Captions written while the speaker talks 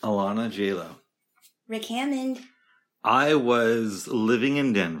Alana J-Lo. Rick Hammond. I was living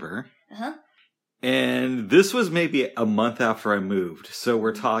in Denver. Uh-huh. And this was maybe a month after I moved. So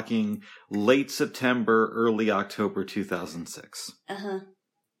we're talking late September, early October 2006. Uh-huh.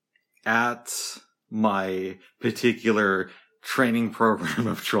 At my particular training program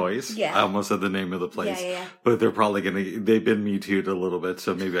of choice. Yeah. I almost said the name of the place. Yeah. But they're probably they've been Me Too'd a little bit,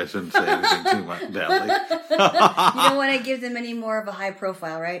 so maybe I shouldn't say anything too much badly. You don't want to give them any more of a high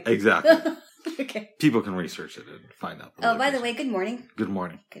profile, right? Exactly. Okay. People can research it and find out. Oh, by the way, good morning. Good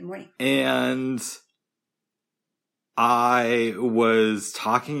morning. Good morning. And I was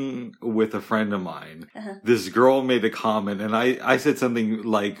talking with a friend of mine. Uh-huh. This girl made a comment, and I said something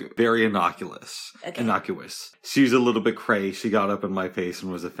like very innocuous. Okay. Innocuous. She was a little bit cray. She got up in my face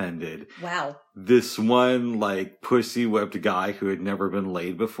and was offended. Wow. This one, pussy-whipped guy who had never been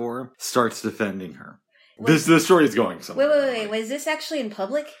laid before starts defending her. This story is going somewhere. Wait. Was this actually in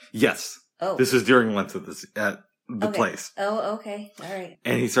public? Yes. Oh. This is during lunch at the place. Oh, okay. All right.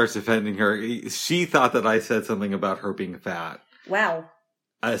 And he starts defending her. She thought that I said something about her being fat. Wow.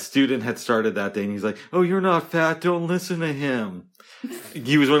 A student had started that day, and he's like, "Oh, you're not fat. Don't listen to him."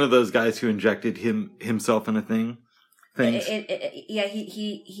 He was one of those guys who injected himself in a thing. Yeah,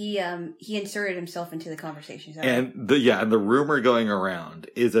 he inserted himself into the conversation. And the rumor going around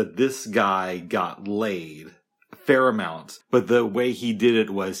is that this guy got laid a fair amount, but the way he did it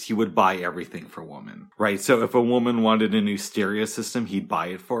was he would buy everything for women, right? So if a woman wanted a new stereo system, he'd buy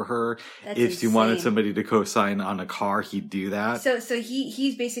it for her. That's if she insane. wanted somebody to co-sign on a car, he'd do that. So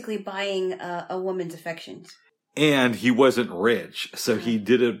he's basically buying a woman's affections. And he wasn't rich, so he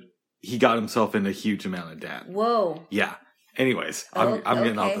did it. He got himself in a huge amount of debt. Whoa. Yeah. Anyways, I'm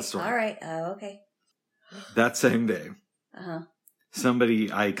getting off the story. All right. Okay. That same day,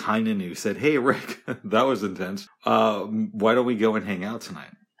 somebody I kind of knew said, "Hey, Rick, that was intense. Why don't we go and hang out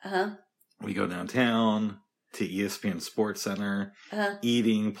tonight?" We go downtown to ESPN Sports Center,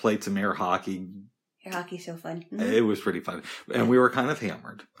 eating, played some air hockey. Air hockey's so fun. Mm-hmm. It was pretty fun. And we were kind of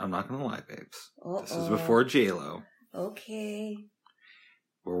hammered. I'm not going to lie, babes. Uh-oh. This is before J-Lo. Okay.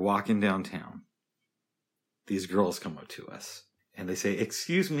 We're walking downtown. These girls come up to us and they say,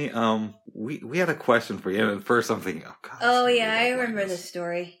 "Excuse me, we had a question for you." And at first I'm thinking, "Oh God." Oh yeah, I remember this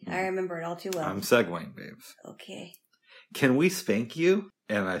story. Mm-hmm. I remember it all too well. I'm segueing, babes. Okay. "Can we spank you?"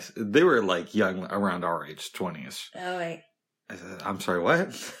 And they were young, around our age, 20s. Oh right. I said, "I'm sorry, what?"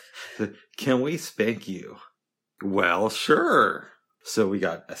 I said, "Can we spank you?" "Well, sure." So we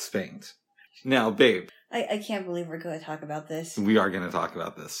got spanked. Now, babe. I can't believe we're going to talk about this. We are going to talk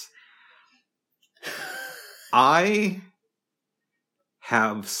about this. I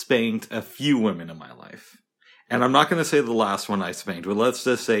have spanked a few women in my life. And I'm not going to say the last one I spanked, but let's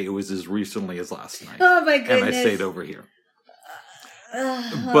just say it was as recently as last night. Oh my goodness. And I stayed over here.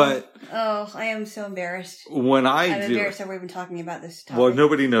 But I am so embarrassed. When I'm embarrassed that we're even talking about this topic. Well,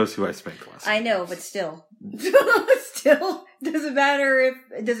 nobody knows who I spanked last night. I know, but still. Still, doesn't matter if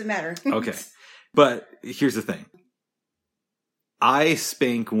it doesn't matter. Okay. But here's the thing. I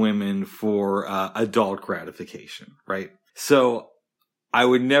spank women for adult gratification, right? So I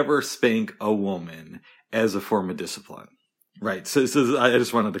would never spank a woman as a form of discipline, right? So I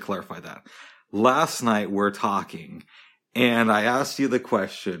just wanted to clarify that. Last night we're talking, and I asked you the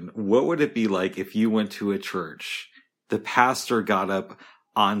question, what would it be like if you went to a church, the pastor got up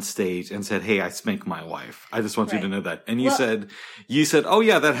on stage and said, "Hey, I spank my wife. I just want you to know that." And you said, "Oh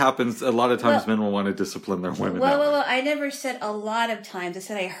yeah, that happens. A lot of times men will want to discipline their women." Well, I never said a lot of times. I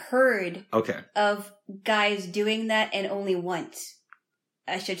said I heard of guys doing that, and only once.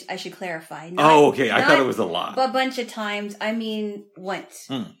 I should clarify. Okay. I thought it was a lot. A bunch of times. I mean, once.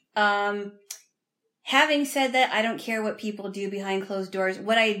 Having said that, I don't care what people do behind closed doors.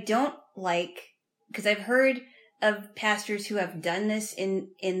 What I don't like, because I've heard of pastors who have done this in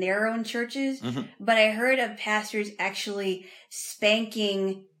their own churches, but I heard of pastors actually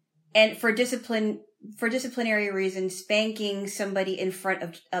spanking, and for disciplinary reasons, spanking somebody in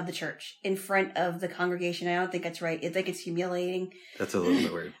front of the church, in front of the congregation. I don't think that's right. I think it's humiliating. That's a little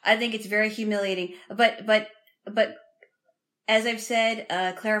bit weird. I think it's very humiliating. But as I've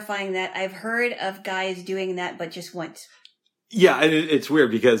said, clarifying that, I've heard of guys doing that, but just once. Yeah, and it's weird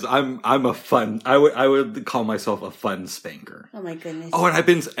because I would call myself a fun spanker. Oh my goodness. Oh, and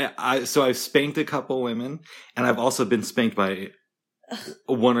I've spanked a couple women, and I've also been spanked by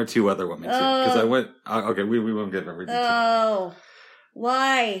one or two other women too. Because I went, okay, we won't get every detail. Oh,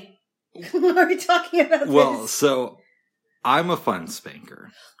 why? Why are we talking about this? Well, so I'm a fun spanker,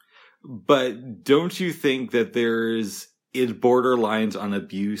 but don't you think that it borderlines on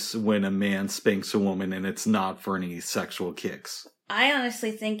abuse when a man spanks a woman and it's not for any sexual kicks? I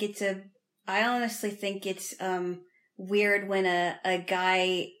honestly think it's weird when a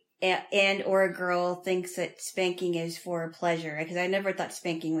guy and or a girl thinks that spanking is for pleasure, because I never thought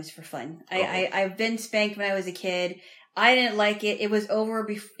spanking was for fun. I've been spanked when I was a kid. I didn't like it. It was over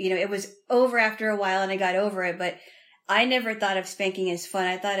it was over after a while and I got over it, but I never thought of spanking as fun.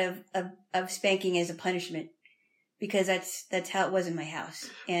 I thought of spanking as a punishment, because that's how it was in my house.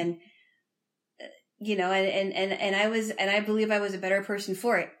 And and I believe I was a better person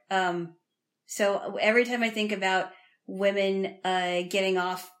for it. So every time I think about women getting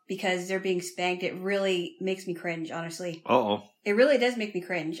off because they're being spanked, it really makes me cringe, honestly. Uh-oh. It really does make me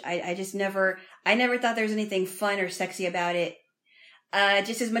cringe. I never thought there was anything fun or sexy about it.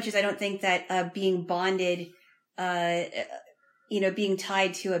 Just as much as I don't think that being bonded, being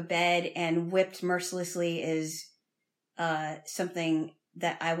tied to a bed and whipped mercilessly is something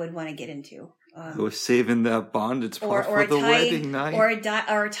that I would want to get into. I was saving that bondage part for the wedding night.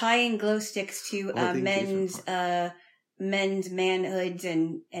 Or tying glow sticks to men's manhoods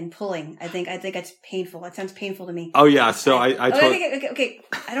and pulling. I think that's painful. That sounds painful to me. Oh yeah, so I okay.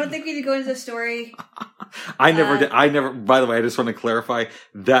 I don't think we need to go into the story. I never did. I never. By the way, I just want to clarify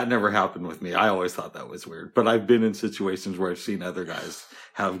that never happened with me. I always thought that was weird, but I've been in situations where I've seen other guys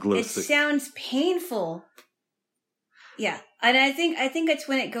have glow sticks. It sounds painful. Yeah, and I think it's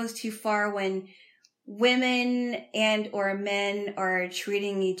when it goes too far, when women and or men are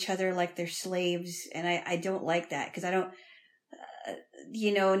treating each other like they're slaves, and I don't like that, because I don't,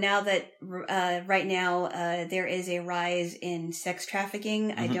 now that right now there is a rise in sex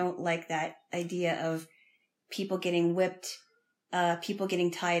trafficking. I don't like that idea of people getting whipped, people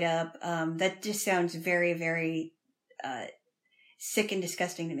getting tied up. That just sounds very, very sick and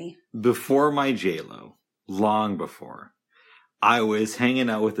disgusting to me. Before my J-Lo, long before, I was hanging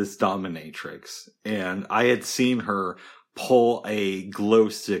out with this dominatrix, and I had seen her pull a glow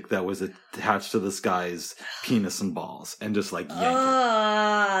stick that was attached to this guy's penis and balls and just yank it.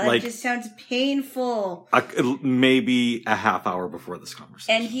 That just sounds painful. Maybe a half hour before this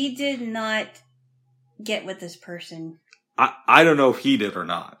conversation. And he did not get with this person. I don't know if he did or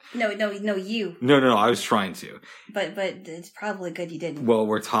not. No, you. No, I was trying to. But it's probably good you didn't. Well,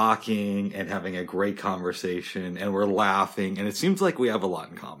 we're talking and having a great conversation, and we're laughing, and it seems like we have a lot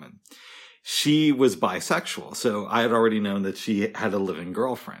in common. She was bisexual, so I had already known that she had a living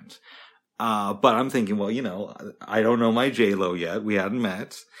girlfriend. But I'm thinking, well, I don't know my J-Lo yet. We hadn't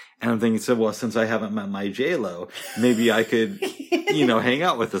met. And I'm thinking, since I haven't met my J-Lo, maybe I could, hang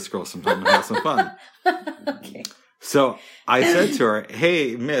out with this girl sometime and have some fun. Okay. So I said to her,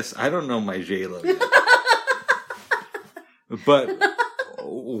 hey, miss, I don't know my J-Lo yet. But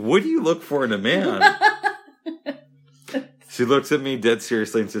what do you look for in a man? She looks at me dead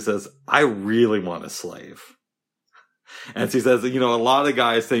seriously and she says, I really want a slave. And she says, a lot of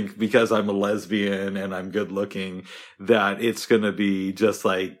guys think because I'm a lesbian and I'm good looking that it's going to be just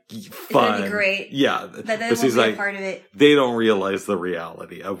fun. It's going to be great. Yeah. That won't be a part of it. They don't realize the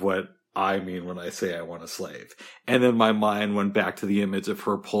reality of what I mean when I say I want a slave. And then my mind went back to the image of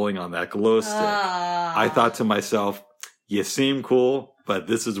her pulling on that glow stick. I thought to myself, you seem cool, but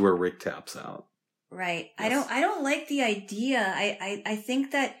this is where Rick taps out. Right. Yes. I don't like the idea. I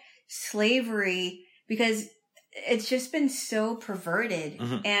think that slavery, because it's just been so perverted,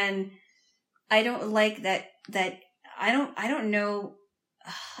 and I don't like that I don't know,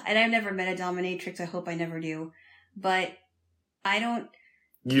 and I've never met a dominatrix. I hope I never do, but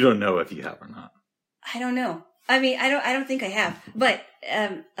you don't know if you have or not. I don't know. I mean, I don't think I have. But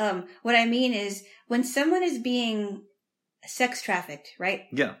what I mean is, when someone is being sex trafficked, right?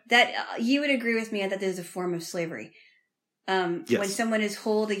 Yeah. That you would agree with me that this is a form of slavery. Yes. When someone is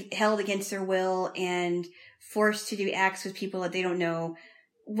held against their will and forced to do acts with people that they don't know.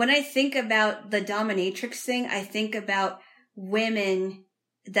 When I think about the dominatrix thing, I think about women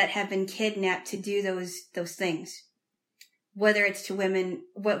that have been kidnapped to do those things. Whether it's to women,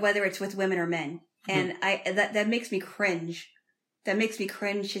 whether it's with women or men. And that makes me cringe. That makes me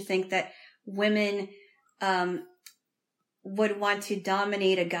cringe to think that women, would want to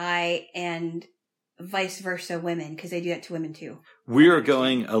dominate a guy and vice versa women, because they do that to women too. We are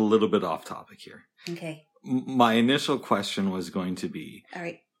going a little bit off topic here. Okay. My initial question was going to be, all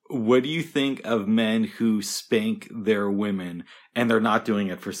right, what do you think of men who spank their women and they're not doing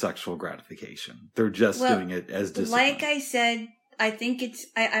it for sexual gratification? They're just doing it as discipline. Like I said, I think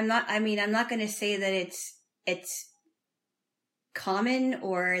I'm not going to say that it's common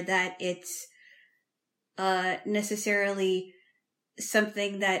or that it's necessarily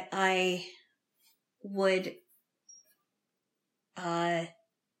something that I would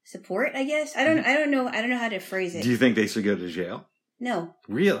support, I guess. I don't know how to phrase it. Do you think they should go to jail? No.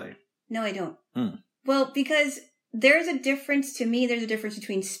 Really? No, I don't. Hmm. Well, because there's a difference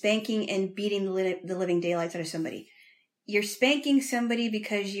between spanking and beating the living daylights out of somebody. You're spanking somebody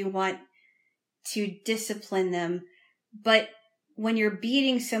because you want to discipline them, but when you're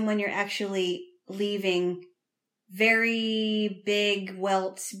beating someone, you're actually leaving very big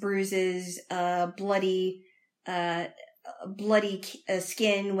welts, bruises, bloody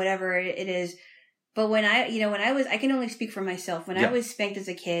skin, whatever it is. But when I can only speak for myself. When I was spanked as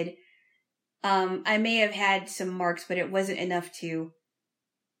a kid, I may have had some marks, but it wasn't enough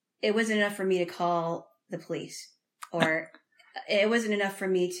for me to call the police, or it wasn't enough for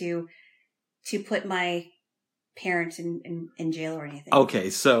me to put my parents in jail or anything. Okay,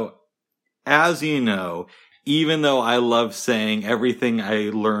 so as you know, even though I love saying everything I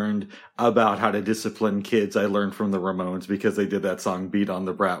learned about how to discipline kids, I learned from the Ramones because they did that song Beat on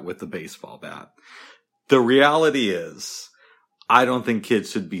the Brat with the baseball bat. The reality is, I don't think kids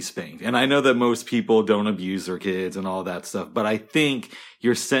should be spanked. And I know that most people don't abuse their kids and all that stuff, but I think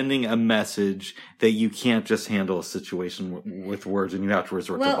you're sending a message that you can't just handle a situation with words and you have to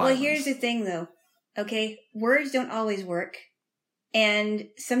resort to violence. Well, here's the thing though. Okay, words don't always work. And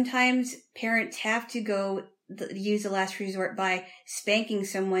sometimes parents have to go use the last resort by spanking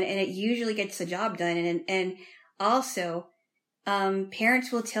someone, and it usually gets the job done. And also, parents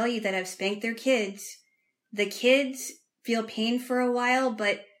will tell you that have spanked their kids. The kids feel pain for a while,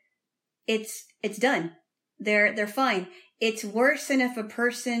 but it's done. They're fine. It's worse than if a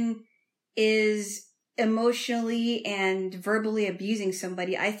person is emotionally and verbally abusing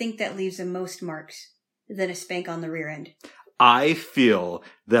somebody. I think that leaves the most marks than a spank on the rear end. I feel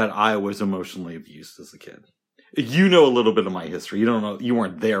that I was emotionally abused as a kid. You know a little bit of my history. You don't know, you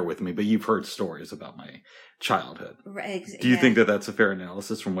weren't there with me, but you've heard stories about my childhood. Right. Do you think that that's a fair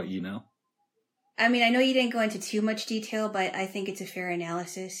analysis from what you know? I mean, I know you didn't go into too much detail, but I think it's a fair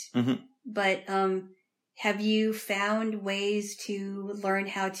analysis. Mm-hmm. But have you found ways to learn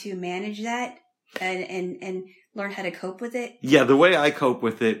how to manage that and learn how to cope with it? Yeah, the way I cope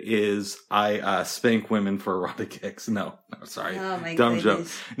with it is I spank women for erotic kicks. No, sorry. Oh my Dumb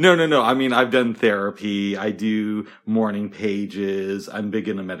goodness. joke. No. I mean, I've done therapy. I do morning pages. I'm big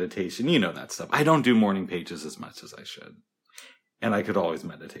into meditation. You know that stuff. I don't do morning pages as much as I should. And I could always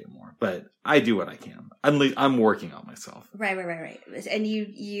meditate more, but I do what I can. I'm working on myself. Right. And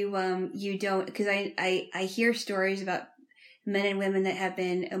you don't, because I hear stories about men and women that have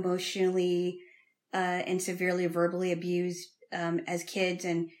been emotionally and severely verbally abused as kids,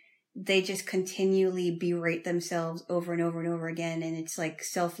 and they just continually berate themselves over and over and over again, and it's like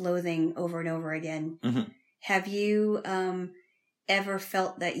self-loathing over and over again. Mm-hmm. Have you ever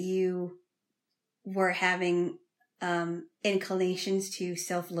felt that you were having inclinations to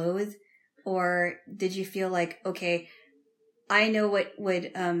self-loathe, or did you feel like, okay, I know what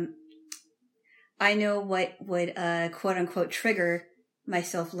would quote unquote trigger my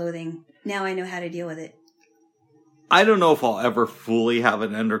self-loathing. Now I know how to deal with it. I don't know if I'll ever fully have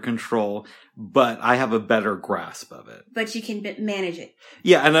it under control, but I have a better grasp of it. But you can manage it.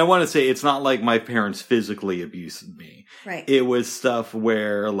 Yeah, and I want to say it's not like my parents physically abused me. Right. It was stuff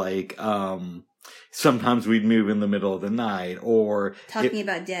where, like, sometimes we'd move in the middle of the night, or talking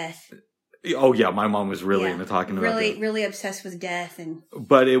about death. Oh yeah, my mom was really into talking about death. Really obsessed with death,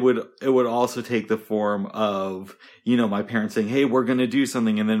 but it would also take the form of, my parents saying, "Hey, we're going to do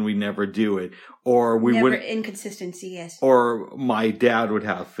something," and then we never do it, or we wouldn't. Inconsistency, yes. Or my dad would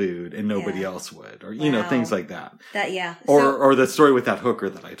have food and nobody else would, or things like that. Or the story with that hooker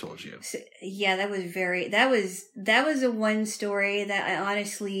that I told you. So, yeah, that was a one story that I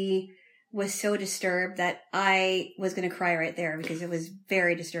honestly was so disturbed that I was going to cry right there because it was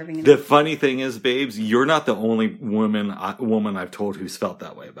very disturbing. The funny thing is, babes, you're not the only woman I've told who's felt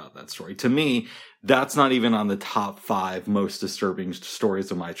that way about that story. To me, that's not even on the top 5 most disturbing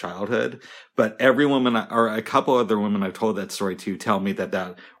stories of my childhood. But every woman, or a couple other women I've told that story to, tell me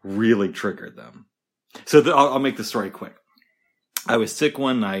that really triggered them. So I'll make the story quick. I was sick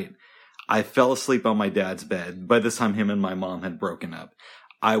one night. I fell asleep on my dad's bed. By this time, him and my mom had broken up.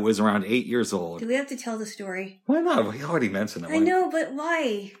 I was around 8 years old. Do we have to tell the story? Why not? We already mentioned it. I know, but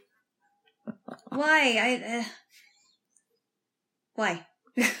why? Why? Why?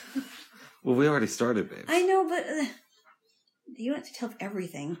 Well, we already started, babes. I know, but you don't have to tell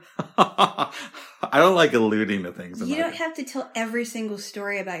everything. I don't like alluding to things. You don't have to tell every single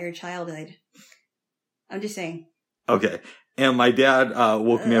story about your childhood. I'm just saying. Okay. And my dad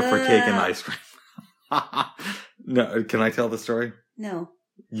woke me up for cake and ice cream. No, can I tell the story? No.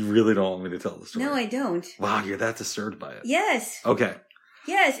 You really don't want me to tell the story? No, I don't. Wow, you're that disturbed by it. Yes. Okay.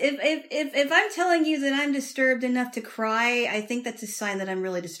 Yes, if I'm telling you that I'm disturbed enough to cry, I think that's a sign that I'm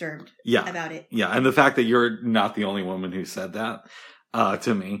really disturbed about it. Yeah, and the fact that you're not the only woman who said that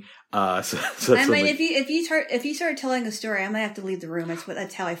to me. So I mean, if you start telling a story, I might have to leave the room.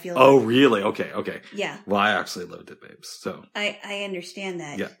 That's how I feel. Oh, really? Okay. Yeah. Well, I actually lived it, babes. So I understand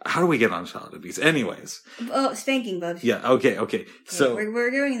that. Yeah. How do we get on child abuse? Anyways. Oh, spanking, Bubs. Yeah. Okay. So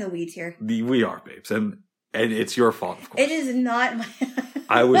we're going in the weeds here. We are, babes, and it's your fault, of course. It is not my.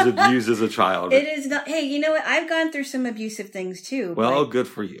 I was abused as a child. It is not. Hey, you know what? I've gone through some abusive things too. Well, good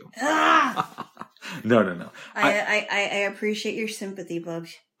for you. No. I appreciate your sympathy,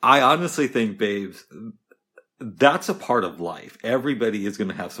 Bubs. I honestly think, babes, that's a part of life. Everybody is going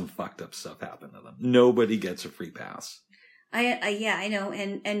to have some fucked up stuff happen to them. Nobody gets a free pass. I know.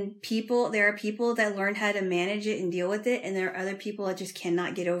 And there are people that learn how to manage it and deal with it. And there are other people that just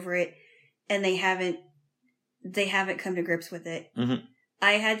cannot get over it. And they haven't come to grips with it. Mm-hmm.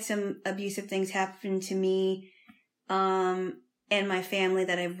 I had some abusive things happen to me, and my family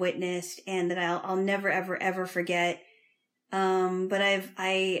that I've witnessed and that I'll never, ever, ever forget. But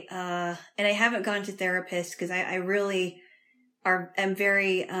I haven't gone to therapists because I really am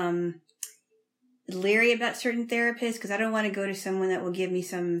very, leery about certain therapists because I don't want to go to someone that will give me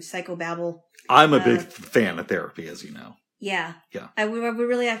some psychobabble. I'm a big fan of therapy, as you know. Yeah. Yeah. I would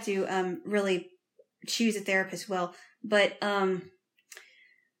really have to, really choose a therapist well, but,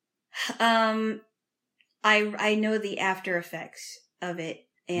 I know the after effects of it,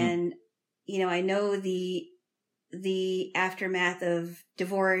 and I know the aftermath of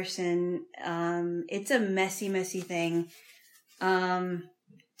divorce, and it's a messy thing. I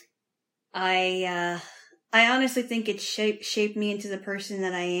honestly think it shaped me into the person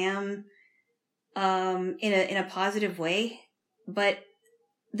that I am, in a positive way. But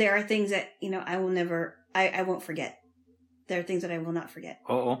there are things that I won't forget. There are things that I will not forget.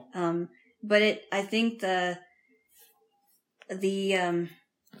 But I think the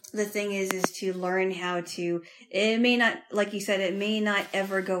thing is to learn how to, it may not, like you said, it may not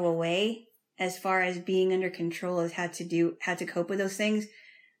ever go away as far as being under control as how to cope with those things.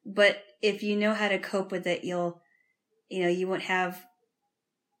 But if you know how to cope with it, you won't have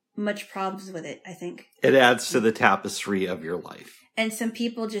much problems with it, I think. It adds to the tapestry of your life. And some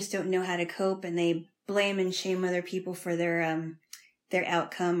people just don't know how to cope, and they blame and shame other people for their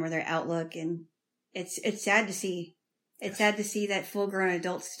outcome or their outlook, and it's sad to see. It's sad to see that full-grown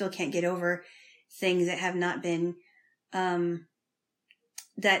adults still can't get over things that have not been, that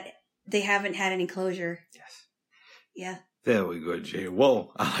they haven't had any closure. Yes. Yeah. Very good, Jay.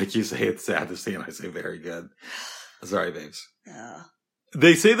 Whoa. Like you say, it's sad to see, and I say very good. Sorry, babes.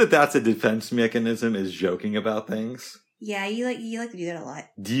 They say that that's a defense mechanism, is joking about things. Yeah, you like to do that a lot.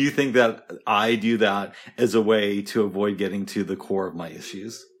 Do you think that I do that as a way to avoid getting to the core of my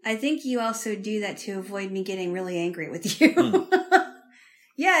issues? I think you also do that to avoid me getting really angry with you.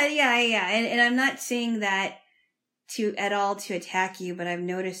 Yeah. And I'm not saying that at all to attack you, but I've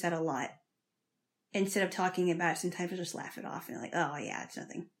noticed that a lot. Instead of talking about it, sometimes I'll just laugh it off and like, oh yeah, it's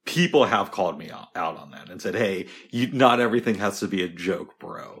nothing. People have called me out on that and said, hey, not everything has to be a joke,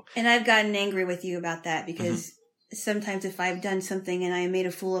 bro. And I've gotten angry with you about that because sometimes if I've done something and I made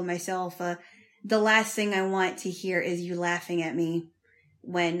a fool of myself, the last thing I want to hear is you laughing at me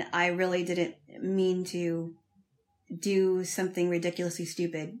when I really didn't mean to do something ridiculously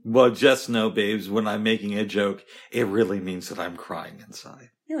stupid. Well, just know, babes, when I'm making a joke, it really means that I'm crying inside.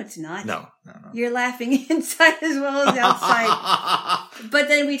 No, it's not. No. You're laughing inside as well as outside. But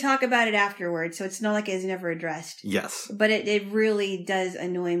then we talk about it afterwards, so it's not like it's never addressed. Yes. But it really does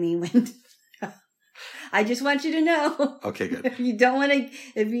annoy me when... I just want you to know. Okay, good. If you don't want to...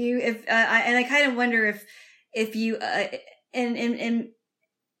 and I kind of wonder if you... and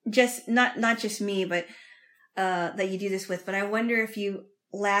just... Not just me, but... that you do this with, but I wonder if you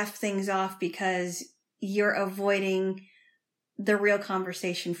laugh things off because you're avoiding the real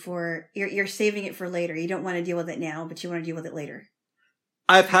conversation you're saving it for later. You don't want to deal with it now, but you want to deal with it later.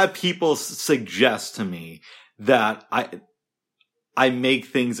 I've had people suggest to me that I make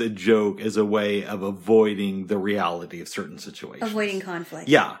things a joke as a way of avoiding the reality of certain situations. Avoiding conflict.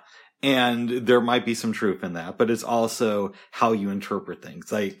 Yeah. And there might be some truth in that, but it's also how you interpret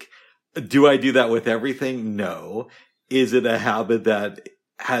things. Like, do I do that with everything? No. Is it a habit that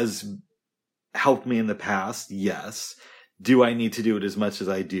has helped me in the past? Yes. Do I need to do it as much as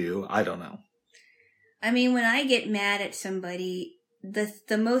I do? I don't know. I mean, when I get mad at somebody,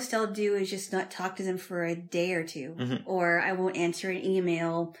 the most I'll do is just not talk to them for a day or two. Mm-hmm. Or I won't answer an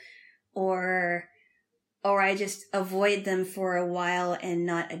email. Or I just avoid them for a while and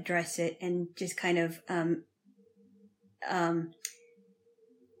not address it and just kind of,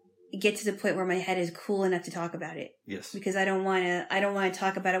 get to the point where my head is cool enough to talk about it. Yes. Because I don't want to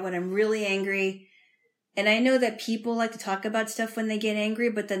talk about it when I'm really angry. And I know that people like to talk about stuff when they get angry,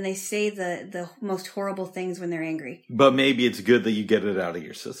 but then they say the most horrible things when they're angry. But maybe it's good that you get it out of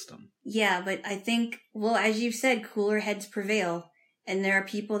your system. Yeah, but I think, well, as you've said, cooler heads prevail. And there are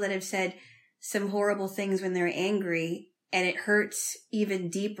people that have said some horrible things when they're angry, and it hurts even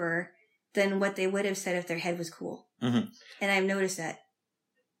deeper than what they would have said if their head was cool. Mm-hmm. And I've noticed that.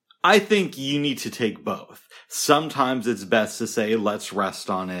 I think you need to take both. Sometimes it's best to say, let's rest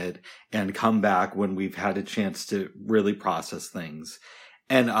on it and come back when we've had a chance to really process things.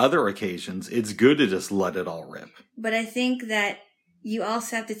 And other occasions, it's good to just let it all rip. But I think that you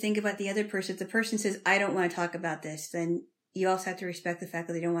also have to think about the other person. If the person says, I don't want to talk about this, then you also have to respect the fact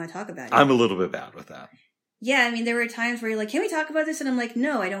that they don't want to talk about it. I'm a little bit bad with that. Yeah, I mean, there were times where you're like, can we talk about this? And I'm like,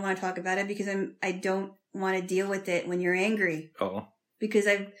 no, I don't want to talk about it because I don't want to deal with it when you're angry. Oh. Because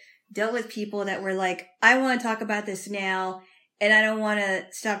I've dealt with people that were like, I want to talk about this now, and I don't want to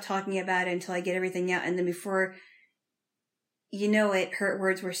stop talking about it until I get everything out. And then before you know it, hurt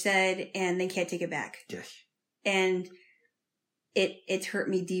words were said, and they can't take it back. Yes. And it's hurt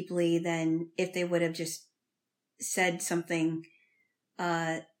me deeply than if they would have just said something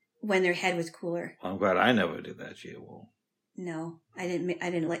when their head was cooler. I'm glad I never did that to you. Well, no, I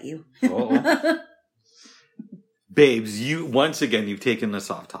didn't let you. Uh-oh. Babes, you've taken us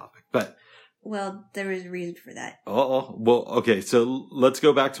off topic, but. Well, there was a reason for that. Oh, well, okay. So let's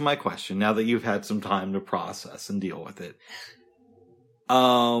go back to my question. Now that you've had some time to process and deal with it.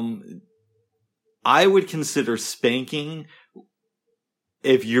 I would consider spanking,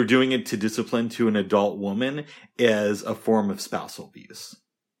 if you're doing it to discipline to an adult woman, as a form of spousal abuse.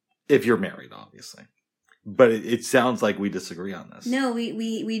 If you're married, obviously. But it sounds like we disagree on this. No,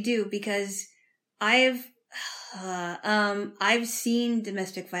 we do, because I've seen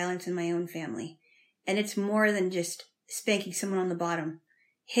domestic violence in my own family, and it's more than just spanking someone on the bottom,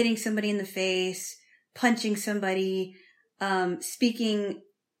 hitting somebody in the face, punching somebody, speaking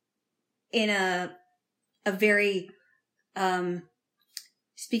in a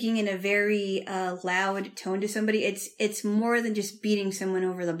very loud tone to somebody. It's more than just beating someone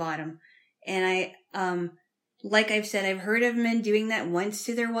over the bottom. And like I've said, I've heard of men doing that once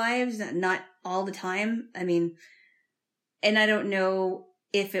to their wives, not all the time. I mean, and I don't know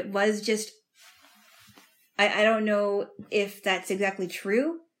if it was just, I don't know if that's exactly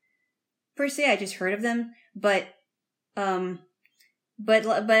true per se. I just heard of them, but at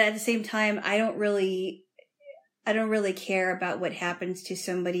the same time, I don't really care about what happens to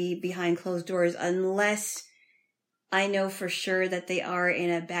somebody behind closed doors unless I know for sure that they are in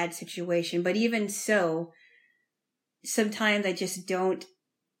a bad situation. But even so, sometimes I just don't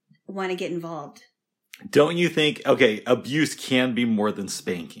want to get involved. Don't you think, okay, abuse can be more than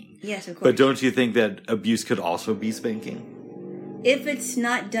spanking. Yes, of course. But don't you think that abuse could also be spanking? If it's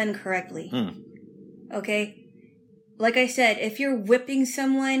not done correctly. Okay? Like I said, if you're whipping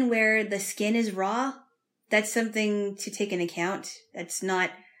someone where the skin is raw, that's something to take into account. That's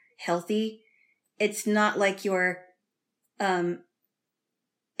not healthy. It's not like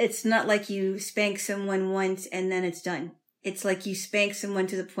it's not like you spank someone once and then it's done. It's like you spank someone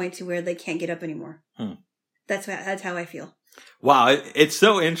to the point to where they can't get up anymore. That's how I feel. Wow, it's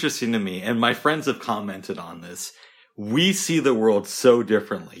so interesting to me, and my friends have commented on this. We see the world so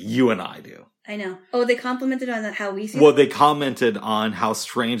differently. You and I do. I know. Oh, they commented on how we see it? Well, they commented on how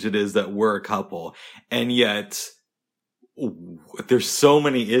strange it is that we're a couple, and yet there's so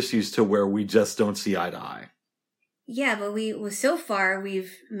many issues to where we just don't see eye to eye. Yeah, but so far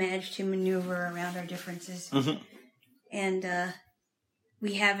we've managed to maneuver around our differences. Mm-hmm. And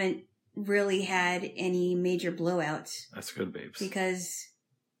we haven't really had any major blowouts. That's good, babes. Because,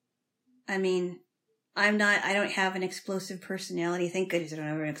 I mean, I don't have an explosive personality. Thank goodness I don't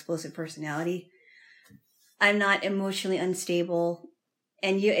have an explosive personality. I'm not emotionally unstable.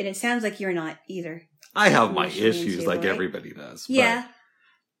 And it sounds like you're not either. I have my issues like everybody does. Yeah. But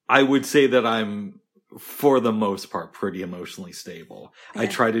I would say that I'm, for the most part, pretty emotionally stable. Yeah. I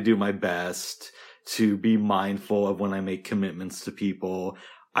try to do my best to be mindful of when I make commitments to people.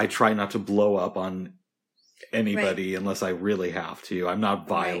 I try not to blow up on anybody unless I really have to. I'm not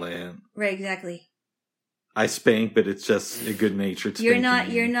violent. Right, exactly. I spank, but it's just a good natured spanking.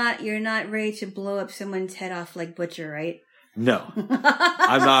 You're not ready to blow up someone's head off like Butcher, right? No.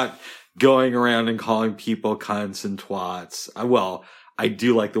 I'm not going around and calling people cunts and twats. I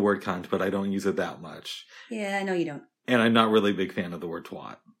do like the word cunt, but I don't use it that much. Yeah, I know you don't. And I'm not really a big fan of the word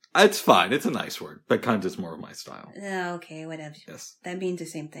twat. It's fine. It's a nice word, but cunt is more of my style. Okay, whatever. Yes. That means the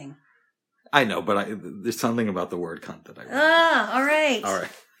same thing. I know, but there's something about the word cunt that I really all right. All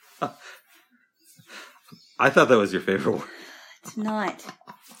right. I thought that was your favorite word. It's not.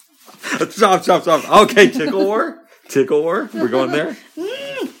 Stop. Okay, tickle war? Tickle war? We're going there?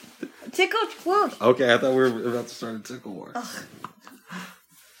 Tickle. Whoa. Okay, I thought we were about to start a tickle war. Ugh.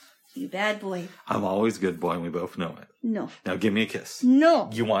 You bad boy. I'm always good boy, and we both know it. No. Now give me a kiss. No.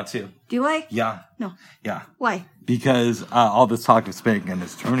 You want to? Do I? Yeah. No. Yeah. Why? Because all this talk of spanking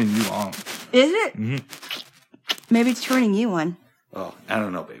is turning you on. Is it? Mm-hmm. Maybe it's turning you on. Oh, I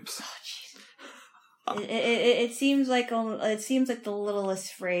don't know, babes. It seems like the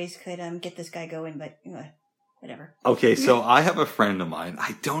littlest phrase could get this guy going, but whatever. Okay, so I have a friend of mine.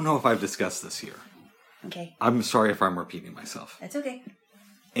 I don't know if I've discussed this here. Okay. I'm sorry if I'm repeating myself. That's okay.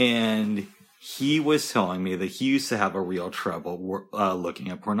 And he was telling me that he used to have a real trouble looking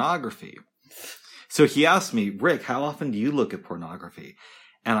at pornography. So he asked me, Rick, how often do you look at pornography?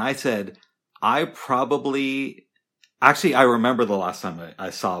 And I said, I remember the last time I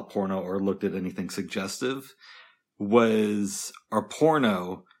saw a porno or looked at anything suggestive was a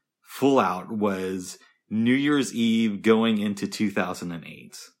porno full out was New Year's Eve going into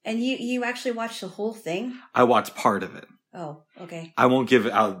 2008. And you actually watched the whole thing? I watched part of it. Oh, okay. I won't give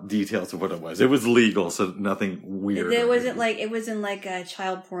out details of what it was. It was legal, so nothing weird. It wasn't like a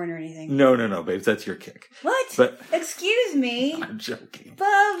child porn or anything. No, babes, that's your kick. What? But excuse me. I'm joking.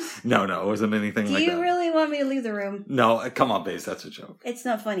 Bubs. No, it wasn't anything like that. Do you really want me to leave the room? No, come on, babes, that's a joke. It's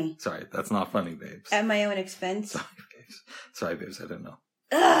not funny. Sorry, that's not funny, babes. At my own expense. Sorry, babes, I didn't know.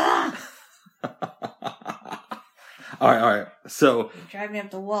 Ugh! All right. So You're driving up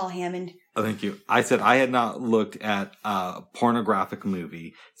the wall, Hammond. Oh, thank you. I said I had not looked at a pornographic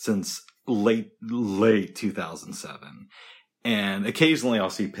movie since late 2007. And occasionally I'll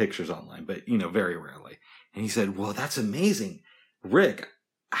see pictures online, but, very rarely. And he said, well, that's amazing. Rick,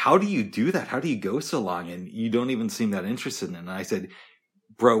 how do you do that? How do you go so long? And you don't even seem that interested in it. And I said,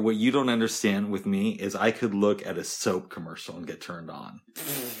 bro, what you don't understand with me is I could look at a soap commercial and get turned on.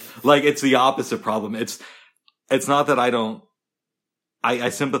 Like, it's the opposite problem. It's not that I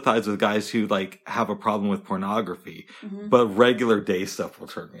sympathize with guys who have a problem with pornography, but regular day stuff will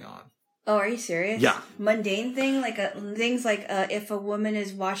turn me on. Oh, are you serious? Yeah. Mundane things like if a woman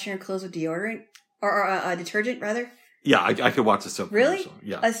is washing her clothes with deodorant or detergent rather. Yeah, I could watch a soap commercial.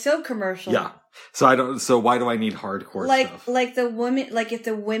 Yeah. A soap commercial. Yeah. So why do I need hardcore stuff? Like the woman, if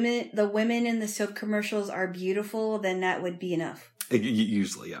the women in the soap commercials are beautiful, then that would be enough.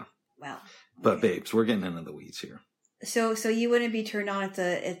 Usually, yeah. Wow. But babes, we're getting into the weeds here. So you wouldn't be turned on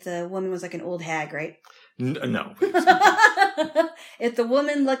if the woman was like an old hag, right? No. If the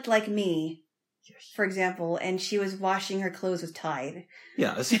woman looked like me, for example, and she was washing her clothes with Tide.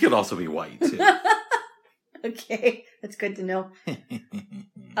 Yeah, she could also be white too. Okay, that's good to know.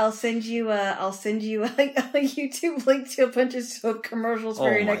 I'll send you a YouTube link to a bunch of soap commercials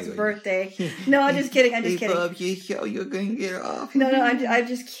for your next birthday. No, I'm just kidding. I'm just kidding. Love you, you're gonna get off. No, I'm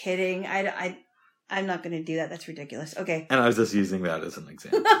just kidding. I'm not going to do that. That's ridiculous. Okay. And I was just using that as an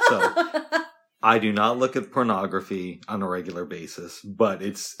example. So I do not look at pornography on a regular basis, but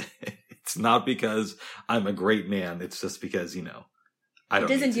it's not because I'm a great man. It's just because, I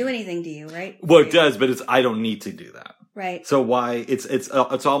don't. It doesn't do anything to you, right? Well, it does, but I don't need to do that. Right. So why it's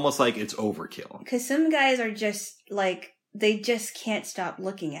almost like it's overkill. Because some guys are just they just can't stop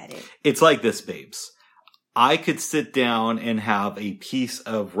looking at it. It's like this, babes. I could sit down and have a piece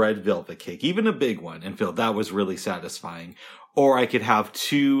of red velvet cake, even a big one, and feel that was really satisfying. Or I could have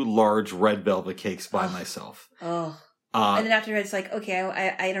 2 large red velvet cakes by myself. Oh. And then after it's like, okay,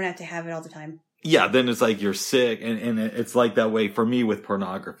 I don't have to have it all the time. Yeah, then it's like you're sick, and it's like that way for me with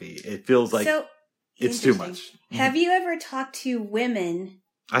pornography. It feels like it's too much. Have you ever talked to women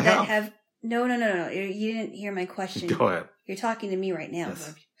that have... No. You didn't hear my question. Go ahead. You're talking to me right now.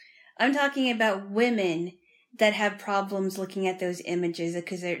 Yes. I'm talking about women that have problems looking at those images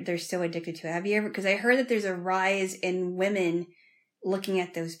because they're so addicted to it. Have you ever? Because I heard that there's a rise in women looking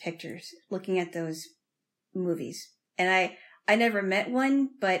at those pictures, looking at those movies, and I never met one,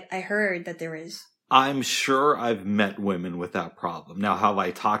 but I heard that there is. I'm sure I've met women with that problem. Now, have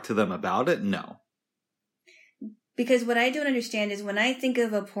I talked to them about it? No. Because what I don't understand is when I think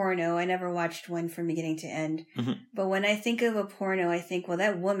of a porno, I never watched one from beginning to end. Mm-hmm. But when I think of a porno, I think, well,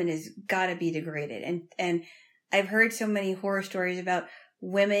 that woman has got to be degraded. And I've heard so many horror stories about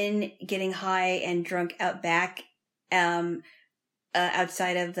women getting high and drunk out back,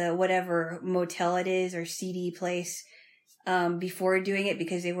 outside of the whatever motel it is or CD place, before doing it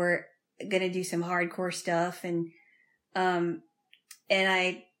because they were going to do some hardcore stuff. And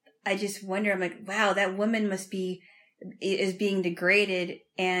I just wonder, I'm like, wow, that woman is being degraded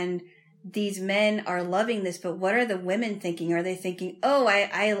and these men are loving this, but what are the women thinking? Are they thinking, oh,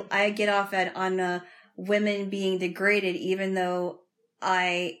 I get off on women being degraded, even though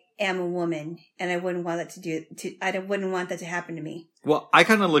I am a woman, and I wouldn't want that I wouldn't want that to happen to me. Well, I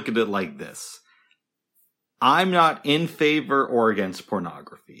kind of look at it like this. I'm not in favor or against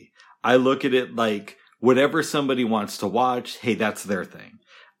pornography. I look at it like whatever somebody wants to watch, hey, that's their thing.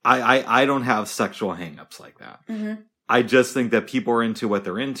 I don't have sexual hangups like that. Mm-hmm. I just think that people are into what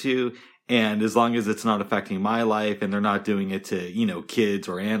they're into, and as long as it's not affecting my life and they're not doing it to, kids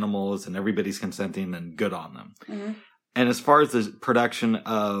or animals and everybody's consenting, then good on them. Mm-hmm. And as far as the production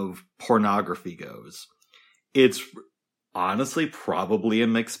of pornography goes, it's honestly probably a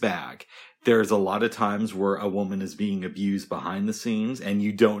mixed bag. There's a lot of times where a woman is being abused behind the scenes and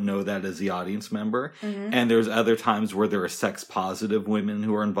you don't know that as the audience member. Mm-hmm. And there's other times where there are sex positive women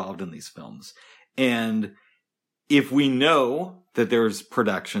who are involved in these films. And if we know that there's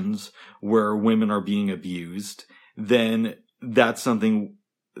productions where women are being abused, then that's something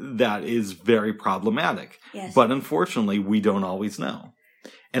that is very problematic. Yes. But unfortunately, we don't always know.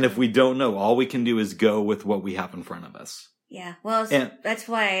 And if we don't know, all we can do is go with what we have in front of us. Yeah, well, that's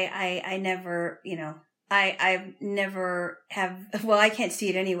why I never, I never have, well, I can't see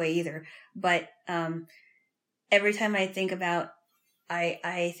it anyway either, but every time I think about,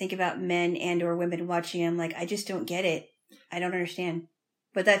 I think about men and or women watching, I'm like, I just don't get it. I don't understand.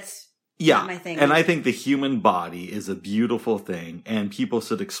 But that's not my thing. And I think the human body is a beautiful thing, and people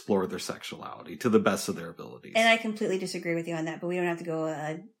should explore their sexuality to the best of their abilities. And I completely disagree with you on that, but we don't have to go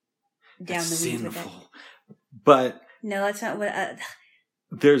down that's the weeds with that. But no, that's not what.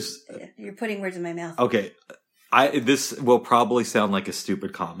 You're putting words in my mouth. Okay, this will probably sound like a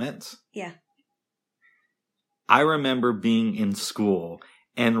stupid comment. Yeah. I remember being in school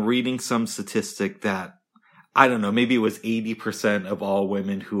and reading some statistic that, I don't know, maybe it was 80% of all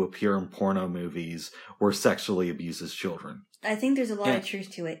women who appear in porno movies were sexually abused as children. I think there's a lot of truth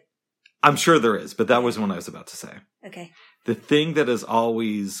to it. I'm sure there is, but that wasn't what I was about to say. Okay. The thing that is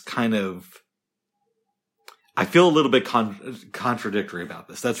always kind of, I feel a little bit contradictory about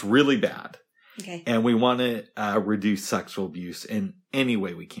this. That's really bad. Okay. And we want to reduce sexual abuse in any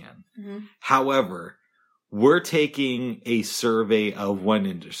way we can. Mm-hmm. However, we're taking a survey of one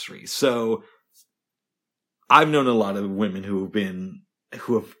industry. So I've known a lot of women who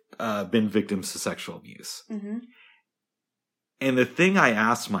have been victims to sexual abuse. Mm-hmm. And the thing I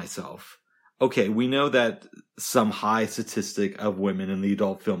asked myself, okay, we know that some high statistic of women in the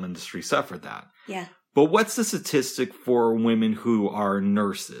adult film industry suffered that. Yeah. But what's the statistic for women who are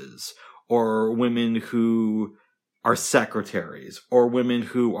nurses, or women who are secretaries, or women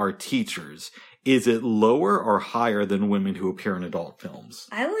who are teachers? Is it lower or higher than women who appear in adult films?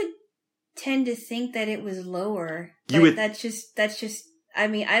 I would tend to think that it was lower. That's just, I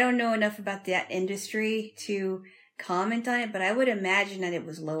mean, I don't know enough about that industry to comment on it, but I would imagine that it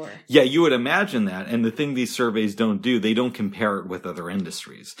was lower. Yeah, you would imagine that. And the thing these surveys don't do, they don't compare it with other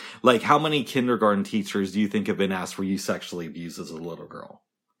industries. Like, how many kindergarten teachers do you think have been asked, were you sexually abused as a little girl?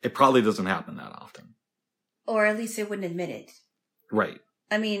 It probably doesn't happen that often. Or at least they wouldn't admit it. Right.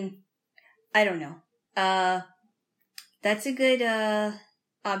 I mean, I don't know. That's a good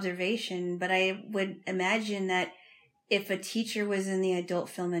observation, but I would imagine that if a teacher was in the adult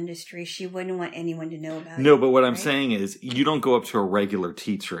film industry, she wouldn't want anyone to know about it. No, but what I'm saying is, you don't go up to a regular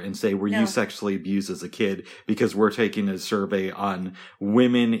teacher and say, were you sexually abused as a kid? Because we're taking a survey on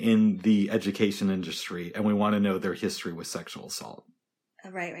women in the education industry, and we want to know their history with sexual assault.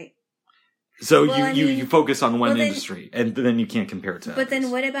 Right. So you focus on one industry, and then you can't compare it to others. But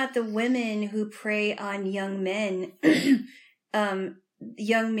then what about the women who prey on young men,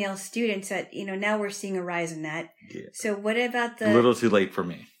 young male students that, now we're seeing a rise in that. Yeah. So what about a little too late for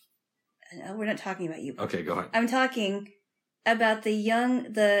me. We're not talking about you. Okay, go ahead. I'm talking about the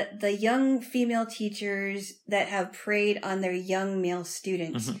young female teachers that have preyed on their young male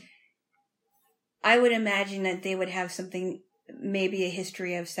students. Mm-hmm. I would imagine that they would have something, maybe a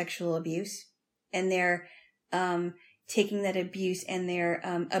history of sexual abuse, and they're taking that abuse and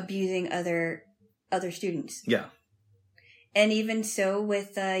they're abusing other students. Yeah. And even so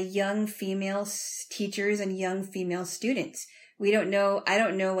with young female teachers and young female students. I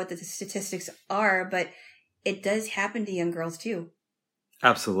don't know what the statistics are, but it does happen to young girls too.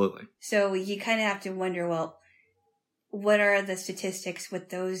 Absolutely. So you kind of have to wonder, well, what are the statistics with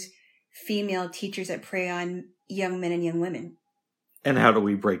those female teachers that prey on young men and young women? And how do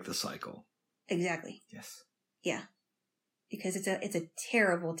we break the cycle? Exactly. Yes. Yeah. Because it's a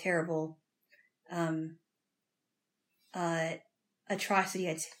terrible, terrible,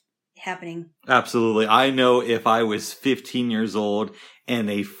 atrocity. happening. Absolutely. I know if I was 15 years old and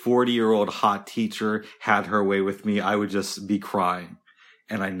a 40-year-old hot teacher had her way with me, I would just be crying.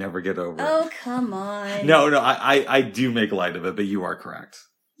 And I never get over it. Oh, come on. No, I do make light of it, but you are correct.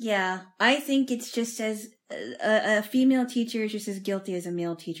 Yeah, I think it's just as a female teacher is just as guilty as a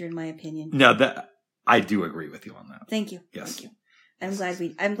male teacher, in my opinion. No, that I do agree with you on that. Thank you. Yes. Thank you.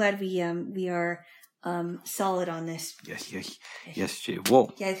 I'm glad we are solid on this. Yes, Jay.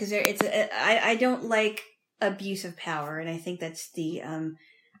 Whoa. Yeah, because I don't like abuse of power, and I think that's the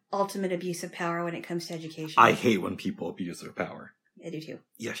ultimate abuse of power when it comes to education. I hate when people abuse their power. I do too.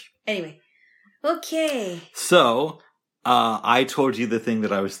 Yes. Anyway, okay. So, I told you the thing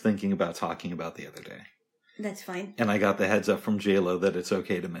that I was thinking about talking about the other day. That's fine. And I got the heads up from J-Lo that it's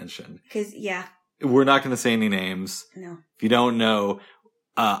okay to mention. Because, yeah. We're not going to say any names. No. If you don't know,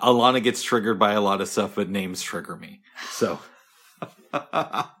 Alana gets triggered by a lot of stuff, but names trigger me. So.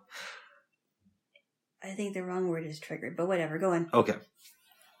 I think the wrong word is triggered, but whatever. Go on. Okay.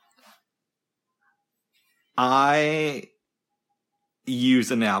 I use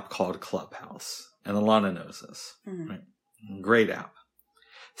an app called Clubhouse, and Alana knows this. Mm-hmm. Right? Great app.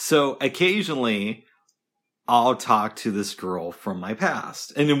 So occasionally, I'll talk to this girl from my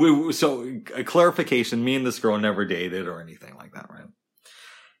past, and so a clarification: me and this girl never dated or anything like that, right?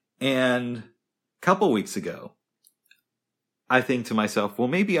 And a couple weeks ago, I think to myself, well,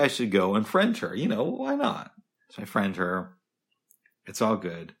 maybe I should go and friend her. Why not? So I friend her. It's all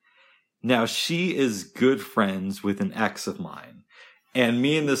good. Now she is good friends with an ex of mine. And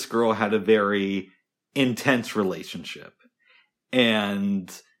me and this girl had a very intense relationship and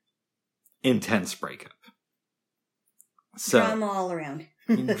intense breakup. So, drama all around.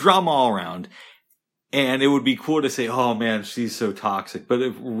 Drama all around. And it would be cool to say, oh man, she's so toxic. But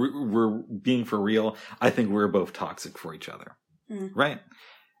if we're being for real, I think we're both toxic for each other. Mm. Right?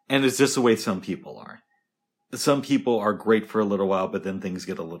 And it's just the way some people are. Some people are great for a little while, but then things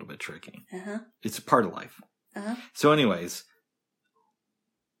get a little bit tricky. Uh-huh. It's a part of life. Uh-huh. So anyways,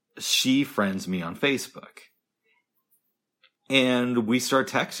 she friends me on Facebook. And we start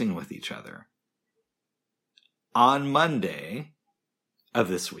texting with each other. On Monday of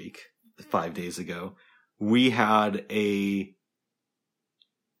this week, 5 days ago, we had a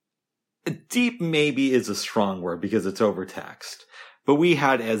deep maybe is a strong word because it's over text. But we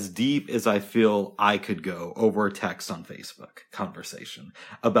had as deep as I feel I could go over text on Facebook conversation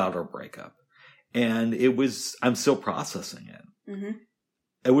about our breakup. And I'm still processing it. Mm-hmm.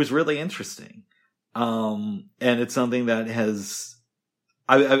 It was really interesting. And it's something that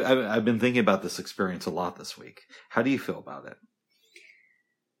I've been thinking about this experience a lot this week. How do you feel about it?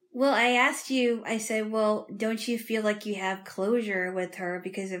 Well, I asked you, I said, well, don't you feel like you have closure with her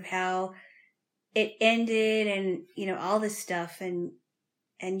because of how it ended and, all this stuff. And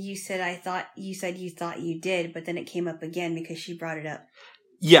you said, you thought you did, but then it came up again because she brought it up.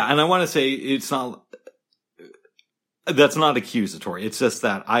 Yeah. And I want to say that's not accusatory. It's just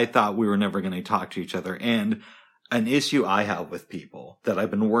that I thought we were never going to talk to each other. And an issue I have with people that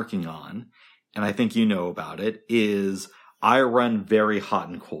I've been working on, and I think you know about it, is I run very hot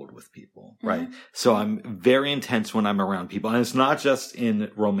and cold with people, right? Mm-hmm. So I'm very intense when I'm around people. And it's not just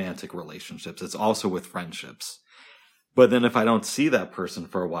in romantic relationships. It's also with friendships. But then if I don't see that person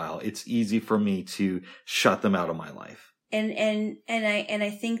for a while, it's easy for me to shut them out of my life. And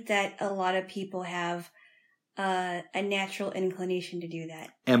I think that a lot of people have a natural inclination to do that.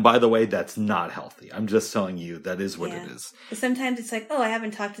 And by the way, that's not healthy. I'm just telling you that is what it is. Sometimes it's like, oh, I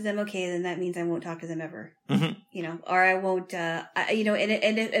haven't talked to them. Okay, then that means I won't talk to them ever. Mm-hmm. Or I won't,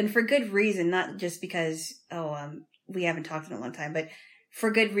 and for good reason, not just because, we haven't talked in a long time, but for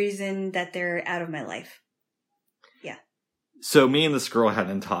good reason that they're out of my life. Yeah. So me and this girl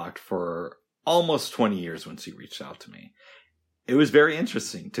hadn't talked for almost 20 years when she reached out to me. It was very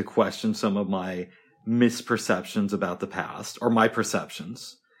interesting to question some of my misperceptions about the past, or my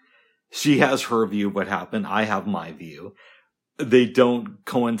perceptions. She has her view of what happened. I have my view. They don't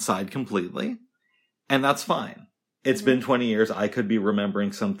coincide completely, and that's fine. It's been 20 years. I could be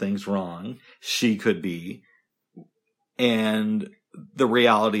remembering some things wrong. She could be. And the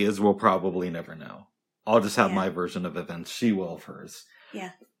reality is we'll probably never know. I'll just have my version of events. She will of hers.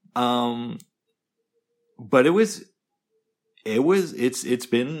 Yeah. But it's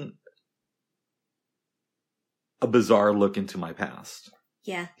been a bizarre look into my past.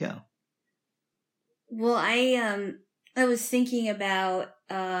 Yeah. Yeah. Well, I was thinking about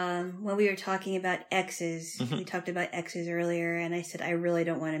when we were talking about exes. Mm-hmm. We talked about exes earlier, and I said I really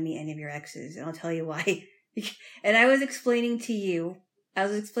don't want to meet any of your exes, and I'll tell you why. And I was explaining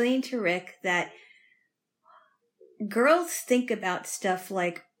to Rick that girls think about stuff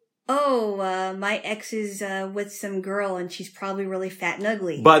like oh, my ex is with some girl and she's probably really fat and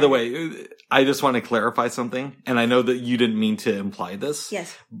ugly. By the way, I just want to clarify something, and I know that you didn't mean to imply this.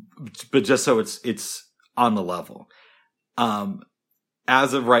 Yes. But just so it's on the level.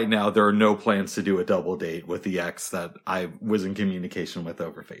 As of right now, there are no plans to do a double date with the ex that I was in communication with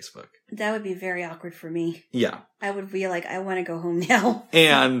over Facebook. That would be very awkward for me. Yeah. I would be like, I want to go home now.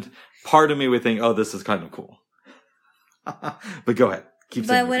 And part of me would think, oh, this is kind of cool. But go ahead. Keep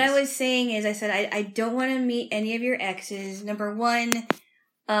saying But what this. I was saying is, I said, I don't want to meet any of your exes. Number one,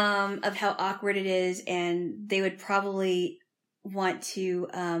 of how awkward it is. And they would probably want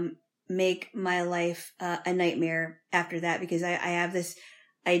to, make my life a nightmare after that, because I have this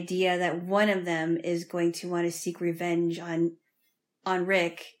idea that one of them is going to want to seek revenge on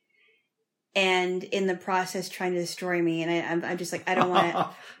Rick, and in the process trying to destroy me. And I'm just like, I don't want to.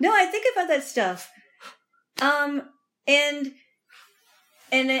 No, I think about that stuff. And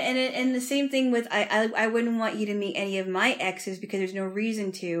the same thing with I wouldn't want you to meet any of my exes because there's no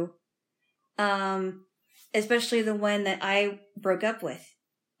reason to. Especially the one that I broke up with.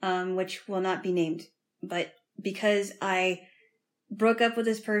 Which will not be named, but because I broke up with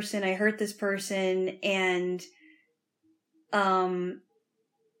this person, I hurt this person, and,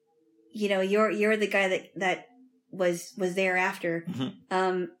 you're the guy that was there after.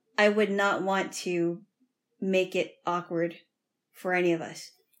 Mm-hmm. I would not want to make it awkward for any of us.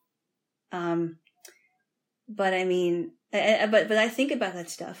 But I mean, but I think about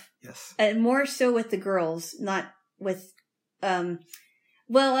that stuff. Yes. More so with the girls, not with,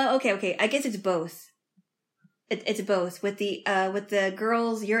 well, okay. I guess it's both. It's both with the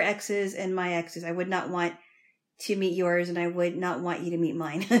girls, your exes and my exes. I would not want to meet yours, and I would not want you to meet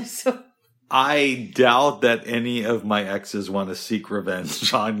mine. So I doubt that any of my exes want to seek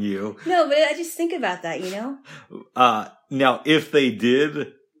revenge on you. No, but I just think about that, Now, if they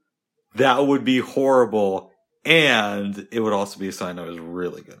did, that would be horrible, and it would also be a sign I was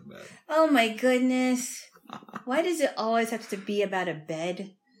really good at bed. Oh my goodness. Why does it always have to be about a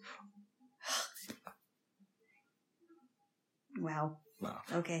bed? Wow.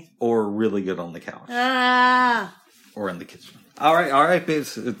 Okay. Or really good on the couch. Ah. Or in the kitchen. All right,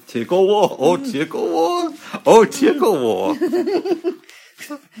 babes. Tickle war. Oh, tickle war. Oh, tickle war.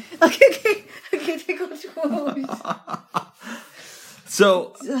 Okay, tickle war.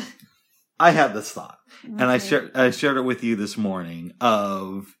 So, I had this thought. Okay. And I shared it with you this morning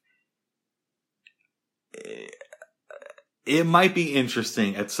of... It might be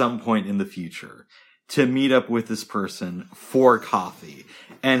interesting at some point in the future to meet up with this person for coffee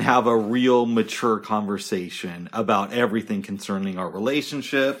and have a real mature conversation about everything concerning our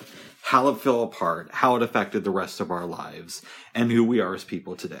relationship, how it fell apart, how it affected the rest of our lives, and who we are as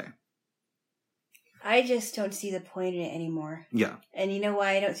people today. I just don't see the point in it anymore. Yeah. And you know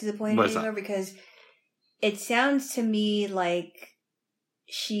why I don't see the point in it anymore? Because it sounds to me like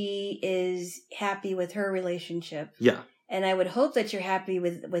she is happy with her relationship. Yeah. And I would hope that you're happy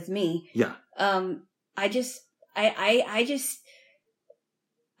with me. Yeah. I just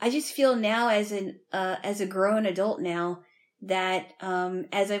feel now as a grown adult now that,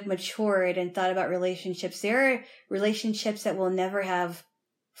 as I've matured and thought about relationships, there are relationships that will never have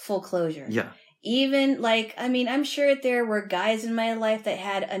full closure. Yeah. Even I'm sure that there were guys in my life that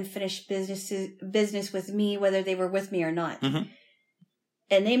had unfinished business with me, whether they were with me or not. Mm-hmm.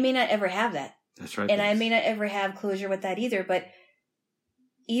 And they may not ever have that. That's right. And I may not ever have closure with that either. But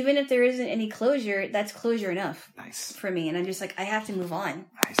even if there isn't any closure, that's closure enough. Nice. For me. And I'm just like, I have to move on.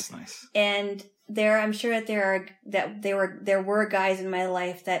 Nice. And I'm sure that there were guys in my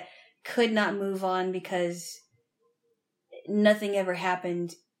life that could not move on because nothing ever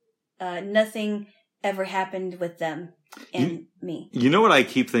happened. Nothing ever happened with them and me. You know what I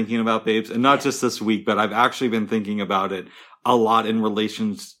keep thinking about, babes? And not just this week, but I've actually been thinking about it a lot in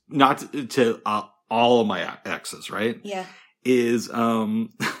relations, not to all of my exes, right? Yeah. Is,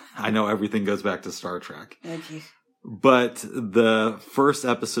 I know everything goes back to Star Trek. Oh, geez. But the first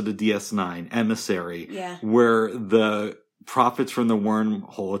episode of DS9, Emissary, where the prophets from the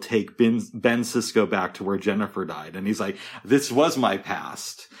wormhole take Ben Sisko back to where Jennifer died. And he's like, this was my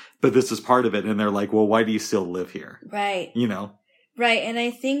past, but this is part of it. And they're like, well, why do you still live here? Right. Right. And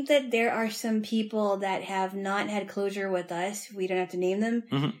I think that there are some people that have not had closure with us. We don't have to name them.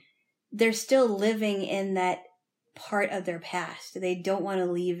 Mm-hmm. They're still living in that part of their past. They don't want to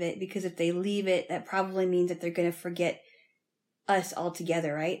leave it because if they leave it, that probably means that they're going to forget us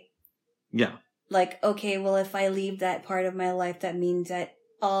altogether, right? Yeah. Like, okay, well, if I leave that part of my life, that means that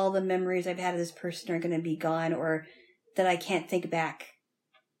all the memories I've had of this person are going to be gone or that I can't think back.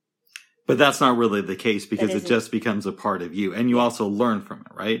 But that's not really the case because it isn't. just becomes a part of you. And you also learn from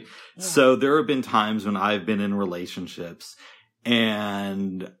it, right? Yeah. So there have been times when I've been in relationships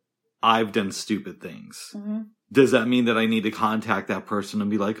and I've done stupid things. Mm-hmm. Does that mean that I need to contact that person and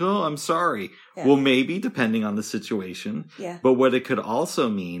be like, oh, I'm sorry? Yeah. Well, maybe, depending on the situation. Yeah. But what it could also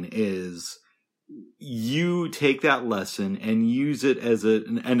mean is you take that lesson and use it as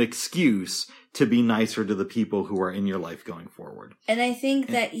an excuse to be nicer to the people who are in your life going forward. And I think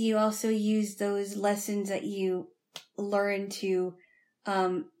that you also use those lessons that you learn to,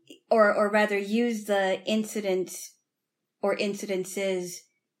 or rather use the incidents or incidences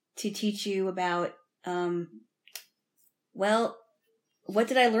to teach you about, well, what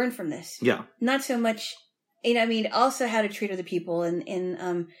did I learn from this? Yeah. Not so much, I mean, also how to treat other people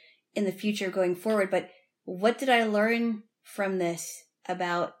in the future going forward, but what did I learn from this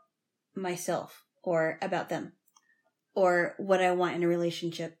about myself or about them or what I want in a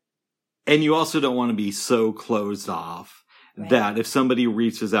relationship? And you also don't want to be so closed off that if somebody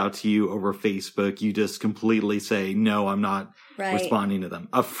reaches out to you over Facebook, you just completely say, no, I'm not responding to them.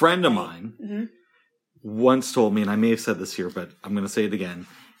 A friend of mine once told me, and I may have said this here, but I'm going to say it again.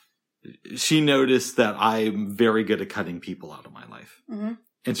 She noticed that I'm very good at cutting people out of my life. Mm-hmm.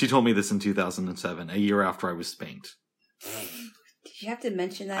 And she told me this in 2007, a year after I was spanked. Did you have to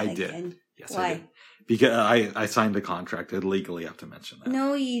mention that again? Did. Yes, Why? I did. Because I signed a contract. I legally have to mention that.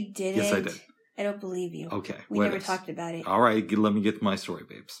 No, you didn't. Yes, I did. I don't believe you. Okay. We never talked about it. All right. Let me get to my story,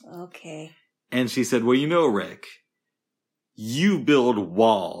 babes. Okay. And she said, well, you know, Rick, you build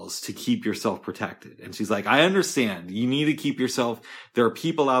walls to keep yourself protected. And she's like, I understand. You need to keep yourself. There are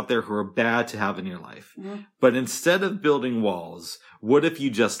people out there who are bad to have in your life. Mm-hmm. But instead of building walls, what if you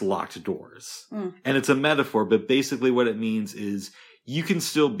just locked doors? Mm. And it's a metaphor, but basically what it means is you can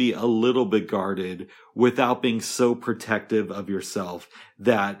still be a little bit guarded without being so protective of yourself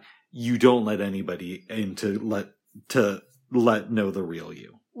that you don't let anybody in to let know the real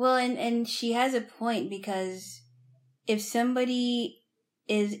you. Well, and she has a point, because if somebody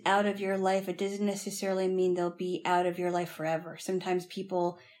is out of your life, it doesn't necessarily mean they'll be out of your life forever. Sometimes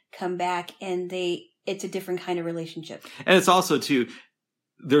people come back and it's a different kind of relationship. And it's also too,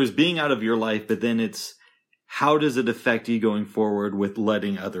 there's being out of your life, but then it's, how does it affect you going forward with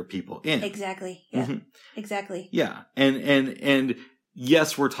letting other people in? Exactly. Yeah. Mm-hmm. Exactly. Yeah. And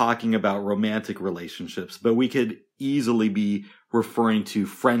yes, we're talking about romantic relationships, but we could easily be referring to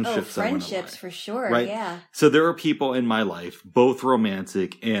friendships. Oh, friendships for sure. Right? Yeah. So there are people in my life, both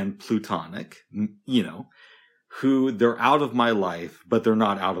romantic and platonic, who they're out of my life, but they're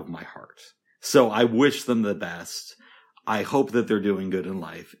not out of my heart. So I wish them the best. I hope that they're doing good in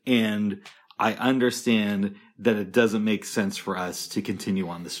life. And I understand that it doesn't make sense for us to continue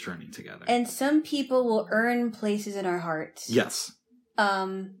on this journey together. And some people will earn places in our hearts. Yes.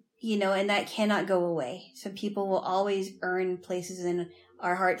 And that cannot go away. Some people will always earn places in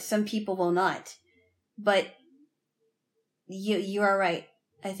our hearts. Some people will not. But you are right.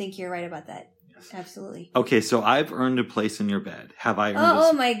 I think you're right about that. Yes. Absolutely. Okay, so I've earned a place in your bed. Have I earned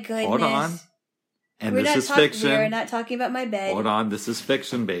Oh my goodness. Hold on. And this is fiction. We're not talking about my bed. Hold on. This is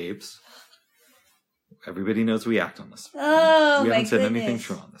fiction, babes. Everybody knows we act on this. Oh, we my haven't said goodness. anything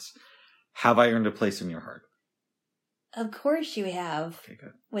true on this. Have I earned a place in your heart? Of course you have. Okay,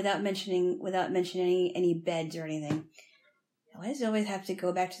 good. Without mentioning any beds or anything. Why does it always have to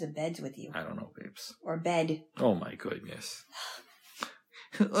go back to the beds with you? I don't know, babes. Or bed. Oh my goodness.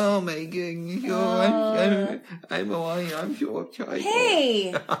 Oh my goodness. I'm so excited.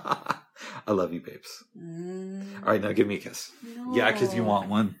 Hey! I love you, babes. All right, now give me a kiss. No. Yeah, because you want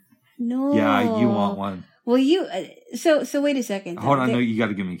one. No. Yeah, you want one. Well, you... So wait a second. Hold on, no, you got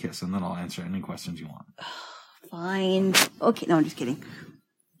to give me a kiss, and then I'll answer any questions you want. Fine. Okay, no, I'm just kidding.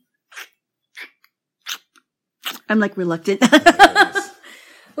 I'm like reluctant.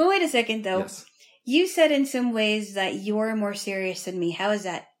 Well, wait a second, though. Yes. You said in some ways that you're more serious than me. How is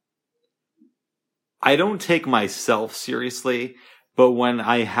that? I don't take myself seriously, but when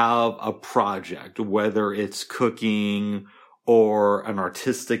I have a project, whether it's cooking or an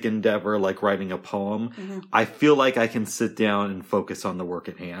artistic endeavor like writing a poem, I feel like I can sit down and focus on the work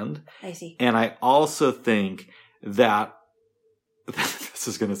at hand. I see. And I also think that, this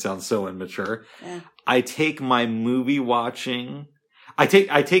is going to sound so immature, I take my movie watching, I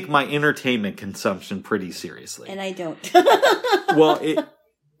take my entertainment consumption pretty seriously. And I don't. Well,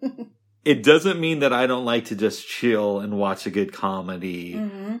 it doesn't mean that I don't like to just chill and watch a good comedy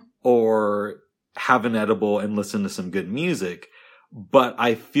or have an edible and listen to some good music. But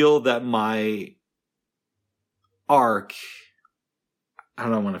I feel that my arc, I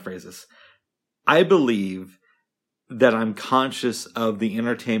don't know how I want to phrase this. I believe that I'm conscious of the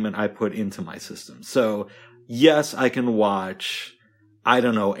entertainment I put into my system. So, yes, I can watch, I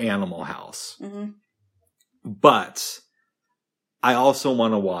don't know, Animal House. Mm-hmm. But I also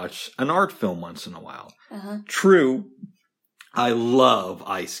want to watch an art film once in a while. Uh-huh. True, I love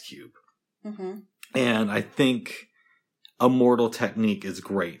Ice Cube. Mm-hmm. And I think Immortal Technique is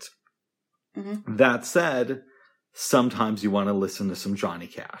great. Mm-hmm. That said, sometimes you want to listen to some Johnny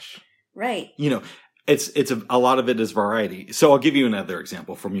Cash. Right. You know, it's a lot of it is variety. So I'll give you another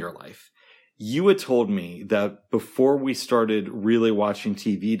example from your life. You had told me that before we started really watching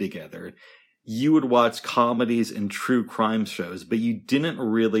TV together, you would watch comedies and true crime shows, but you didn't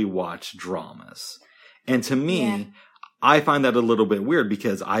really watch dramas. And to me, I find that a little bit weird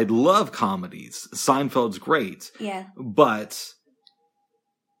because I love comedies. Seinfeld's great. Yeah. But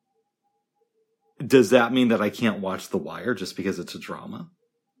does that mean that I can't watch The Wire just because it's a drama?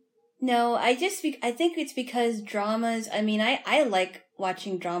 No, I think it's because dramas, I mean, I like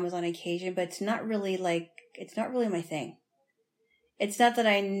watching dramas on occasion, but it's not really my thing. It's not that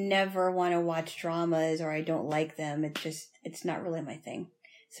I never want to watch dramas or I don't like them. It's not really my thing.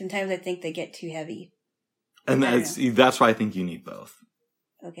 Sometimes I think they get too heavy. And that's why I think you need both.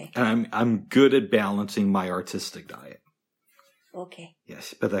 Okay. And I'm good at balancing my artistic diet. Okay.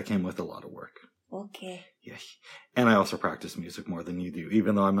 Yes, but that came with a lot of work. Okay. Yes. And I also practice music more than you do,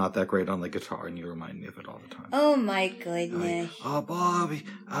 even though I'm not that great on the guitar, and you remind me of it all the time. Oh my goodness. Bobby,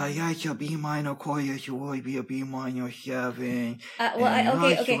 I shall be minor choir, you will be a B minor 7.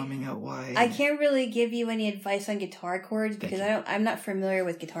 Okay. I can't really give you any advice on guitar chords because I'm not familiar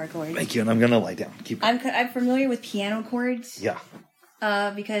with guitar chords. Thank you, and I'm gonna lie down. Keep going. I'm familiar with piano chords. Yeah.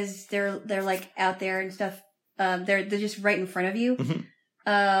 Because they're like out there and stuff. They're just right in front of you. Mm-hmm.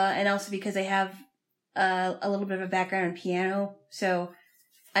 And also because I have a little bit of a background in piano, so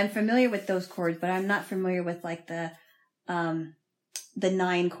I'm familiar with those chords, but I'm not familiar with like the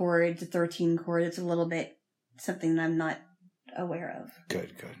 9 chords, the 13 chords. It's a little bit something that I'm not aware of.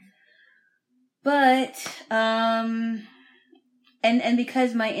 Good. But and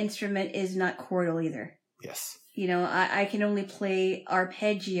because my instrument is not chordal either. Yes. You know, I can only play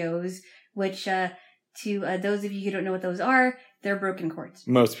arpeggios, which to those of you who don't know what those are, they're broken chords.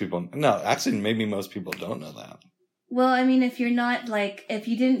 Most people, no, actually, maybe most people don't know that. Well, I mean, if you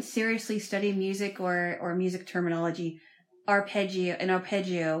didn't seriously study music or music terminology, an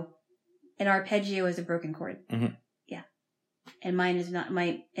arpeggio is a broken chord. Mm-hmm. Yeah. And my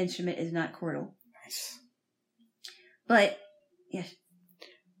instrument is not chordal. Nice. But, yes.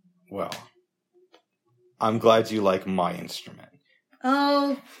 Well, I'm glad you like my instrument.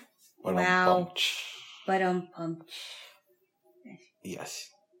 Oh, But wow. Yes.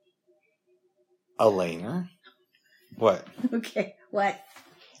 Elena? What? Okay, what?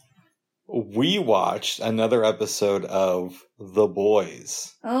 We watched another episode of The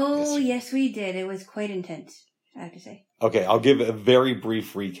Boys. Oh, yes, we did. It was quite intense, I have to say. Okay, I'll give a very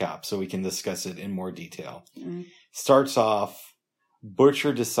brief recap so we can discuss it in more detail. Mm. Starts off,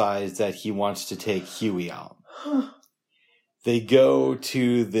 Butcher decides that he wants to take Huey out. They go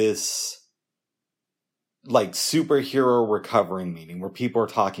to this like superhero recovery meeting where people are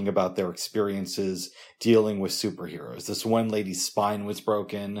talking about their experiences dealing with superheroes. This one lady's spine was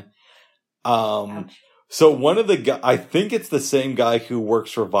broken. So one of the guys, I think it's the same guy who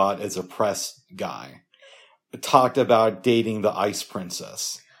works for Vought as a press guy, talked about dating the Ice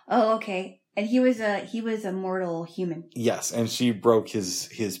Princess. Oh, okay. And he was a mortal human. Yes, and she broke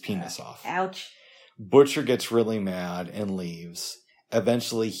his penis off. Ouch. Butcher gets really mad and leaves.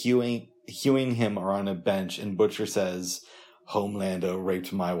 Eventually, Huey and him are on a bench, and Butcher says, Homelander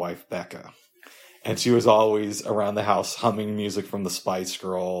raped my wife, Becca. And she was always around the house humming music from the Spice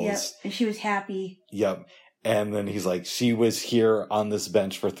Girls. Yep, and she was happy. Yep. And then he's like, she was here on this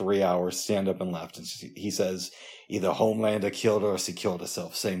bench for 3 hours, stand up and left. And he says, either Homelander killed her or she killed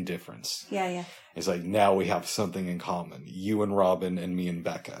herself. Same difference. Yeah. It's like, now we have something in common. You and Robin and me and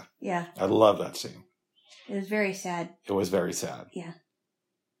Becca. Yeah. I love that scene. It was very sad. It was very sad. Yeah.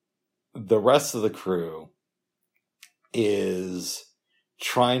 The rest of the crew is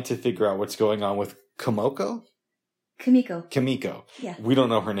trying to figure out what's going on with Kimiko. Yeah. We don't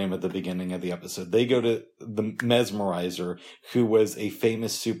know her name at the beginning of the episode. They go to the Mesmerizer, who was a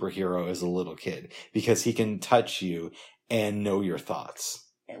famous superhero as a little kid, because he can touch you and know your thoughts.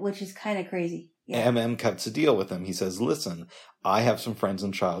 Which is kind of crazy. Yeah. MM cuts a deal with him. He says, listen, I have some friends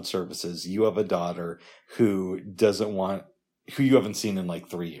in child services. You have a daughter who you haven't seen in like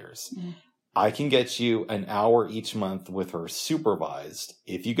 3 years. Mm-hmm. I can get you an hour each month with her supervised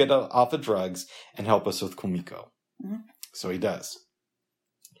if you get off of drugs and help us with Kumiko. Mm-hmm. So he does.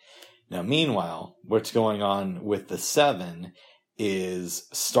 Now, meanwhile, what's going on with the Seven is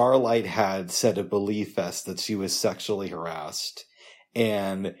Starlight had said at Belief Fest that she was sexually harassed,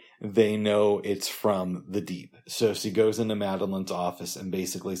 and they know it's from the Deep. So she goes into Madeline's office and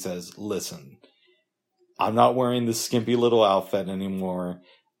basically says, listen, I'm not wearing this skimpy little outfit anymore.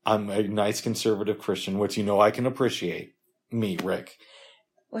 I'm a nice conservative Christian, which I can appreciate. Me, Rick.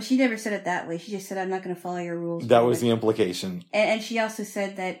 Well, she never said it that way. She just said, I'm not going to follow your rules. That was the implication. And she also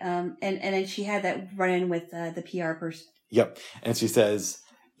said that, and then she had that run-in with the PR person. Yep. And she says,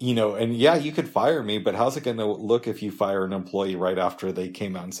 and yeah, you could fire me, but how's it going to look if you fire an employee right after they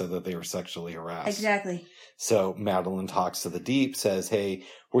came out and said that they were sexually harassed? Exactly. So Madeline talks to the Deep, says, hey,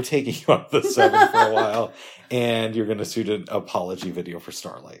 we're taking you off the Seven for a while, and you're going to shoot an apology video for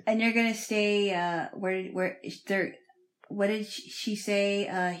Starlight. And you're going to stay, what did she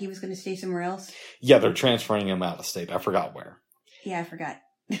say? He was going to stay somewhere else? Yeah, they're transferring him out of state. I forgot where. Yeah, I forgot.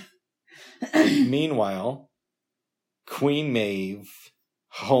 Meanwhile, Queen Maeve,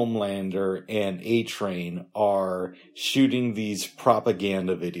 Homelander, and A-Train are shooting these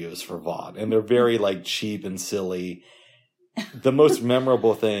propaganda videos for VOD. And they're very, cheap and silly. The most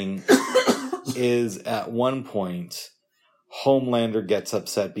memorable thing is at one point, Homelander gets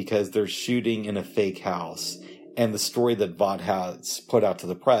upset because they're shooting in a fake house. And the story that VOD has put out to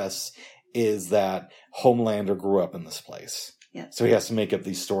the press is that Homelander grew up in this place. Yeah. So he has to make up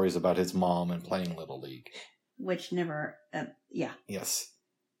these stories about his mom and playing Little League. Which never, yeah. Yes.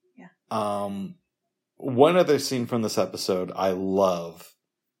 Yeah. One other scene from this episode I love.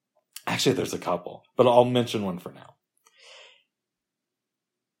 Actually, there's a couple, but I'll mention one for now.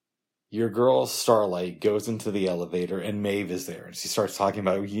 Your girl Starlight goes into the elevator and Maeve is there. And she starts talking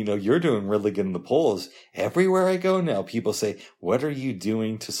about, you're doing really good in the polls. Everywhere I go now, people say, what are you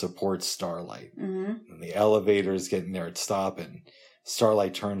doing to support Starlight? Mm-hmm. And the elevator is getting there at stop. And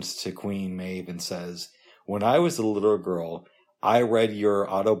Starlight turns to Queen Maeve and says, when I was a little girl, I read your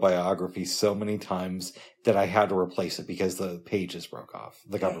autobiography so many times that I had to replace it because the pages broke off.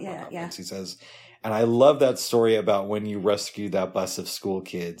 The cover broke off. Yeah. And she says, and I love that story about when you rescued that bus of school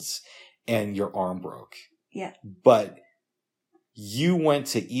kids and your arm broke. Yeah. But you went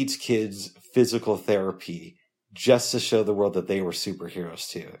to each kid's physical therapy just to show the world that they were superheroes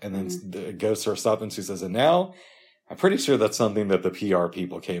too. And then it goes to her stop and she says, and now I'm pretty sure that's something that the PR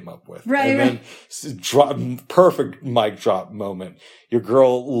people came up with. Right. And then perfect mic drop moment. Your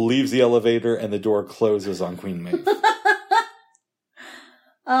girl leaves the elevator and the door closes on Queen Maeve.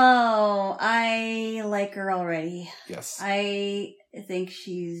 Oh, I like her already. Yes. I think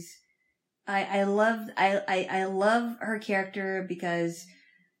she's, I love her character because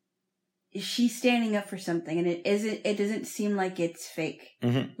she's standing up for something and it doesn't seem like it's fake.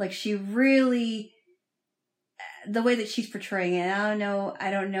 Mm-hmm. Like she really, the way that she's portraying it, I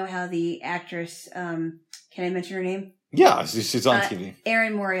don't know how the actress, can I mention her name? Yeah, she's on TV.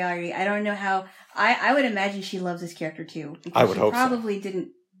 Erin Moriarty. I don't know how, I would imagine she loves this character too. I would hope so.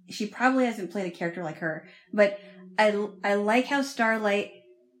 She probably hasn't played a character like her, but I like how Starlight,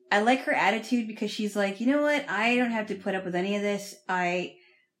 I like her attitude because she's like, you know what? I don't have to put up with any of this. I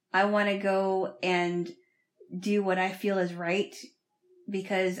want to go and do what I feel is right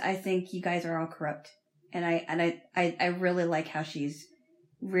because I think you guys are all corrupt. And I really like how she's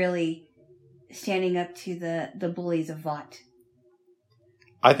really standing up to the bullies of Vought.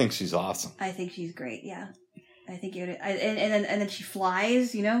 I think she's awesome. I think she's great. Yeah. I think and then she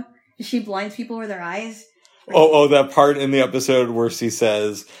flies, she blinds people with her eyes. Oh, that part in the episode where she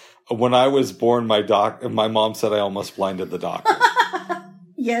says, when I was born, my mom said I almost blinded the doctor.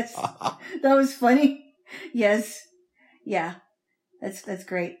 Yes. That was funny. Yes. Yeah. That's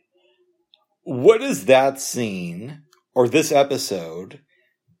great. What does that scene or this episode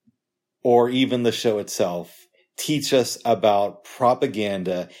or even the show itself teach us about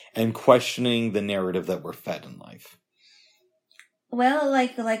propaganda and questioning the narrative that we're fed in life? Well,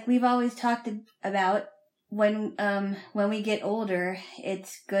 like we've always talked about, when we get older,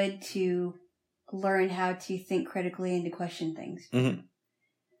 it's good to learn how to think critically and to question things.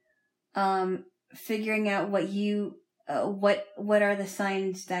 Mm-hmm. Figuring out what are the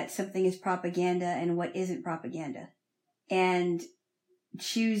signs that something is propaganda and what isn't propaganda, and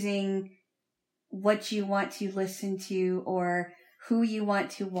choosing what you want to listen to or who you want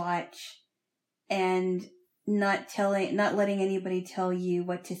to watch, and not letting anybody tell you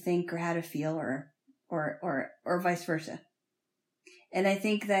what to think or how to feel or vice versa. And I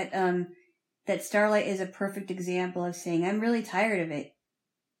think that that Starlight is a perfect example of saying, I'm really tired of it.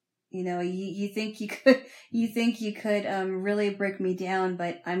 You think you could really break me down,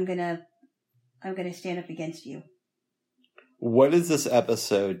 but I'm gonna stand up against you. what does this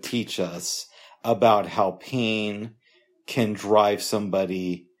episode teach us about how pain can drive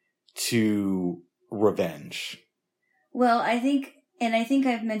somebody to revenge? Well, I think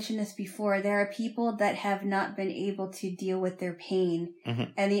I've mentioned this before, there are people that have not been able to deal with their pain.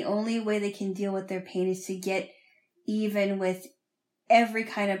 Mm-hmm. And the only way they can deal with their pain is to get even with every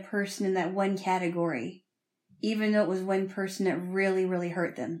kind of person in that one category. Even though it was one person that really, really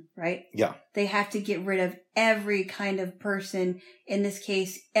hurt them, right? Yeah. They have to get rid of every kind of person. In this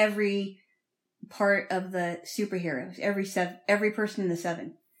case, every part of the superheroes, every person in the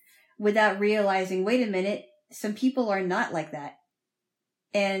 7, without realizing, wait a minute, some people are not like that.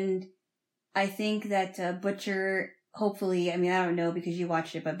 And I think that Butcher, hopefully, I mean, I don't know because you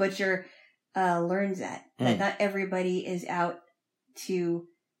watched it, but Butcher learns that not everybody is out to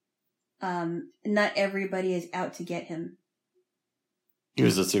get him. He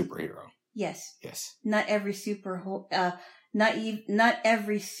was a superhero. Yes. Yes. Not every superhero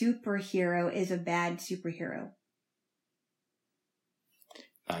is a bad superhero.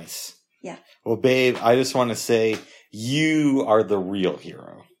 Nice. Yeah. Well, babe, I just want to say you are the real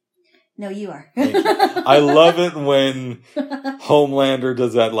hero. No, you are. I love it when Homelander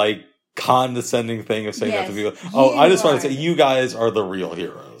does that, like, condescending thing of saying that to people. Oh, I just want to say you guys are the real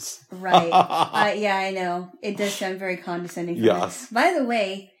heroes. Right. Yeah, I know. It does sound very condescending. Yes. By the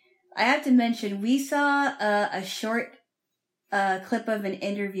way, I have to mention, we saw a short clip of an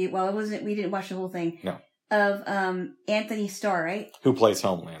interview. Well, we didn't watch the whole thing. No. Of Anthony Starr, right? Who plays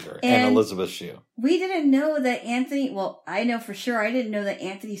Homelander, and Elizabeth Shue. We didn't know that I know for sure, I didn't know that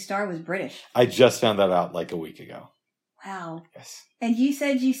Anthony Starr was British. I just found that out like a week ago. Wow. Yes. And you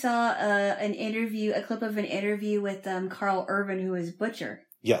said you saw a clip of an interview with Carl Urban, who was Butcher.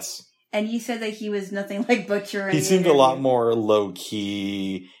 Yes. And you said that he was nothing like Butcher. He seemed a lot more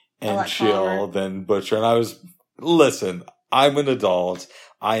low-key and chill than Butcher. And listen, I'm an adult.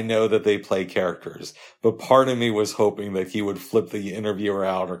 I know that they play characters. But part of me was hoping that he would flip the interviewer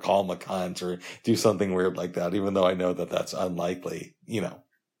out or call him a cunt or do something weird like that, even though I know that that's unlikely, you know.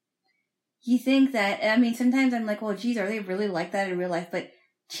 You think that, I mean, sometimes I'm like, well, geez, are they really like that in real life? But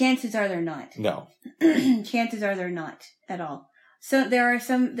chances are they're not. No. Chances are they're not at all. So there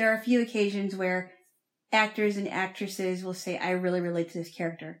are a few occasions where actors and actresses will say, I really relate to this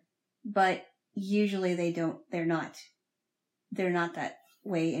character. But usually they're not that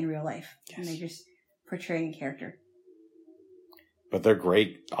way in real life. Yes. And they're just portraying a character. But they're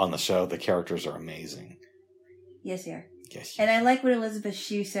great on the show. The characters are amazing. Yes, they are. Yes. And I like what Elizabeth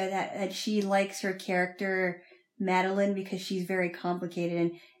Shue said, that she likes her character Madeline because she's very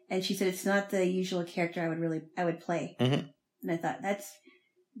complicated, and she said it's not the usual character I would play. Mm-hmm. And I thought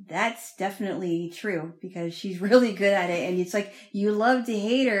that's definitely true because she's really good at it, and it's like you love to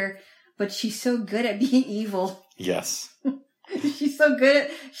hate her, but she's so good at being evil. Yes. She's so good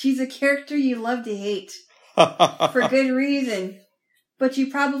she's a character you love to hate for good reason. But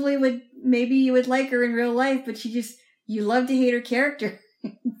you probably maybe you would like her in real life, but you love to hate her character.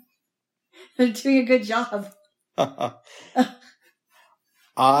 They're doing a good job.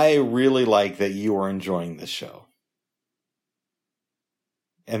 I really like that you are enjoying this show.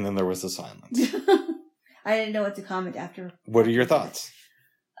 And then there was the silence. I didn't know what to comment after. What are your thoughts?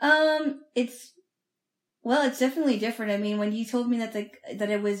 It's definitely different. I mean, when you told me that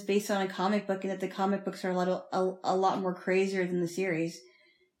it was based on a comic book and that the comic books are a lot more crazier than the series,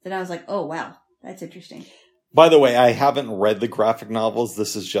 then I was like, oh wow, that's interesting. By the way, I haven't read the graphic novels.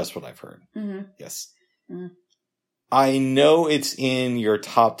 This is just what I've heard. Mm-hmm. Yes. Mm-hmm. I know it's in your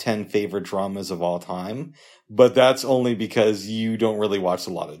top 10 favorite dramas of all time, but that's only because you don't really watch a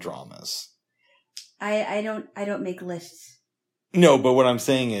lot of dramas. I don't make lists. No, but what I'm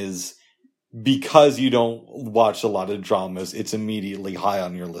saying is, because you don't watch a lot of dramas, it's immediately high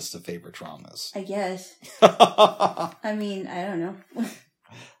on your list of favorite dramas. I guess. I mean, I don't know.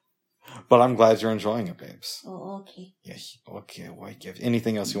 But I'm glad you're enjoying it, babes. Oh, okay. Yes. Okay. Well,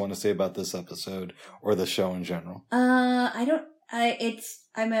 anything else you want to say about this episode or the show in general? I'm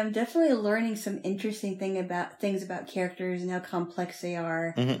definitely learning some interesting things about characters and how complex they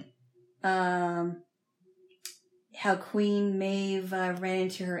are. Mm-hmm. How Queen Maeve ran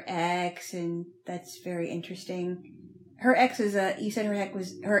into her ex, and that's very interesting. Her ex was you said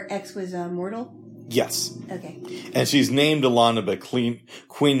her ex was mortal? Yes. Okay. And she's named Alana, but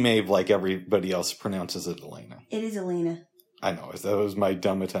Queen Maeve, like everybody else, pronounces it Elena. It is Elena. I know. That was my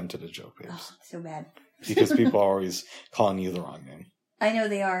dumb attempt at a joke, babes. Oh, so bad. Because people are always calling you the wrong name. I know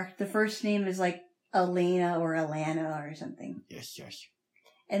they are. The first name is like Elena or Alana or something. Yes, yes.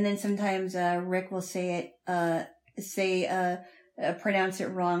 And then sometimes Rick will say it, pronounce it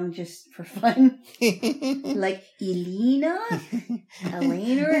wrong just for fun. Like Elena?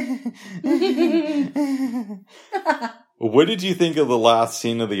 Elena? What did you think of the last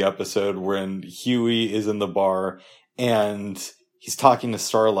scene of the episode when Huey is in the bar and he's talking to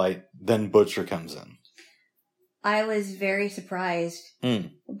Starlight, then Butcher comes in? I was very surprised.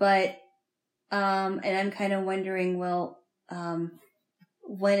 But, and I'm kind of wondering, well,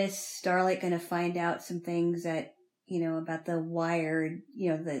 when is Starlight going to find out some things that, about the wired,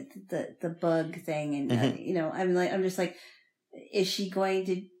 the bug thing, and I'm just like, is she going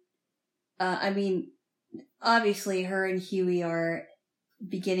to? Obviously, her and Huey are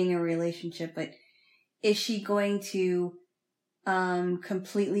beginning a relationship, but is she going to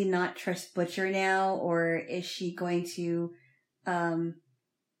completely not trust Butcher now, or is she going to? And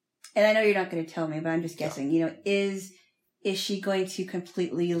I know you're not going to tell me, but I'm just guessing. Is she going to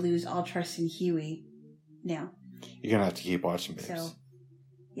completely lose all trust in Huey now? You're gonna have to keep watching, babes. So,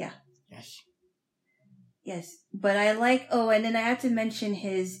 yeah. Yes. But I like. Oh, and then I have to mention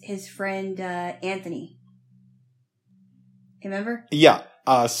his friend Anthony. Remember? Yeah.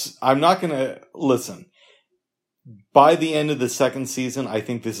 I'm not gonna listen. By the end of the second season, I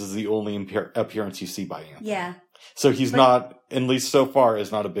think this is the only appearance you see by Anthony. Yeah. So he's not, at least so far,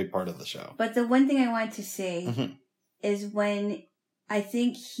 is not a big part of the show. But the one thing I wanted to say is when I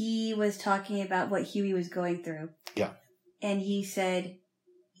think he was talking about what Huey was going through. Yeah. And he said,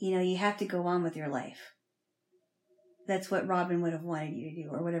 you have to go on with your life. That's what Robin would have wanted you to do,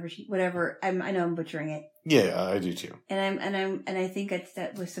 or whatever. I know I'm butchering it. Yeah, I do too. And I think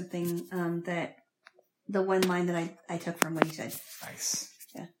that was something, that the one line that I took from what he said. Nice.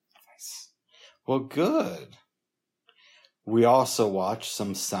 Yeah. Nice. Well, good. We also watched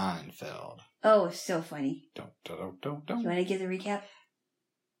some Seinfeld. Oh, it's so funny. Don't. You want to give the recap?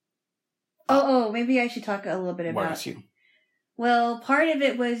 Oh, maybe I should talk a little bit about. Why don't you? Well, part of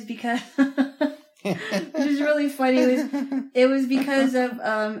it was because, which is really funny. It was because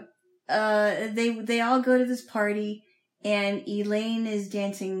of they all go to this party and Elaine is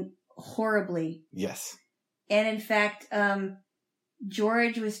dancing horribly. Yes. And in fact,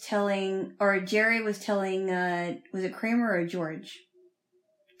 Jerry was telling, was it Kramer or George?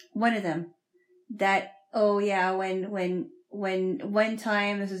 One of them. That, when one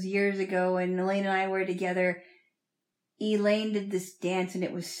time, this was years ago, when Elaine and I were together, Elaine did this dance and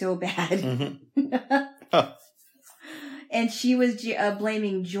it was so bad. And she was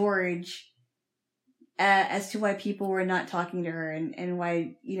blaming George as to why people were not talking to her, and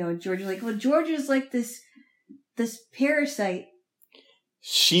why, George was like, well, George is like this parasite.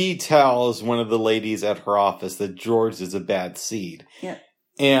 She tells one of the ladies at her office that George is a bad seed. Yep.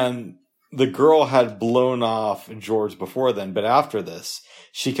 And the girl had blown off George before then, but after this,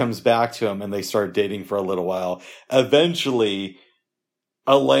 she comes back to him and they start dating for a little while. Eventually,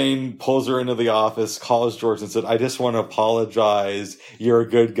 Elaine pulls her into the office, calls George and said, I just want to apologize. You're a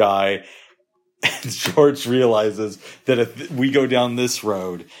good guy. And George realizes that if we go down this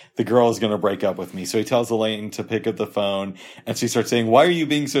road, the girl is going to break up with me. So he tells Elaine to pick up the phone, and she starts saying, why are you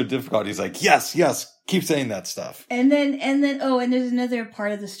being so difficult? He's like, yes, keep saying that stuff. And then, and there's another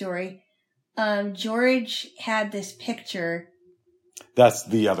part of the story. George had this picture. That's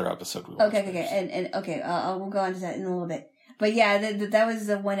the other episode we watched. Okay. We'll go on to that in a little bit. But yeah, that was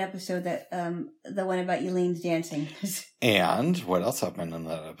the one episode that, the one about Elaine's dancing. And what else happened in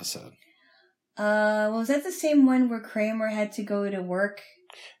that episode? Was that the same one where Kramer had to go to work?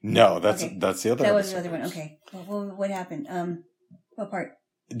 No, that's the other. That was another one. Okay. Well, what happened? What part?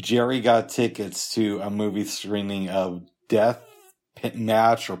 Jerry got tickets to a movie screening of Death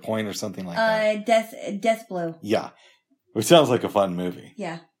Match or Point or something like that. Death Blow. Yeah, which sounds like a fun movie.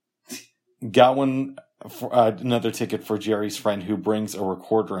 Yeah. Got another ticket for Jerry's friend who brings a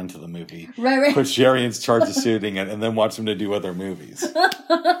recorder into the movie. Right. Puts Jerry in charge of shooting it, and then wants him to do other movies.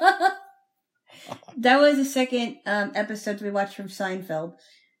 That was the second episode we watched from Seinfeld,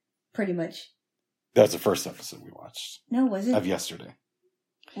 pretty much. That's the first episode we watched. No, was it? Of yesterday.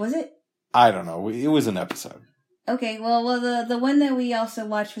 Was it? I don't know. It was an episode. Okay, well, the one that we also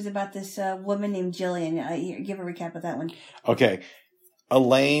watched was about this woman named Jillian. Give a recap of that one. Okay.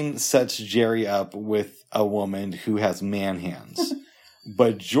 Elaine sets Jerry up with a woman who has man hands.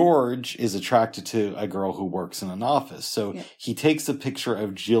 But George is attracted to a girl who works in an office. So he takes a picture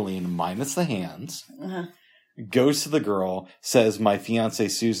of Jillian minus the hands, goes to the girl, says, my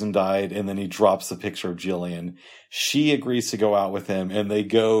fiancée Susan died, and then he drops the picture of Jillian. She agrees to go out with him, and they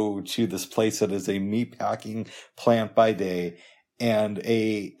go to this place that is a meatpacking plant by day and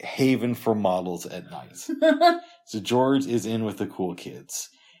a haven for models at night. So George is in with the cool kids.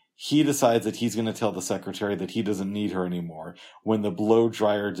 he decides that he's going to tell the secretary that he doesn't need her anymore when the blow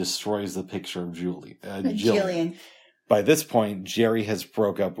dryer destroys the picture of Jillian. By this point, Jerry has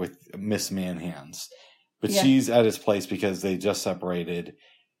broke up with Miss Manhands. But she's at his place because they just separated.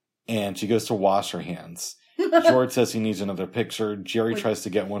 And she goes to wash her hands. George says he needs another picture. Jerry tries to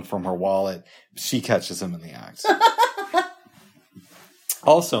get one from her wallet. She catches him in the act.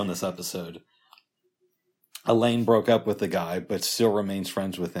 Also in this episode, Elaine broke up with the guy, but still remains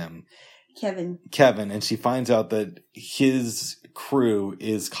friends with him. Kevin. And she finds out that his crew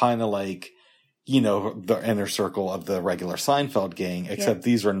is kind of like, the inner circle of the regular Seinfeld gang, except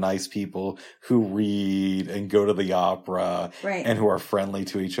these are nice people who read and go to the opera and who are friendly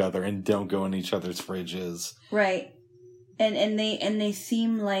to each other and don't go in each other's fridges. Right. And they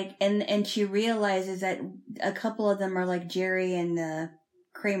seem like, and she realizes that a couple of them are like Jerry and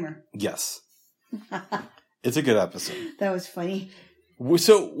Kramer. Yes. It's a good episode. That was funny.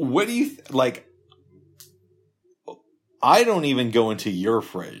 So what do you, I don't even go into your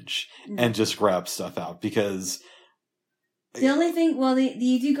fridge and just grab stuff out because... The only thing,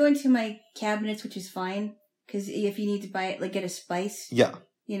 you do go into my cabinets, which is fine. Because if you need to buy it, get a spice. Yeah.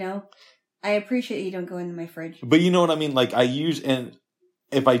 I appreciate you don't go into my fridge. But you know what I mean? And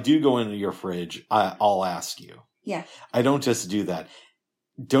if I do go into your fridge, I'll ask you. Yeah. I don't just do that.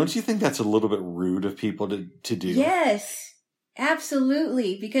 Don't you think that's a little bit rude of people to do? Yes.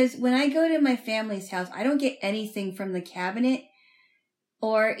 Absolutely, because when I go to my family's house, I don't get anything from the cabinet,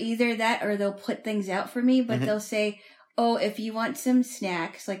 or either that or they'll put things out for me, but they'll say, oh, if you want some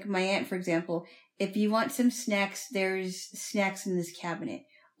snacks, like my aunt, for example, if you want some snacks, there's snacks in this cabinet,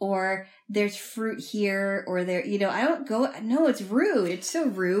 or there's fruit here, or there, I don't go, no, it's rude. It's so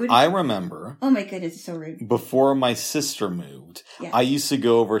rude. I remember. Oh my goodness, it's so rude. Before my sister moved, I used to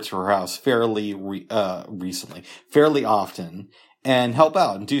go over to her house fairly often and help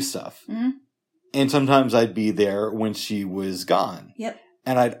out and do stuff. Mm-hmm. And sometimes I'd be there when she was gone. Yep.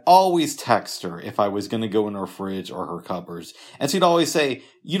 And I'd always text her if I was going to go in her fridge or her cupboards. And she'd always say,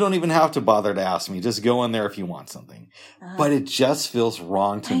 you don't even have to bother to ask me. Just go in there if you want something. But it just feels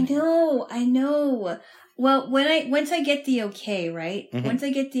wrong to me. I know. Well, once I get the okay, right? Mm-hmm. Once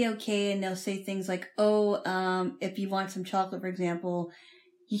I get the okay and they'll say things like, if you want some chocolate, for example,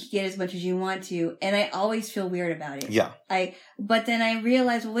 you can get as much as you want to. And I always feel weird about it. Yeah. But then I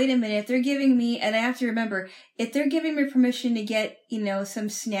realize, well, wait a minute, if they're giving me, and I have to remember, if they're giving me permission to get, a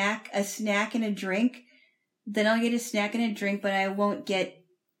snack and a drink, then I'll get a snack and a drink, but I won't get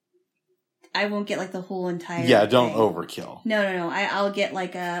the whole entire Yeah, don't thing. Overkill. No. I'll get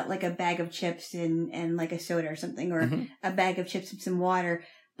like a bag of chips and like a soda or something, or a bag of chips and some water.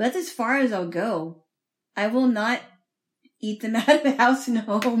 But that's as far as I'll go. I will not eat them out of the house and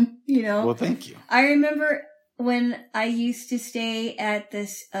home, Well, thank you. I remember when I used to stay at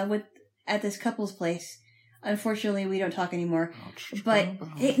this couple's place. Unfortunately, we don't talk anymore. But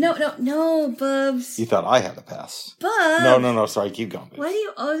hey, no, Bubs. You thought I had a pass. Bubs. No. Sorry, keep going. Babes. Why do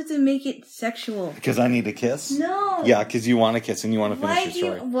you always have to make it sexual? Because I need a kiss. No. Yeah, because you want to kiss and you want to finish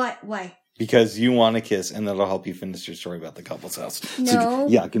your story. Why? Because you want to kiss, and that'll help you finish your story about the couple's house. No.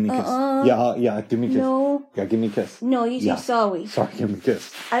 So, give me a kiss. Yeah, give me a kiss. No. Yeah, give me a kiss. No, you say sorry. Sorry, give me a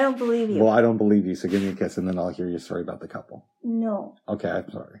kiss. I don't believe you. Well, I don't believe you, so give me a kiss, and then I'll hear your story about the couple. No. Okay,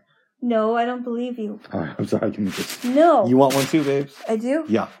 I'm sorry. No, I don't believe you. All right, I'm sorry, give me a kiss. No. You want one too, babes? I do?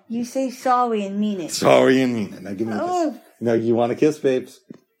 Yeah. You say sorry and mean it. Sorry and mean it. Now give me a kiss. No, you want a kiss, babes?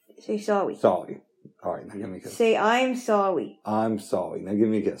 Say sorry. Sorry. All right, now give me a kiss. Say I'm sorry. I'm sorry. Now give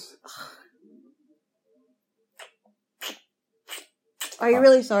me a kiss. Are you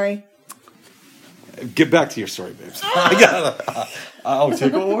really sorry? Get back to your story, babes. I got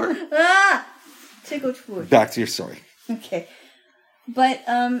tickle war? Tickle war. Back to your story. Okay. But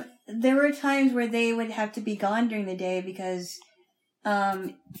there were times where they would have to be gone during the day because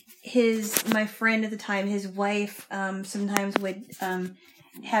my friend at the time, his wife, sometimes would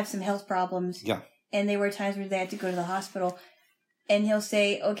have some health problems. Yeah. And there were times where they had to go to the hospital. And he'll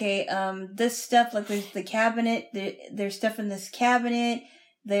say, okay, this stuff, like there's the cabinet, there's stuff in this cabinet,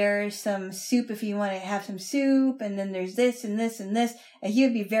 there's some soup if you want to have some soup, and then there's this and this and this. And he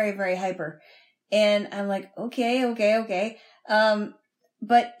would be very, very hyper. And I'm like, okay.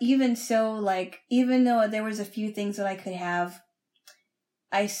 But even so, even though there was a few things that I could have,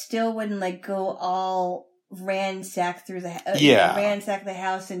 I still wouldn't go all ransack through ransack the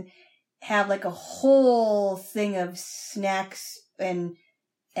house and have a whole thing of snacks and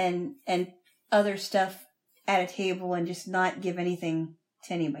other stuff at a table and just not give anything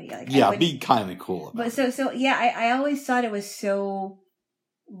to anybody. Be kind of cool. But I always thought it was so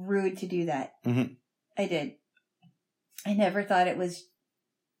rude to do that. Mm-hmm. I did. I never thought it was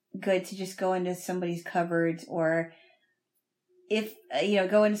good to just go into somebody's cupboards, or if,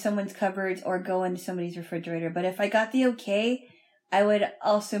 go into someone's cupboards or go into somebody's refrigerator. But if I got the okay, I would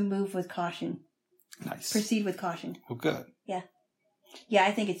also move with caution. Nice. Proceed with caution. Oh, good. Yeah. Yeah,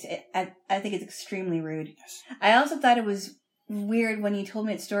 I think it's extremely rude. Yes. I also thought it was weird when you told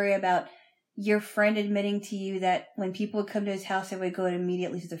me that story about your friend admitting to you that when people would come to his house, they would go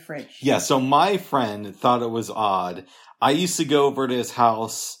immediately to the fridge. Yeah, so my friend thought it was odd. I used to go over to his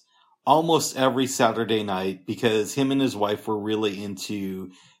house almost every Saturday night because him and his wife were really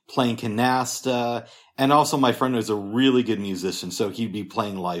into playing canasta. And also my friend was a really good musician, so he'd be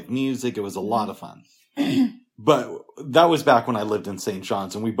playing live music. It was a lot of fun. But that was back when I lived in St.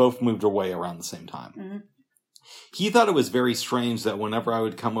 John's, and we both moved away around the same time. Mm-hmm. He thought it was very strange that whenever I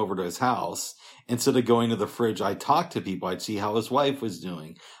would come over to his house, instead of going to the fridge, I'd talk to people. I'd see how his wife was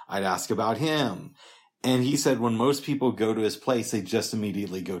doing. I'd ask about him. And he said when most people go to his place, they just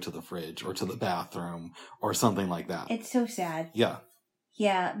immediately go to the fridge or to the bathroom or something like that. It's so sad. Yeah.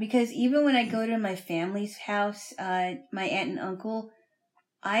 Yeah, because even when I go to my family's house, my aunt and uncle,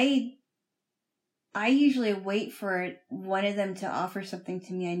 I usually wait for one of them to offer something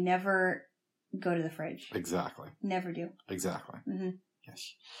to me. I never go to the fridge. Exactly. Never do. Exactly. Mm-hmm.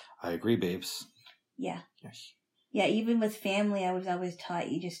 Yes. I agree, babes. Yeah. Yes. Yeah, even with family, I was always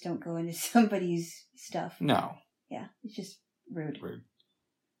taught you just don't go into somebody's stuff. No. Yeah, it's just rude. Rude.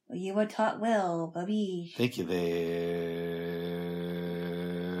 Well, you were taught well, Bubby. Thank you there,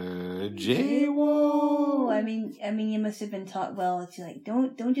 J-Wo. I mean, you must have been taught well. It's like,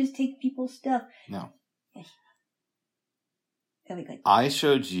 don't just take people's stuff. No. That'd be good. I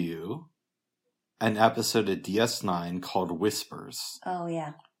showed you an episode of DS9 called Whispers. Oh,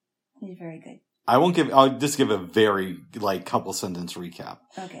 yeah. He's very good. I'll just give a very, couple sentence recap.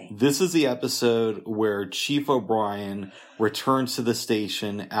 Okay. This is the episode where Chief O'Brien returns to the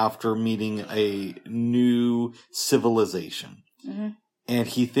station after meeting a new civilization. Mm-hmm. And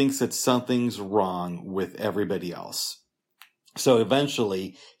he thinks that something's wrong with everybody else. So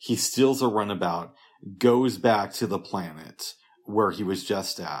eventually, he steals a runabout, goes back to the planet where he was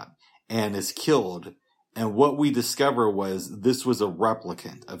just at, and is killed. And what we discover was this was a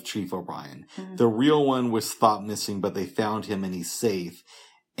replicant of Chief O'Brien. Mm-hmm. The real one was thought missing, but they found him and he's safe.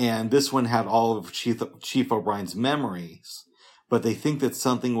 And this one had all of Chief O'Brien's memories, but they think that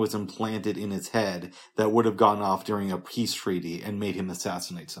something was implanted in his head that would have gone off during a peace treaty and made him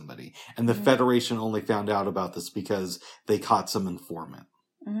assassinate somebody. And the Federation only found out about this because they caught some informant.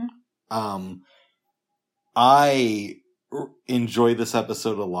 Mm-hmm. I enjoy this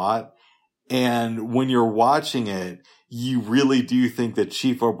episode a lot. And when you're watching it, you really do think that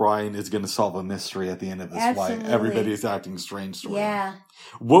Chief O'Brien is going to solve a mystery at the end of this. Absolutely. Why everybody's acting strange to him. Yeah.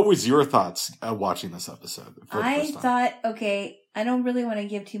 What was your thoughts watching this episode? I thought, okay, I don't really want to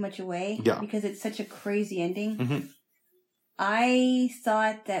give too much away. Yeah. Because it's such a crazy ending. Mm-hmm. I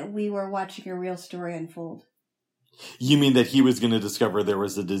thought that we were watching a real story unfold. You mean that he was going to discover there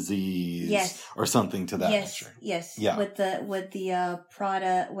was a disease, yes, or something to that nature? Yes. Yeah. With the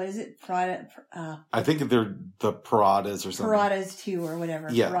Prada, what is it? Prada. I think they're the Paradas or something. Paradas 2 or whatever.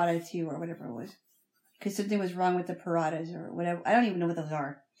 Yeah. Parada 2 or whatever it was. Because something was wrong with the Paradas or whatever. I don't even know what those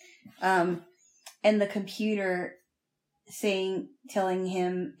are. And the computer telling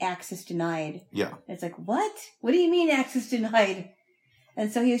him access denied. Yeah. It's like, what? What do you mean access denied?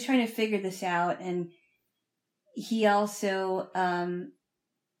 And so he was trying to figure this out, and he also, when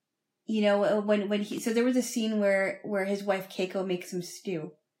so there was a scene where his wife Keiko makes him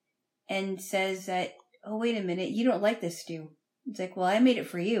stew and says that, oh, wait a minute, you don't like this stew. It's like, well, I made it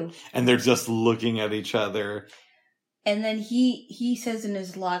for you. And they're just looking at each other. And then he says in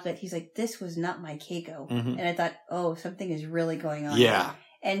his log that he's like, this was not my Keiko. Mm-hmm. And I thought, oh, something is really going on. Yeah.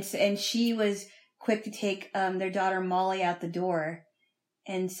 And she was quick to take, their daughter Molly out the door.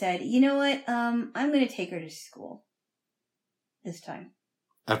 And said, you know what, I'm going to take her to school this time.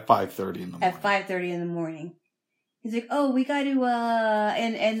 At 5:30 in the morning. At 5:30 in the morning. He's like, oh, we got to,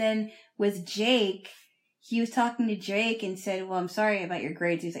 and then with Jake, he was talking to Jake and said, well, I'm sorry about your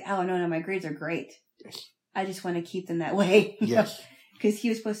grades. He's like, oh, no, my grades are great. Yes. I just want to keep them that way. Yes. Because he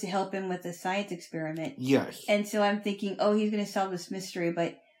was supposed to help him with the science experiment. Yes. And so I'm thinking, oh, he's going to solve this mystery,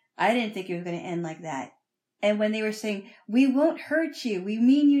 but I didn't think it was going to end like that. And when they were saying, we won't hurt you, we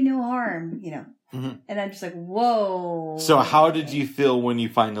mean you no harm, Mm-hmm. And I'm just like, whoa. So how did you feel when you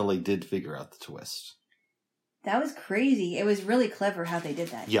finally did figure out the twist? That was crazy. It was really clever how they did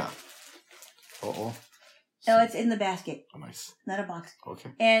that. Yeah. Uh-oh. No, it's in the basket. Oh, nice. Not a box.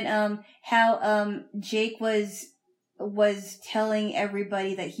 Okay. And how Jake was telling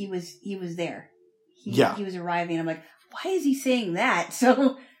everybody that he was there. He was arriving. I'm like, why is he saying that?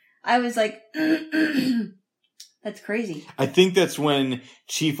 So I was like, that's crazy. I think that's when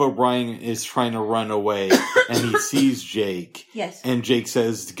Chief O'Brien is trying to run away and he sees Jake. Yes. And Jake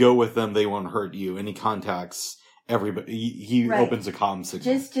says, go with them, they won't hurt you. And he contacts everybody. He opens a comm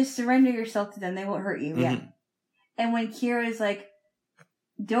signal. Just surrender yourself to them, they won't hurt you. Mm-hmm. Yeah. And when Kira is like,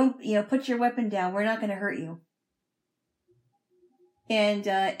 don't, put your weapon down, we're not going to hurt you. And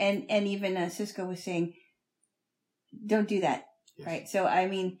even Sisko was saying, don't do that. Yes. Right. So, I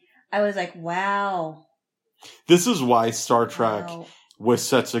mean, I was like, wow. This is why Star Trek was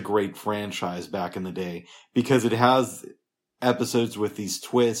such a great franchise back in the day, because it has episodes with these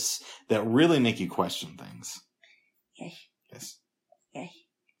twists that really make you question things. Yes. Yes. Yes.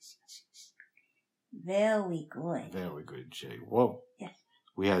 Very good. Very good, Jay. Whoa. Yes.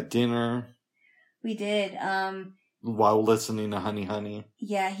 We had dinner. We did. While listening to Honey Honey.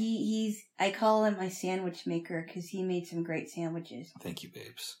 Yeah, I call him my sandwich maker because he made some great sandwiches. Thank you,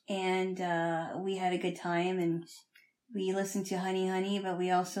 babes. And we had a good time, and we listened to Honey Honey, but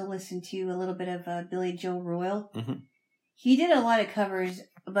we also listened to a little bit of Billy Joe Royal. Mm-hmm. He did a lot of covers,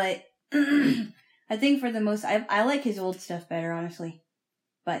 but I think for the most, I like his old stuff better, honestly.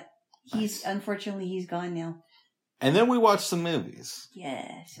 But unfortunately, he's gone now. And then we watched some movies.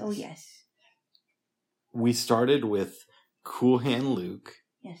 Yes. Oh, yes. We started with Cool Hand Luke.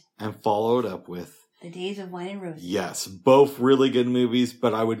 Yes. And followed up with The Days of Wine and Roses. Yes. Both really good movies,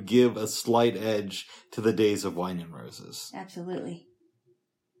 but I would give a slight edge to The Days of Wine and Roses. Absolutely.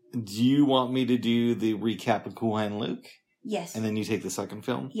 Do you want me to do the recap of Cool Hand Luke? Yes. And then you take the second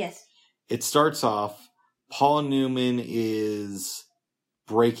film? Yes. It starts off, Paul Newman is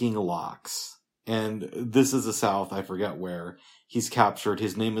breaking locks. And this is the South, I forget where. He's captured.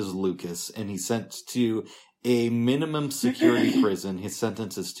 His name is Lucas, and he's sent to a minimum security prison. His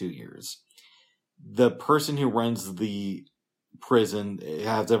sentence is 2 years. The person who runs the prison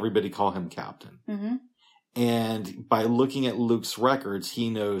has everybody call him Captain. Mm-hmm. And by looking at Luke's records, he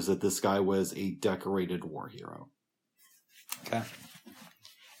knows that this guy was a decorated war hero. Okay.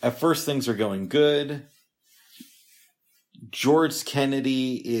 At first, things are going good. George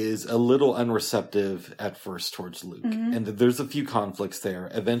Kennedy is a little unreceptive at first towards Luke. Mm-hmm. And there's a few conflicts there.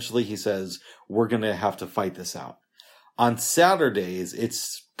 Eventually he says, we're going to have to fight this out. On Saturdays,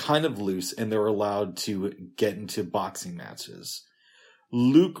 it's kind of loose and they're allowed to get into boxing matches.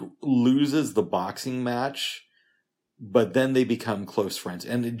 Luke loses the boxing match, but then they become close friends.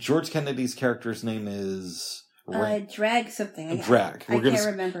 And George Kennedy's character's name is... Drag something. Drag. I can't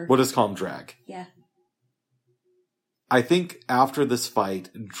remember. We'll just call him Drag. Yeah. I think after this fight,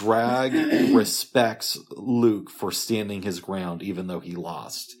 Drag respects Luke for standing his ground even though he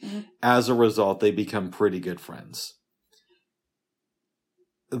lost. Mm-hmm. As a result, they become pretty good friends.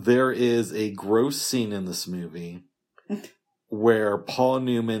 There is a gross scene in this movie where Paul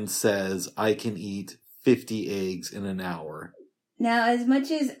Newman says, I can eat 50 eggs in an hour. Now, as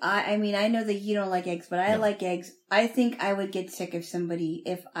much as I know that you don't like eggs, but I like eggs. I think I would get sick of somebody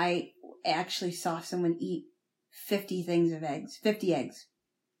if I actually saw someone eat 50 eggs.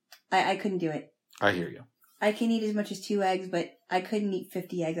 I couldn't do it. I hear you. I can eat as much as 2 eggs, but I couldn't eat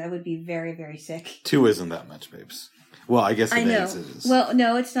 50 eggs. I would be very, very sick. 2 isn't that much, babes. Well, I guess eggs it is. Well,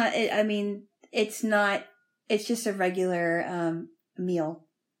 no, it's not. It's not. It's just a regular meal.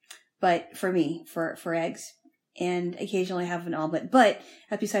 But for me, for eggs, and occasionally have an omelet. But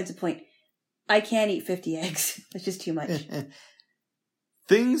that's besides the point. I can't eat 50 eggs. That's just too much.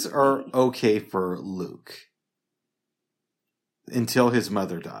 Things are okay for Luke. Until his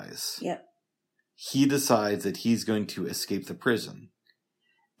mother dies. Yep. He decides that he's going to escape the prison.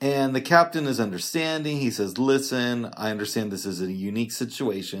 And the captain is understanding. He says, listen, I understand this is a unique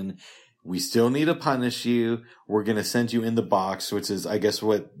situation. We still need to punish you. We're going to send you in the box, which is, I guess,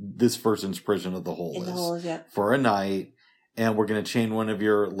 what this person's prison of the hole is. Yeah. For a night. And we're going to chain one of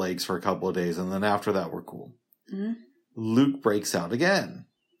your legs for a couple of days. And then after that, we're cool. Mm-hmm. Luke breaks out again.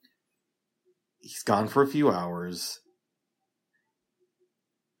 He's gone for a few hours.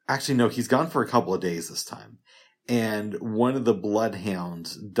 Actually, no, he's gone for a couple of days this time. And one of the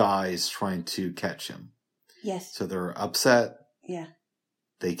bloodhounds dies trying to catch him. Yes. So they're upset. Yeah.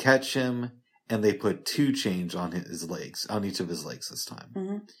 They catch him, and they put 2 chains on his legs, on each of his legs this time.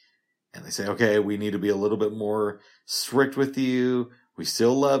 Mm-hmm. And they say, okay, we need to be a little bit more strict with you. We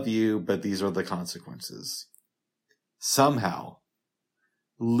still love you, but these are the consequences. Somehow,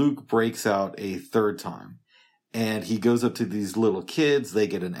 Luke breaks out a third time. And he goes up to these little kids. They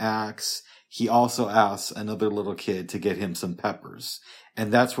get an axe. He also asks another little kid to get him some peppers.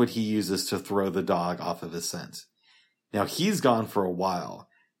 And that's what he uses to throw the dog off of his scent. Now, he's gone for a while,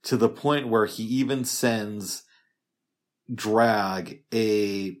 to the point where he even sends drag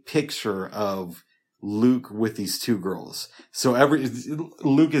a picture of Luke with these two girls. So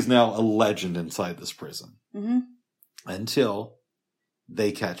Luke is now a legend inside this prison. Mm-hmm. Until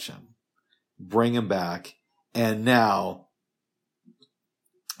they catch him, bring him back, and now,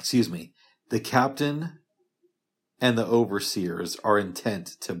 the captain and the overseers are intent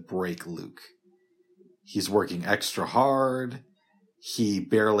to break Luke. He's working extra hard. He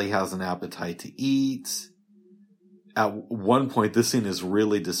barely has an appetite to eat. At one point, this scene is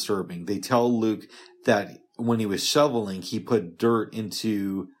really disturbing. They tell Luke that when he was shoveling, he put dirt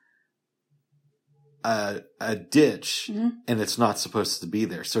into a ditch, mm-hmm. and it's not supposed to be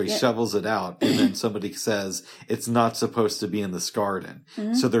there. So he shovels it out, and then somebody says it's not supposed to be in this garden.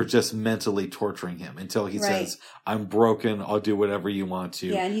 Mm-hmm. So they're just mentally torturing him until he says, "I'm broken. I'll do whatever you want to."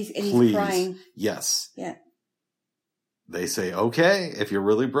 Yeah, and he's crying. Yes. Yeah. They say, "Okay, if you're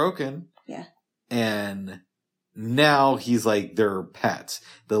really broken." Yeah. And now he's like their pet.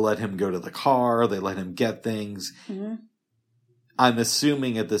 They let him go to the car. They let him get things. Mm-hmm. I'm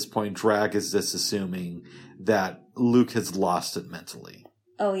assuming at this point, Drag is just assuming that Luke has lost it mentally.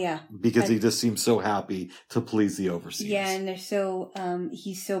 Oh, yeah. Because he just seems so happy to please the overseers. Yeah, and they're so,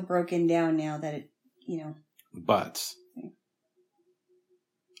 he's so broken down now that it, But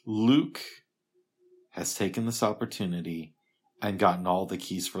Luke has taken this opportunity and gotten all the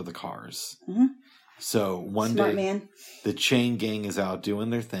keys for the cars. Mm-hmm. So one Smart day, man. The chain gang is out doing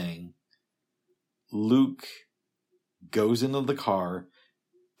their thing. Luke goes into the car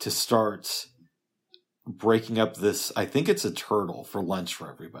to start breaking up this, I think it's a turtle for lunch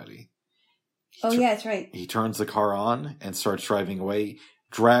for everybody. Yeah, that's right. He turns the car on and starts driving away.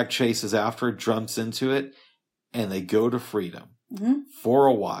 Drag chases after, jumps into it, and they go to freedom for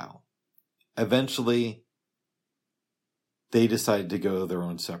a while. Eventually, they decide to go their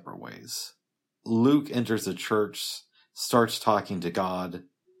own separate ways. Luke enters the church, starts talking to God.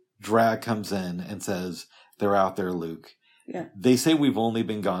 Drag comes in and says, "They're out there, Luke." Yeah. They say we've only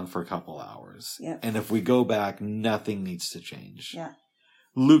been gone for a couple hours. Yeah. And if we go back, nothing needs to change. Yeah.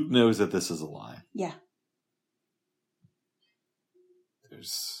 Luke knows that this is a lie. Yeah.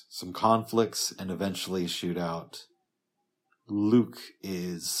 There's some conflicts and eventually a shootout. Luke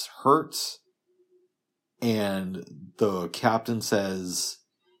is hurt. And the captain says,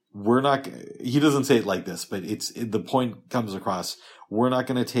 he doesn't say it like this, but the point comes across, we're not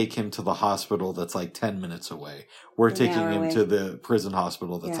going to take him to the hospital that's like 10 minutes away. We're taking him to the prison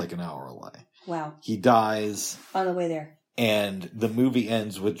hospital that's like an hour away. Wow. He dies. On the way there. And the movie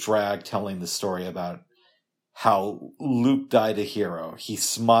ends with Drag telling the story about how Luke died a hero. He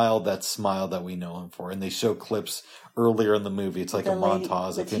smiled that smile that we know him for. And they show clips earlier in the movie. It's like a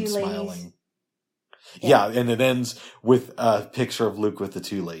montage of him smiling. Yeah, and it ends with a picture of Luke with the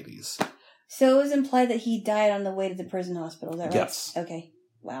two ladies. So it was implied that he died on the way to the prison hospital, is that right? Yes. Okay.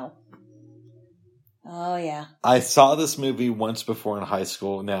 Wow. Oh, yeah. I saw this movie once before in high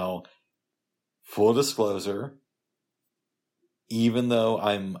school. Now, full disclosure, even though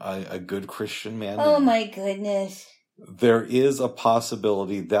I'm a good Christian man. Oh, my goodness. There is a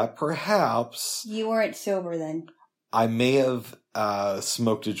possibility that perhaps... You weren't sober then. I may have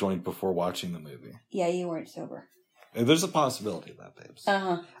smoked a joint before watching the movie. Yeah, you weren't sober. There's a possibility of that, babes.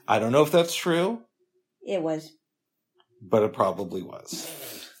 Uh-huh. I don't know if that's true. It was. But it probably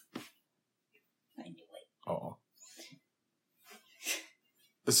was. I knew it. Oh.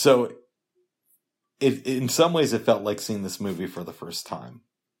 So, in some ways, it felt like seeing this movie for the first time.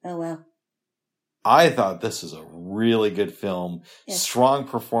 Oh, well. I thought this is a really good film. Yes. Strong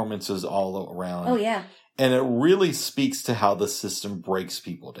performances all around. Oh, yeah. And it really speaks to how the system breaks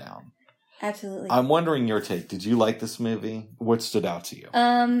people down. Absolutely. I'm wondering your take. Did you like this movie? What stood out to you?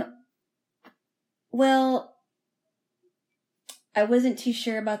 Well, I wasn't too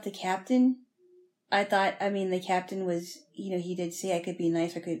sure about the captain. I thought, the captain was, he did say I could be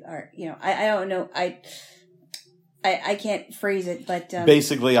nice, I don't know. I can't phrase it, but...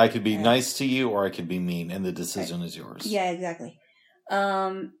 basically, I could be nice to you or I could be mean, and the decision is yours. Yeah, exactly.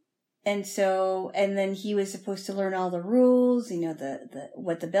 And then he was supposed to learn all the rules,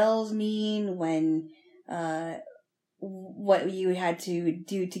 what the bells mean, when, what you had to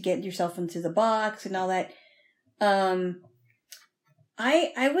do to get yourself into the box and all that.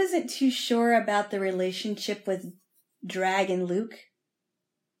 I wasn't too sure about the relationship with Drag and Luke.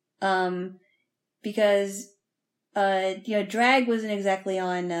 Because, Drag wasn't exactly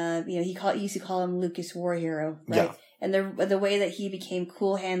on, he used to call him Lucas War Hero, right? Yeah. And the way that he became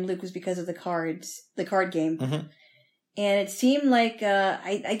Cool Hand Luke was because of the card game. Mm-hmm. And it seemed like,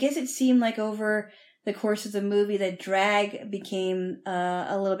 I guess it seemed like over the course of the movie that Drag became,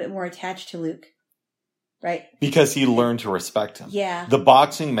 a little bit more attached to Luke. Right. Because he learned to respect him. Yeah. The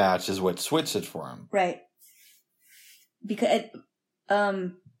boxing match is what switched it for him. Right. Because,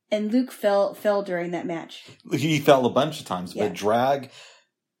 and Luke fell during that match. He fell a bunch of times, but Drag,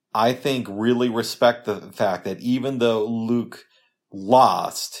 I think, really respect the fact that even though Luke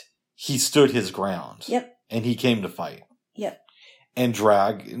lost, he stood his ground. Yep. And he came to fight. Yep. And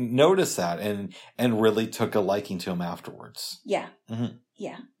Drag noticed that and really took a liking to him afterwards. Yeah. Mm-hmm.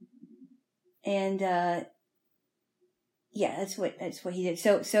 Yeah. And that's what he did.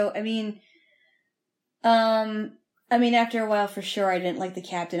 So I mean, after a while, for sure, I didn't like the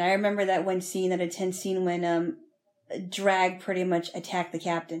captain. I remember that one scene, that intense scene when Drag pretty much attacked the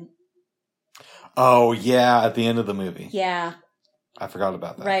captain. Oh yeah, at the end of the movie. Yeah. I forgot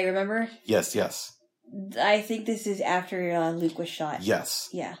about that. Right, remember? Yes. I think this is after Luke was shot. Yes.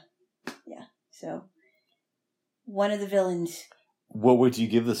 Yeah. So, one of the villains. What would you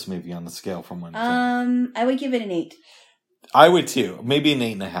give this movie on the scale from 1 to 10? I would give it an 8. I would too. Maybe an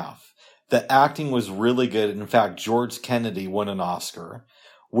 8.5. The acting was really good. In fact, George Kennedy won an Oscar,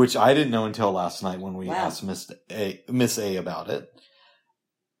 which I didn't know until last night when we asked Miss A about it.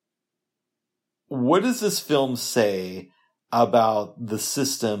 What does this film say about the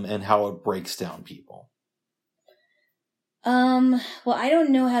system and how it breaks down people? Well, I don't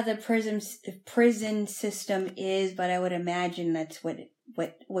know how the prison system is, but I would imagine that's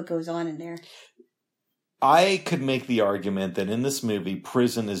what goes on in there. I could make the argument that in this movie,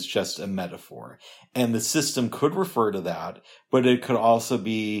 prison is just a metaphor, and the system could refer to that, but it could also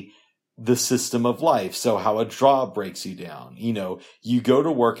be the system of life. So how a job breaks you down. You know, you go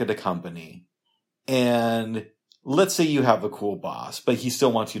to work at a company, and let's say you have a cool boss, but he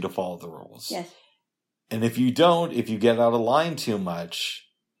still wants you to follow the rules. Yes. And if you don't, if you get out of line too much,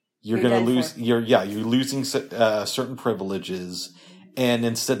 you're going to lose. You're losing certain privileges, and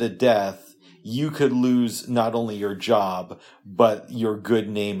instead of death, you could lose not only your job but your good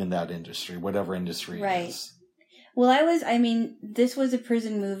name in that industry, whatever industry it is. Well, this was a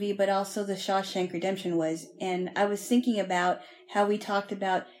prison movie, but also the Shawshank Redemption was, and I was thinking about how we talked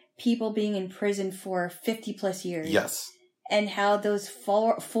about people being in prison for 50 plus years. Yes. And how those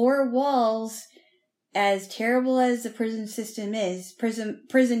four walls, as terrible as the prison system is,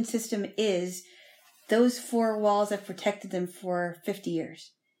 those 4 walls have protected them for 50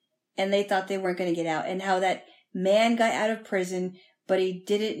 years. And they thought they weren't going to get out. And how that man got out of prison, but he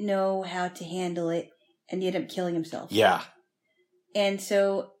didn't know how to handle it, and he ended up killing himself. Yeah. And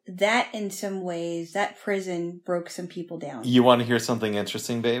so that, in some ways, that prison broke some people down. You want to hear something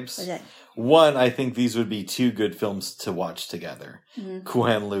interesting, babes? What's that? One, I think these would be 2 good films to watch together. Mm-hmm. Cool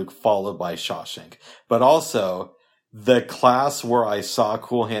Hand Luke followed by Shawshank. But also, the class where I saw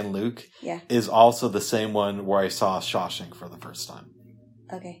Cool Hand Luke is also the same one where I saw Shawshank for the first time.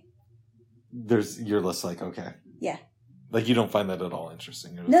 Okay. You're just like, okay. Yeah. Like, you don't find that at all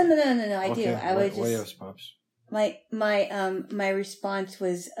interesting. No, I do. I would just... Yes, Pops. My response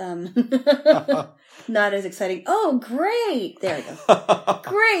was not as exciting. Oh, great! There we go.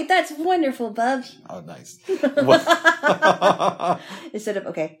 Great, that's wonderful, Bub. Oh, nice. Instead of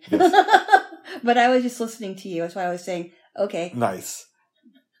okay. Yes. But I was just listening to you. That's why I was saying okay. Nice.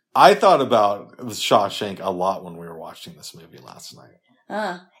 I thought about Shawshank a lot when we were watching this movie last night.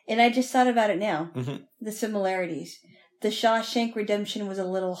 And I just thought about it now. Mm-hmm. The similarities. The Shawshank Redemption was a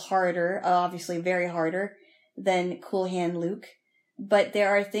little harder, obviously very harder than Cool Hand Luke, but there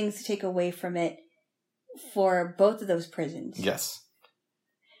are things to take away from it for both of those prisons. Yes.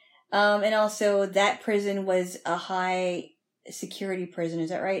 And also that prison was a high security prison, is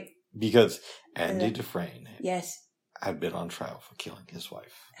that right? Because Andy Dufresne had been on trial for killing his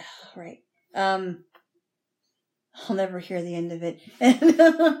wife. Right. I'll never hear the end of it.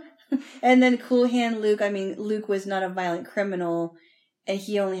 And then Cool Hand Luke, Luke was not a violent criminal, and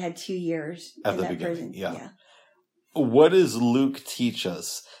he only had 2 years at in the that beginning. prison. Yeah. What does Luke teach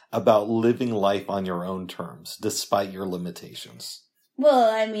us about living life on your own terms, despite your limitations?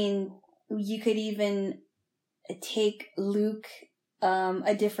 Well, you could even take Luke,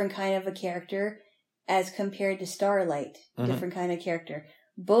 a different kind of a character, as compared to Starlight, different kind of character.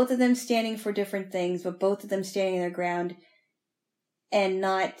 Both of them standing for different things, but both of them standing their ground and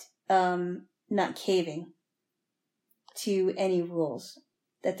not caving to any rules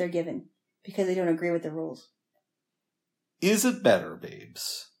that they're given because they don't agree with the rules. Is it better,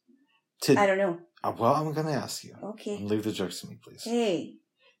 babes? I don't know. Well, I'm going to ask you. Okay. Leave the jokes to me, please. Hey.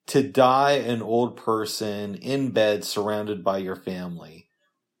 To die an old person in bed surrounded by your family,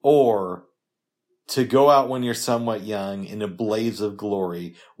 or to go out when you're somewhat young in a blaze of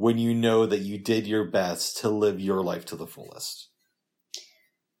glory when you know that you did your best to live your life to the fullest?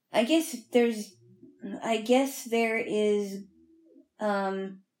 I guess there's I guess there is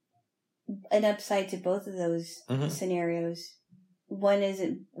an upside to both of those scenarios. One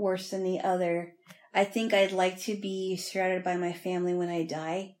isn't worse than the other. I think I'd like to be surrounded by my family when I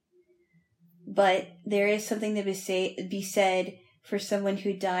die. But there is something to be said for someone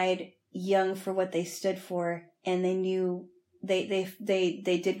who died young for what they stood for, and they knew they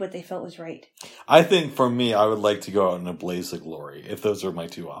did what they felt was right. I think for me, I would like to go out in a blaze of glory, if those are my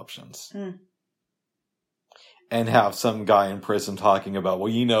two options. And have some guy in prison talking about, well,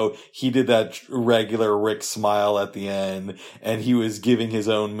 you know, he did that regular Rick smile at the end, and he was giving his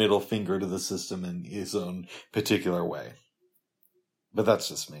own middle finger to the system in his own particular way. But that's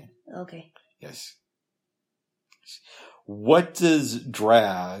just me. Okay. Yes. What does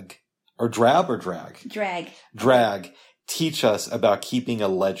drag teach us about keeping a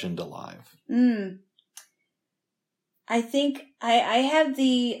legend alive? I think I have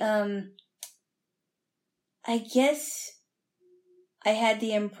the, I guess I had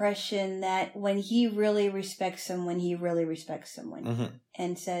the impression that when he really respects someone, he really respects someone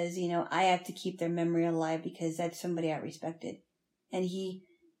and says, you know, I have to keep their memory alive because that's somebody I respected. And he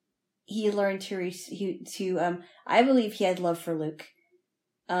learned to I believe he had love for Luke.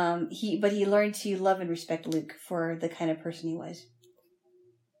 But he learned to love and respect Luke for the kind of person he was.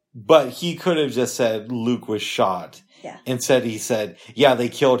 But he could have just said Luke was shot. Yeah. Instead, he said, yeah, they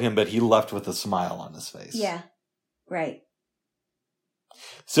killed him, but he left with a smile on his face. Yeah. Right.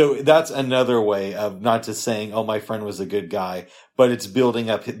 So that's another way of not just saying, oh, my friend was a good guy, but it's building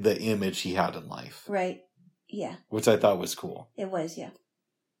up the image he had in life. Right. Yeah. Which I thought was cool. It was, yeah.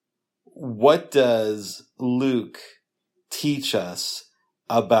 What does Luke teach us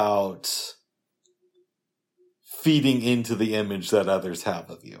about feeding into the image that others have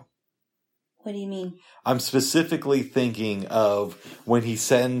of you? What do you mean? I'm specifically thinking of when he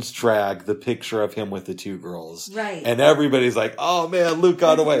sends Drag the picture of him with the two girls. Right. And everybody's like, oh man, Luke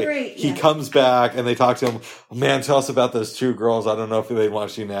got away. Great. He comes back and they talk to him. Man, tell us about those two girls. I don't know if they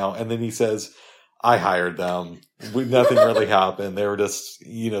want you now. And then he says, I hired them. Nothing really happened. They were just,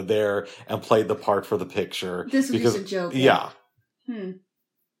 there and played the part for the picture. This was just a joke. Yeah.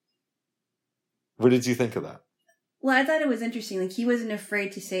 What did you think of that? Well, I thought it was interesting. Like, he wasn't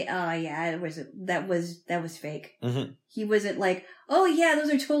afraid to say, "Oh, yeah, that was fake." He wasn't like, "Oh, yeah, those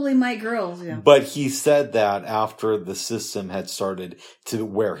are totally my girls." You know? But he said that after the system had started to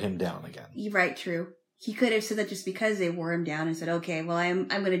wear him down again. Right, true. He could have said that just because they wore him down and said, "Okay, well, I'm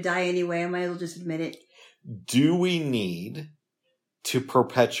going to die anyway. I might as well just admit it." Do we need to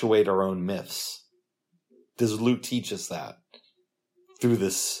perpetuate our own myths? Does Luke teach us that through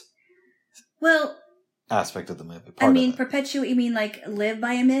this? Well. Aspect of the myth. Perpetuate, you mean like live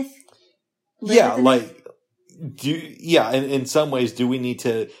by a myth? In some ways, do we need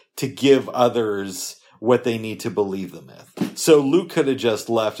to give others what they need to believe the myth? So Luke could have just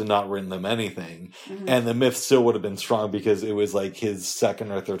left and not written them anything, and the myth still would have been strong because it was like his second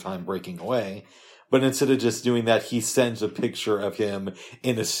or third time breaking away. But instead of just doing that, he sends a picture of him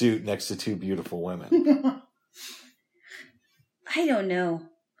in a suit next to two beautiful women. I don't know.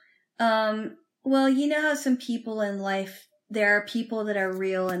 Well, you know how some people in life, there are people that are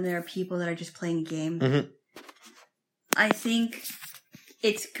real and there are people that are just playing a game. I think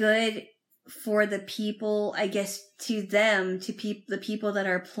it's good for the people, I guess, to them, the people that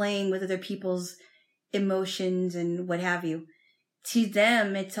are playing with other people's emotions and what have you. To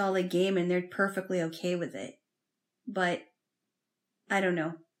them, it's all a game and they're perfectly okay with it. But, I don't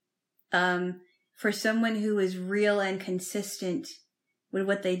know. For someone who is real and consistent with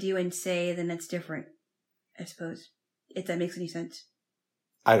what they do and say, then that's different, I suppose. If that makes any sense.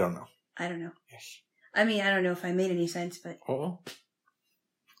 I don't know. I don't know. Yes. I mean, I don't know if I made any sense, but... Oh.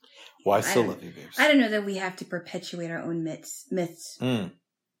 Well, I still love you, babes. I don't know that we have to perpetuate our own myths.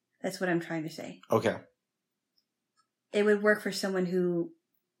 That's what I'm trying to say. Okay. It would work for someone who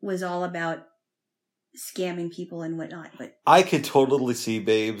was all about scamming people and whatnot, but... I could totally see,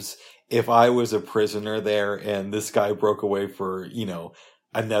 babes, if I was a prisoner there and this guy broke away for,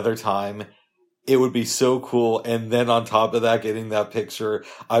 another time, it would be so cool. And then on top of that, getting that picture,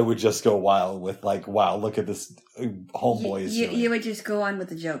 I would just go wild with like, wow, look at this homeboy. You would just go on with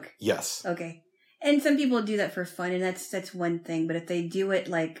the joke. Yes. Okay. And some people do that for fun, and that's one thing. But if they do it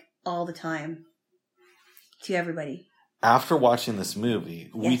like all the time to everybody. After watching this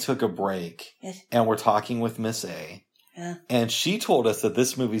movie, we took a break and we're talking with Miss A. Yeah. And she told us that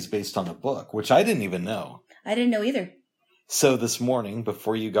this movie's based on a book, which I didn't even know. I didn't know either. So this morning,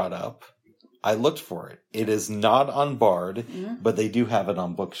 before you got up, I looked for it. It is not on Bard, but they do have it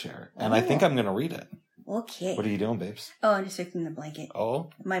on Bookshare. And I think I'm going to read it. Okay. What are you doing, babes? Oh, I'm just fixing the blanket.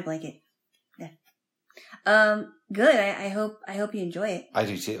 Oh? My blanket. Yeah. Good. I hope you enjoy it. I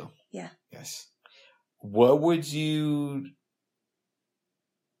do too. Yeah. Yes. Would you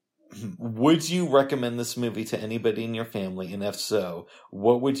recommend this movie to anybody in your family? And if so,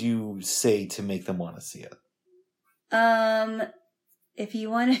 what would you say to make them want to see it? If you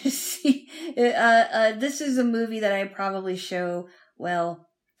want to see, this is a movie that I probably show, well,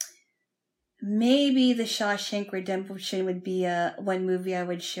 maybe The Shawshank Redemption would be one movie I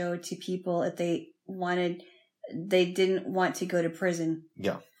would show to people if they didn't want to go to prison.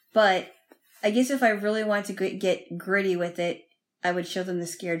 Yeah. But I guess if I really want to get gritty with it, I would show them the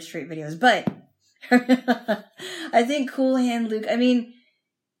Scared Straight videos. But I think Cool Hand Luke, I mean,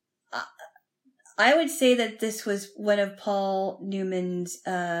 I would say that this was one of Paul Newman's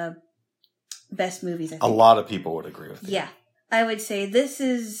best movies. I think. A lot of people would agree with you. Yeah. I would say this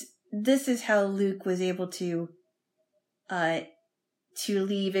is how Luke was able to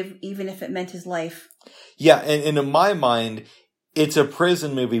leave, even if it meant his life. Yeah, and in my mind, it's a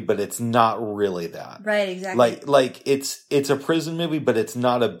prison movie, but it's not really that. Right, exactly. Like it's a prison movie, but it's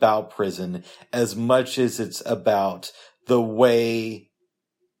not about prison as much as it's about the way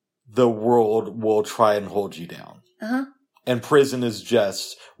the world will try and hold you down. Uh-huh. And prison is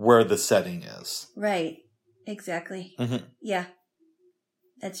just where the setting is. Right. Exactly. Mm-hmm. Yeah.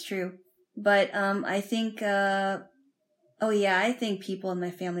 That's true. But I think I think people in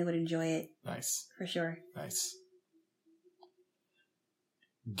my family would enjoy it. Nice. For sure. Nice.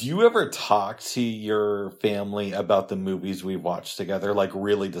 Do you ever talk to your family about the movies we watch together? Like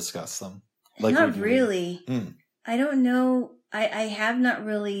really discuss them? Like not really. I don't know. I have not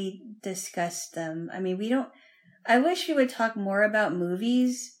really discussed them. I mean, I wish we would talk more about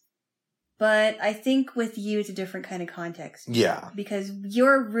movies, but I think with you it's a different kind of context. Yeah. Because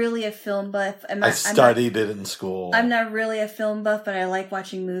you're really a film buff. I studied it in school. I'm not really a film buff, but I like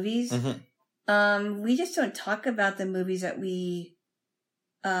watching movies. Mm-hmm. We just don't talk about the movies that we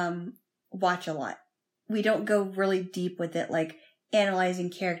watch a lot. We don't go really deep with it, like analyzing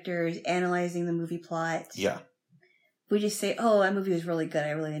characters, analyzing the movie plot. Yeah. We just say, "Oh, that movie was really good. I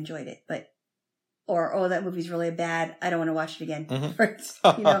really enjoyed it." Or "Oh, that movie's really bad. I don't want to watch it again." Mm-hmm.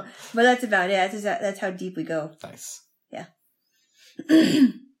 But that's about it. That's how deep we go. Nice. Yeah.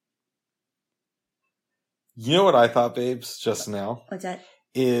 You know what I thought, babes, just now? What's that?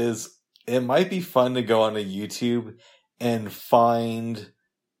 Is it might be fun to go on a YouTube and find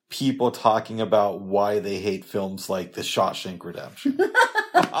people talking about why they hate films like The Shawshank Redemption.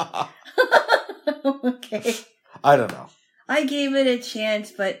 Okay. I don't know. I gave it a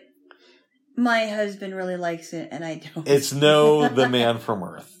chance, but my husband really likes it, and I don't. It's The Man from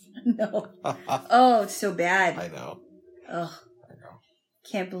Earth. No. Oh, it's so bad. I know. Ugh. I know.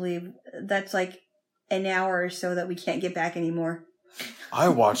 Can't believe that's like an hour or so that we can't get back anymore. I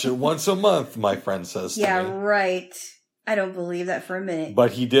watch it once a month, my friend says to me. Yeah, right. I don't believe that for a minute.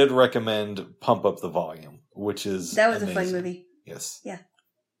 But he did recommend Pump Up the Volume, which is that was amazing. A fun movie. Yes. Yeah.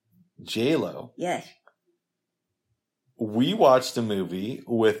 J-Lo. Yes. We watched a movie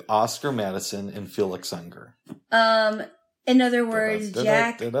with Oscar Madison and Felix Unger. In other words,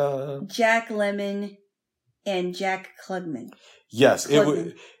 Jack Lemmon and Jack Klugman. Yes,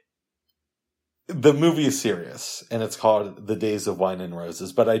 the movie is serious, and it's called The Days of Wine and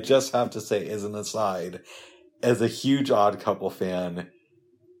Roses. But I just have to say, as an aside, as a huge Odd Couple fan,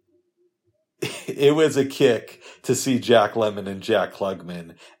 it was a kick to see Jack Lemmon and Jack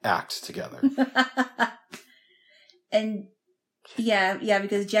Klugman act together. And yeah,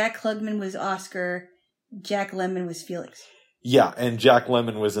 because Jack Klugman was Oscar, Jack Lemmon was Felix. Yeah, and Jack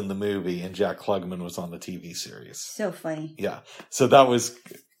Lemmon was in the movie, and Jack Klugman was on the TV series. So funny. Yeah, so that was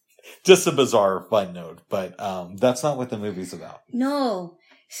just a bizarre fun note, but that's not what the movie's about. No.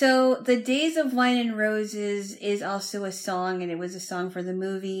 So The Days of Wine and Roses is also a song, and it was a song for the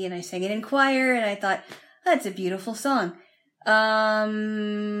movie, and I sang it in choir, and I thought, that's a beautiful song.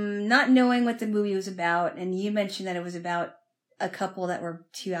 Not knowing what the movie was about, and you mentioned that it was about a couple that were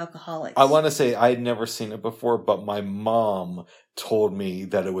two alcoholics. I want to say I'd never seen it before, but my mom told me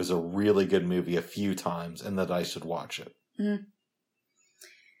that it was a really good movie a few times and that I should watch it. Mm-hmm.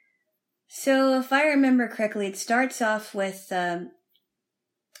 So if I remember correctly, it starts off with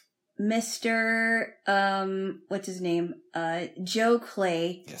Mr. What's his name? Joe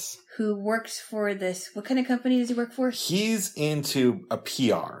Clay. Yes. Who works for this. What kind of company does he work for? He's into a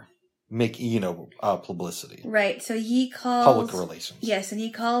PR. Publicity. Right. So he calls... Public relations. Yes, and he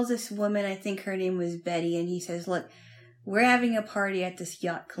calls this woman, I think her name was Betty, and he says, look, we're having a party at this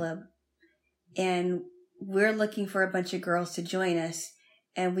yacht club, and we're looking for a bunch of girls to join us,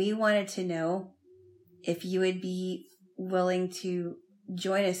 and we wanted to know if you would be willing to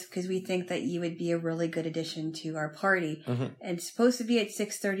join us because we think that you would be a really good addition to our party. Mm-hmm. And it's supposed to be at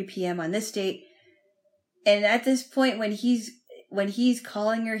 6:30 p.m. on this date. And at this point, when he's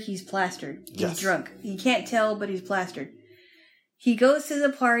calling her, he's plastered. He's drunk. He can't tell, but he's plastered. He goes to the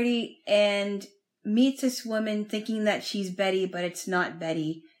party and meets this woman thinking that she's Betty, but it's not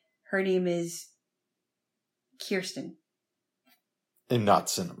Betty. Her name is Kirsten. And not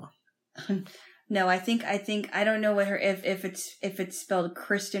Cinema. No, I think I don't know what her if it's spelled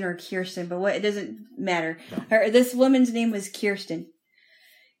Kristen or Kirsten, but it doesn't matter. No. This woman's name was Kirsten,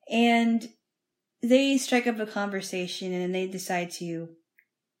 and they strike up a conversation and they decide to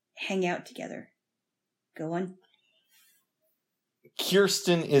hang out together. Go on.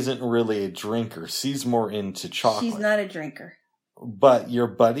 Kirsten isn't really a drinker. She's more into chocolate. She's not a drinker. But your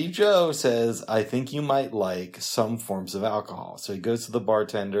buddy Joe says, I think you might like some forms of alcohol. So he goes to the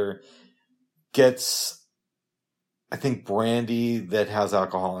bartender, gets, I think, brandy that has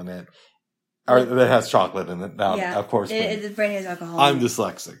alcohol in it. Or that has chocolate in it. Now, yeah, of course. The brandy has alcohol I'm in it.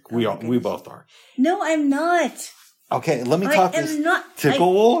 dyslexic. We both are. No, I'm not. Okay, let me talk this. I'm not.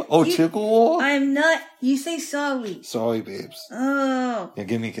 Tickle? Tickle? I'm not. You say sorry. Sorry, babes. Oh. Yeah,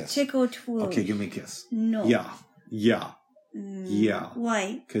 give me a kiss. Tickle twirl. Okay, give me a kiss. No. Yeah. Yeah.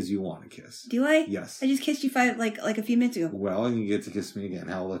 Why? Because you want a kiss. Do I? Yes. I just kissed you like a few minutes ago. Well, you get to kiss me again.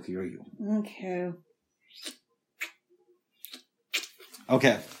 How lucky are you? Okay.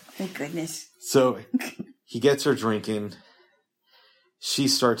 Okay. Thank goodness. So he gets her drinking. She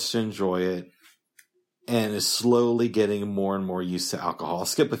starts to enjoy it and is slowly getting more and more used to alcohol. I'll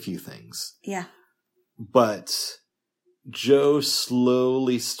skip a few things. Yeah. But Joe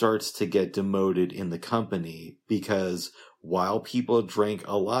slowly starts to get demoted in the company because while people drank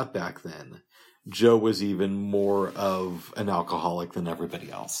a lot back then, Joe was even more of an alcoholic than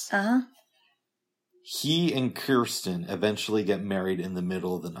everybody else. Uh-huh. He and Kirsten eventually get married in the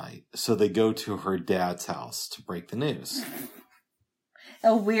middle of the night, so they go to her dad's house to break the news.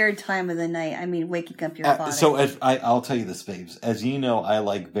 A weird time of the night. I mean, waking up your father. So I'll tell you this, babes. As you know, I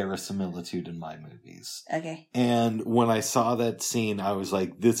like verisimilitude in my movies. Okay. And when I saw that scene, I was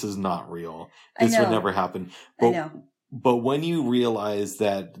like, this is not real. This would never happen. I know. But when you realize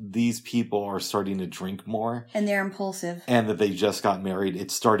that these people are starting to drink more. And they're impulsive. And that they just got married, it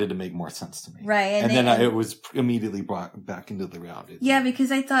started to make more sense to me. Right. And then it was immediately brought back into the reality. Yeah,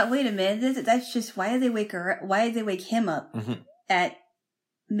 because I thought, wait a minute, that's just, why did they wake him up at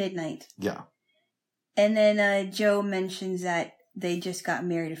midnight? Yeah. And then Joe mentions that they just got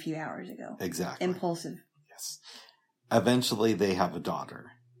married a few hours ago. Exactly. Impulsive. Yes. Eventually they have a daughter.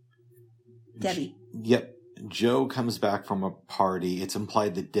 Debbie. Yep. Joe comes back from a party. It's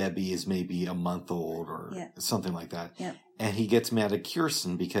implied that Debbie is maybe a month old or something like that. Yep. And he gets mad at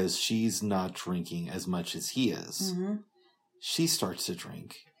Kirsten because she's not drinking as much as he is. Mm-hmm. She starts to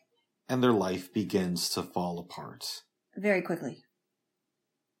drink, and their life begins to fall apart. Very quickly.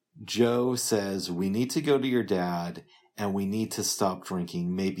 Joe says, we need to go to your dad, and we need to stop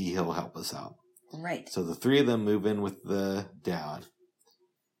drinking. Maybe he'll help us out. Right. So the three of them move in with the dad.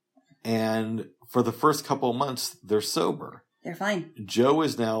 And for the first couple of months, they're sober. They're fine. Joe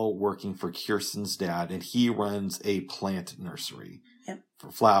is now working for Kirsten's dad, and he runs a plant nursery for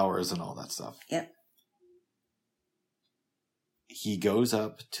flowers and all that stuff. Yep. He goes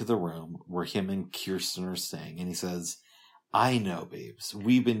up to the room where him and Kirsten are staying, and he says, I know, babes,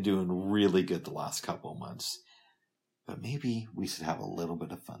 we've been doing really good the last couple of months, but maybe we should have a little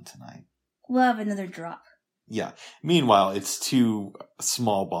bit of fun tonight. We'll have another drop. Yeah. Meanwhile, it's 2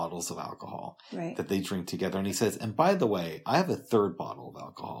 small bottles of alcohol right. that they drink together. And he says, and by the way, I have a 3rd bottle of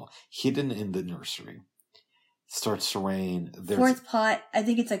alcohol hidden in the nursery. Starts to rain. Fourth pot. I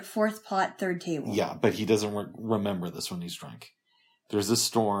think it's like 4th pot, 3rd table. Yeah, but he doesn't remember this when he's drunk. There's a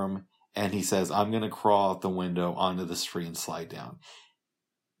storm, and he says, I'm going to crawl out the window onto the street and slide down.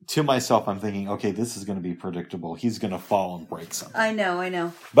 To myself, I'm thinking, okay, this is going to be predictable. He's going to fall and break something. I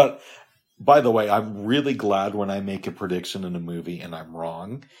know. But by the way, I'm really glad when I make a prediction in a movie and I'm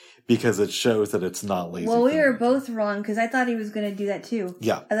wrong, because it shows that it's not lazy. Well, we were both wrong, because I thought he was going to do that too.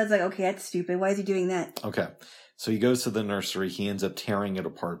 Yeah. I was like, okay, that's stupid. Why is he doing that? Okay. So he goes to the nursery. He ends up tearing it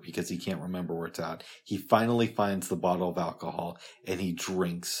apart because he can't remember where it's at. He finally finds the bottle of alcohol, and he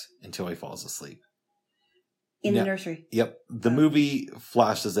drinks until he falls asleep. In the nursery? Yep. The movie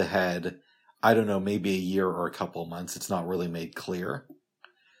flashes ahead, I don't know, maybe a year or a couple of months. It's not really made clear.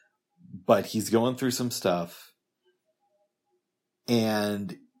 But he's going through some stuff,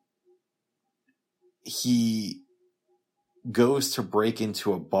 and he goes to break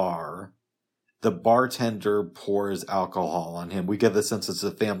into a bar. The bartender pours alcohol on him. We get the sense it's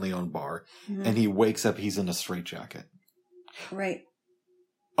a family-owned bar, and he wakes up, he's in a straitjacket. Right.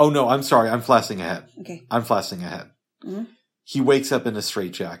 Oh, no, I'm sorry. I'm flashing ahead. Okay. I'm flashing ahead. Mm-hmm. He wakes up in a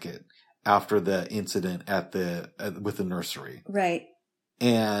straitjacket after the incident with the nursery. Right.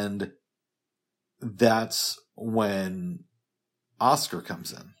 And that's when Oscar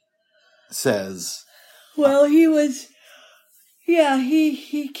comes in. Says... Well, he was... Yeah,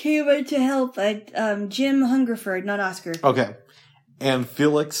 he came in to help. Jim Hungerford, not Oscar. Okay. And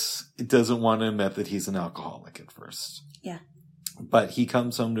Felix doesn't want to admit that he's an alcoholic at first. Yeah. But he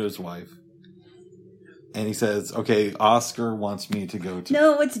comes home to his wife. And he says, okay, Oscar wants me to go to...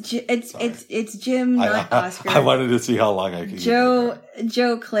 No, it's Jim, not Oscar. I wanted to see how long I could get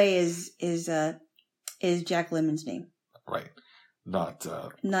Joe Clay is Jack Lemmon's name. Right. Not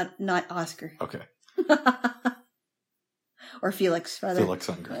Oscar. Okay. Or Felix, rather. Felix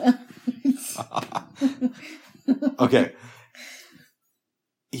Unger. Okay.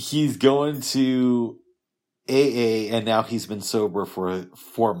 He's going to AA, and now he's been sober for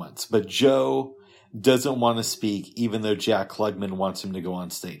 4 months. But Joe doesn't want to speak, even though Jack Klugman wants him to go on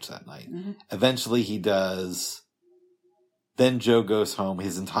stage that night. Mm-hmm. Eventually he does. Then Joe goes home.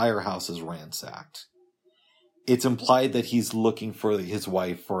 His entire house is ransacked. It's implied that he's looking for his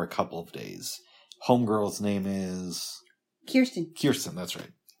wife for a couple of days. Homegirl's name is... Kirsten, that's right.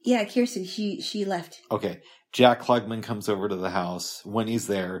 Yeah, Kirsten. She left. Okay. Jack Klugman comes over to the house. When he's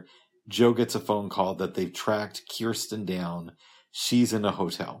there, Joe gets a phone call that they've tracked Kirsten down. She's in a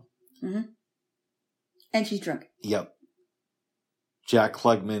hotel. Mm-hmm. And she's drunk. Yep. Jack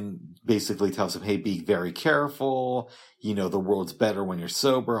Klugman basically tells him, hey, be very careful. You know, the world's better when you're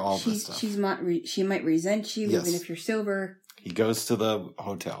sober, all this stuff. She might resent you even if you're sober. He goes to the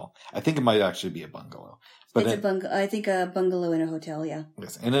hotel. I think it might actually be a bungalow. But I think a bungalow in a hotel, yeah.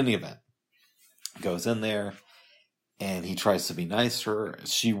 Yes. In any event, he goes in there and he tries to be nice to her.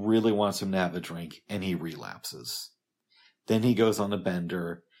 She really wants him to have a drink and he relapses. Then he goes on a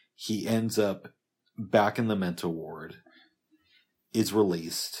bender. He ends up back in the mental ward, is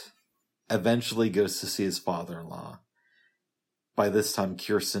released, eventually goes to see his father-in-law. By this time,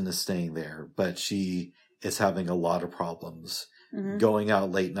 Kirsten is staying there, but she is having a lot of problems. Mm-hmm. Going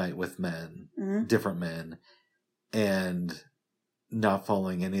out late night with men, mm-hmm. different men, and not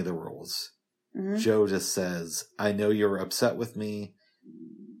following any of the rules. Mm-hmm. Joe just says, I know you're upset with me.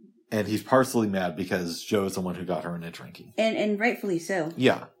 And he's partially mad because Joe's the one who got her into drinking. And rightfully so.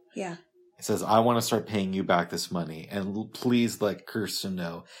 Yeah. Yeah. He says, I want to start paying you back this money. And please let Kirsten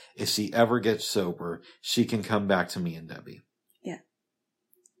know if she ever gets sober, she can come back to me and Debbie. Yeah.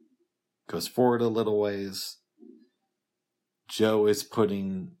 Goes forward a little ways. Joe is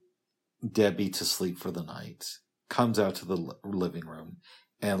putting Debbie to sleep for the night. Comes out to the living room.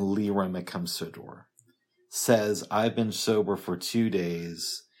 And Lee Remick comes to the door. Says, I've been sober for 2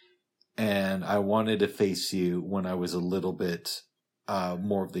 days. And I wanted to face you when I was a little bit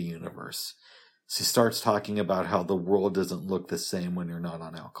more of the universe. She starts talking about how the world doesn't look the same when you're not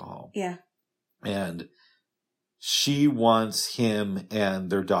on alcohol. Yeah. And she wants him and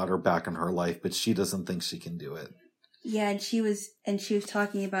their daughter back in her life, but she doesn't think she can do it. Yeah, and she was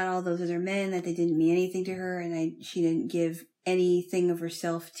talking about all those other men, that they didn't mean anything to her, and she didn't give anything of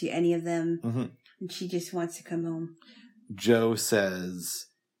herself to any of them. Mm-hmm. And she just wants to come home. Joe says,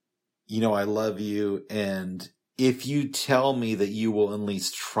 you know, I love you, and if you tell me that you will at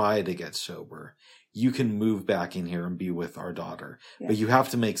least try to get sober, you can move back in here and be with our daughter. Yeah. But you have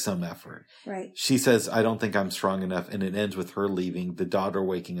to make some effort. Right. She says, I don't think I'm strong enough, and it ends with her leaving, the daughter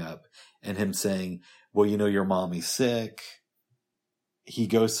waking up, and him saying, well, you know, your mommy's sick. He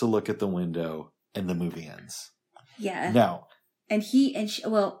goes to look at the window, and the movie ends. Yeah. Now. And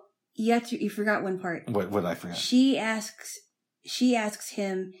well, you forgot one part. What did I forget? She asks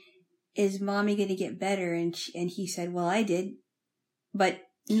him, is mommy going to get better? And he said, well, I did. But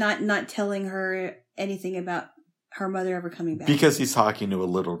not telling her anything about her mother ever coming back. Because he's talking to a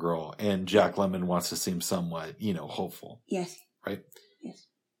little girl, and Jack Lemmon wants to seem somewhat, hopeful. Yes. Right? Yes.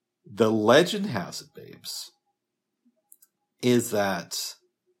 The legend has it, babes, is that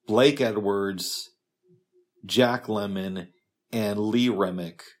Blake Edwards, Jack Lemmon, and Lee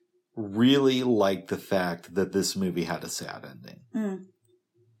Remick really liked the fact that this movie had a sad ending. Mm.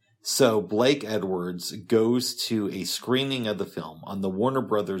 So Blake Edwards goes to a screening of the film on the Warner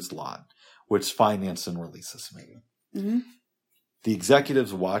Brothers lot, which financed and released this movie. Mm-hmm. The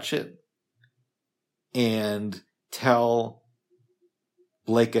executives watch it and tell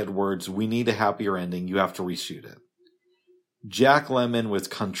Blake Edwards, we need a happier ending. You have to reshoot it. Jack Lemmon was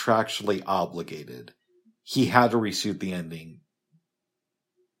contractually obligated. He had to reshoot the ending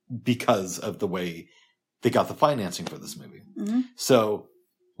because of the way they got the financing for this movie. Mm-hmm. So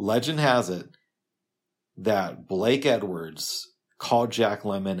legend has it that Blake Edwards called Jack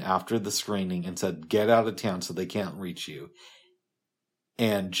Lemmon after the screening and said, get out of town so they can't reach you.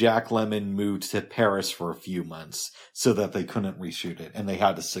 And Jack Lemmon moved to Paris for a few months so that they couldn't reshoot it. And they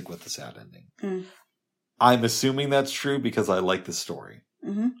had to stick with the sad ending. Mm. I'm assuming that's true because I like the story.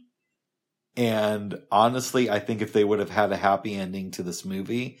 Mm-hmm. And honestly, I think if they would have had a happy ending to this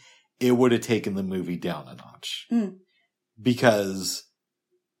movie, it would have taken the movie down a notch. Mm. Because,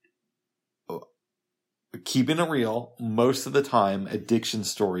 keeping it real, most of the time, addiction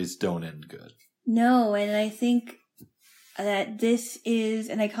stories don't end good. No, and I think that this is,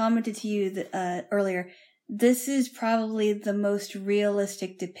 and I commented to you earlier, this is probably the most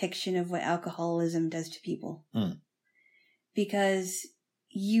realistic depiction of what alcoholism does to people. Mm. Because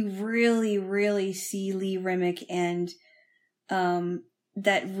you really, really see Lee Remick and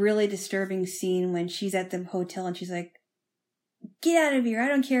that really disturbing scene when she's at the hotel and she's like, get out of here, I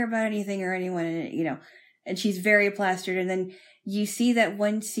don't care about anything or anyone, and, and she's very plastered. And then you see that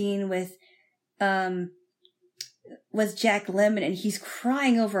one scene with Jack Lemmon, and he's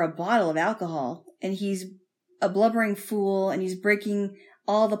crying over a bottle of alcohol, and he's a blubbering fool, and he's breaking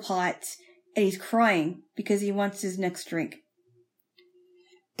all the pots, and he's crying because he wants his next drink.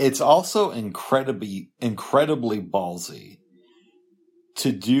 It's also incredibly ballsy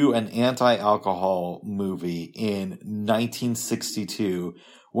to do an anti-alcohol movie in 1962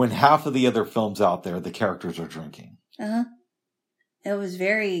 when half of the other films out there, the characters are drinking. Uh-huh. It was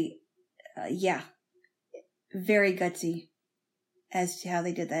very, very gutsy as to how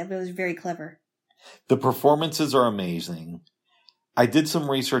they did that. But it was very clever. The performances are amazing. I did some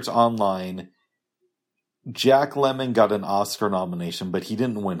research online. Jack Lemmon got an Oscar nomination, but he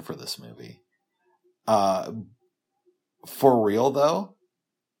didn't win for this movie. For real, though,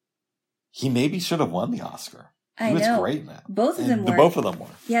 he maybe should have won the Oscar. He was great in that. Both of them were. Both of them were.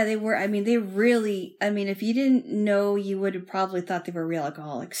 Yeah, they were. I mean, they really, if you didn't know, you would have probably thought they were real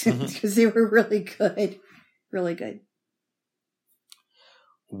alcoholics because they were really good. Really good.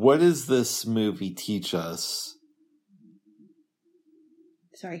 What does this movie teach us?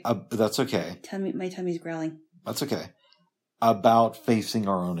 Sorry. That's okay. My tummy's growling. That's okay. About facing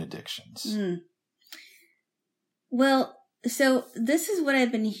our own addictions. Mm. Well, so this is what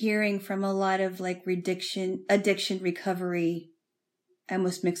I've been hearing from a lot of addiction recovery. I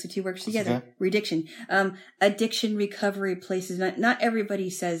almost mixed the two words together. Okay. Rediction. Addiction recovery places. Not everybody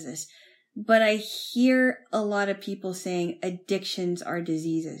says this, but I hear a lot of people saying addictions are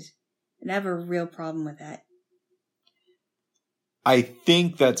diseases. And I have a real problem with that. I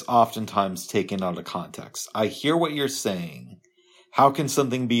think that's oftentimes taken out of context. I hear what you're saying. How can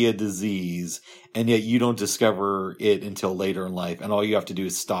something be a disease and yet you don't discover it until later in life and all you have to do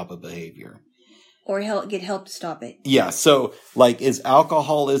is stop a behavior? Or get help to stop it. Yeah, so is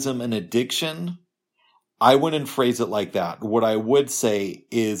alcoholism an addiction? I wouldn't phrase it like that. What I would say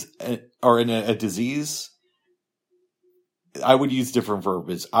is, a disease, I would use different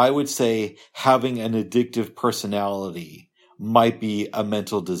verbiage. I would say having an addictive personality might be a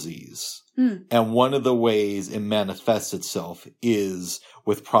mental disease. Mm. And one of the ways it manifests itself is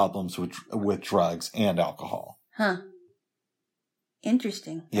with problems with drugs and alcohol. Huh.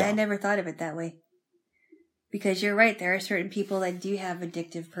 Interesting. Yeah. I never thought of it that way. Because you're right, there are certain people that do have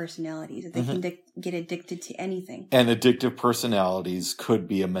addictive personalities, that they can get addicted to anything. And addictive personalities could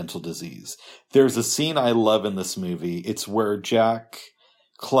be a mental disease. There's a scene I love in this movie. It's where Jack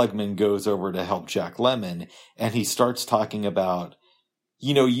Klugman goes over to help Jack Lemmon, and he starts talking about,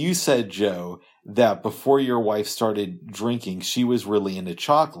 you said, Joe, that before your wife started drinking, she was really into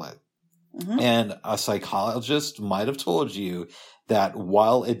chocolate. Mm-hmm. And a psychologist might have told you that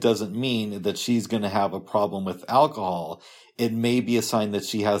while it doesn't mean that she's going to have a problem with alcohol, it may be a sign that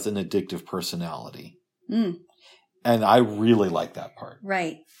she has an addictive personality. Mm. And I really like that part.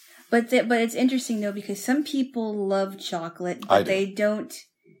 Right. But it's interesting, though, because some people love chocolate, but they don't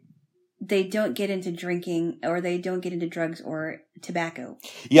get into drinking, or they don't get into drugs or tobacco.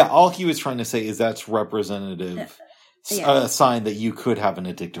 Yeah, all he was trying to say is that's representative, a sign that you could have an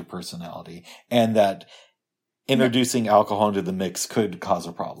addictive personality, and that introducing alcohol into the mix could cause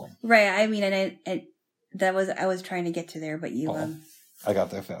a problem. Right. I mean, and I was trying to get to there, but you. I got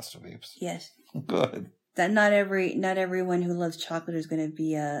there faster, babes. Yes. Good. That not everyone who loves chocolate is going to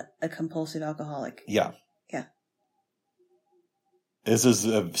be a compulsive alcoholic. Yeah. Yeah. This is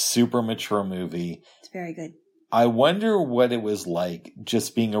a super mature movie. It's very good. I wonder what it was like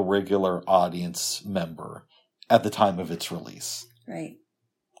just being a regular audience member at the time of its release. Right.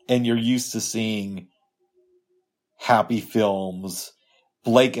 And you're used to seeing happy films.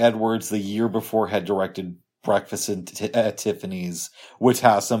 Blake Edwards, the year before, had directed Breakfast at Tiffany's, which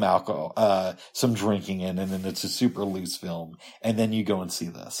has some alcohol, some drinking in, and then it's a super loose film, and then you go and see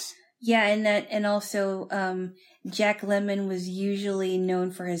this. Yeah, and also Jack Lemmon was usually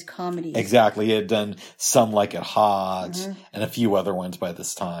known for his comedies. Exactly. He had done Some Like It Hot and a few other ones by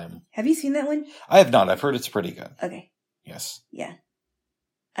this time. Have you seen that one? I have not. I've heard it's pretty good. Okay. Yes. Yeah.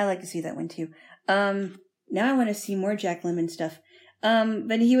 I like to see that one too. Now I want to see more Jack Lemmon stuff.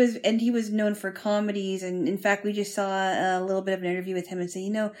 But he was known for comedies, and in fact we just saw a little bit of an interview with him and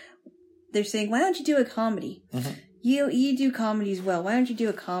say, they're saying, why don't you do a comedy? Mm-hmm. You do comedies well. Why don't you do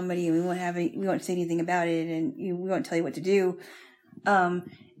a comedy and we won't say anything about it and we won't tell you what to do. And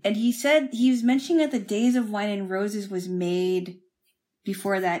he was mentioning that The Days of Wine and Roses was made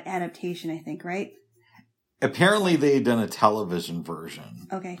before that adaptation, I think, right? Apparently they had done a television version.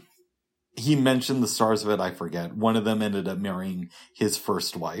 Okay. He mentioned the stars of it, I forget. One of them ended up marrying his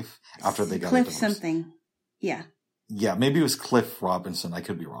first wife after they got Cliff divorced. something. Yeah. Yeah, maybe it was Cliff Robinson. I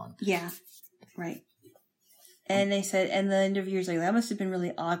could be wrong. Yeah. Right. And they said, and the interviewer's like, that must have been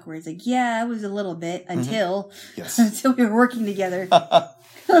really awkward. It's like, yeah, it was a little bit until, until we were working together.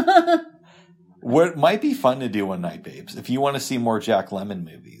 What might be fun to do one night, babes, if you want to see more Jack Lemmon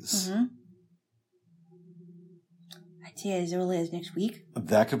movies. Mm-hmm. I'd say as early as next week.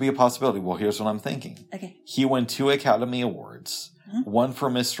 That could be a possibility. Well, here's what I'm thinking. Okay. He won 2 Academy Awards, one for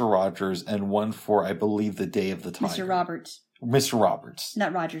Mr. Rogers and one for, I believe, The Day of the Tiger. Mr. Roberts. Mr. Roberts.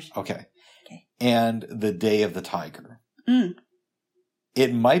 Not Rogers. Okay. Okay. And The Day of the Tiger. Mm.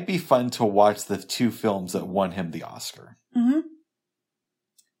 It might be fun to watch the 2 films that won him the Oscar. Mm-hmm.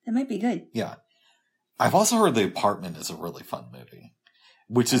 That might be good. Yeah. I've also heard The Apartment is a really fun movie,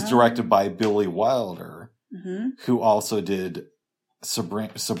 which is directed by Billy Wilder, who also did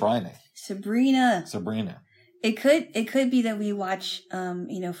Sabrina. It could be that we watch,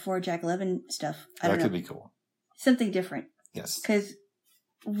 for Jack Lemmon stuff. That could be cool. Something different. Yes. Because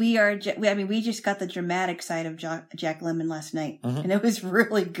we just got the dramatic side of Jack Lemmon last night, and it was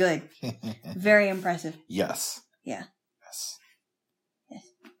really good. Very impressive. Yes. Yeah. Yes.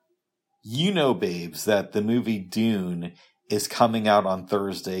 You know, babes, that the movie Dune is coming out on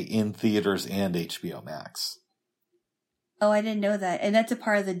Thursday in theaters and HBO Max. Oh, I didn't know that. And that's a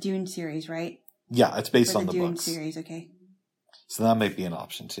part of the Dune series, right? Yeah, it's based on the Dune books. Series, okay. So that might be an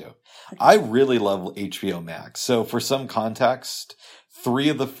option too. Okay. I really love HBO Max. So for some context, 3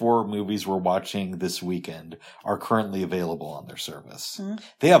 of the 4 movies we're watching this weekend are currently available on their service. Mm-hmm.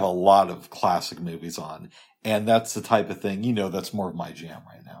 They have a lot of classic movies on, and that's the type of thing, that's more of my jam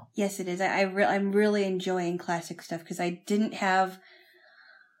right now. Yes, it is. I'm really enjoying classic stuff because I didn't have...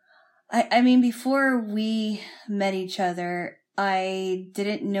 before we met each other, I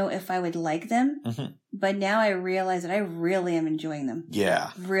didn't know if I would like them, but now I realize that I really am enjoying them.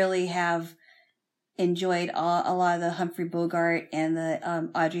 Yeah. Really have enjoyed a lot of the Humphrey Bogart and the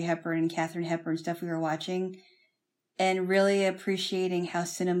Audrey Hepburn and Katharine Hepburn stuff we were watching, and really appreciating how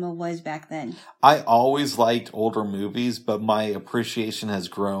cinema was back then. I always liked older movies, but my appreciation has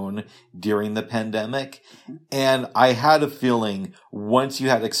grown during the pandemic. And I had a feeling once you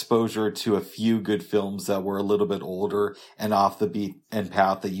had exposure to a few good films that were a little bit older and off the beat and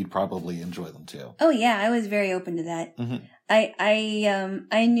path, that you'd probably enjoy them too. Oh yeah, I was very open to that. Mm-hmm.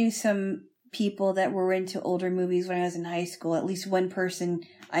 I knew some people that were into older movies when I was in high school. At least one person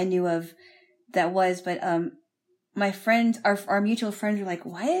I knew of that was, but my friends, our mutual friends were like,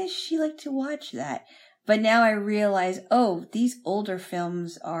 why does she like to watch that? But now I realize, these older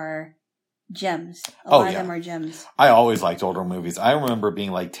films are gems. A lot of them are gems. I always liked older movies. I remember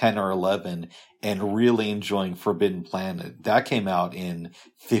being like 10 or 11 and really enjoying Forbidden Planet. That came out in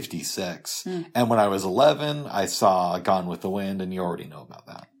 56. And when I was 11, I saw Gone with the Wind, and you already know about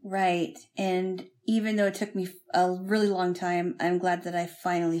that. Right. And even though it took me a really long time, I'm glad that I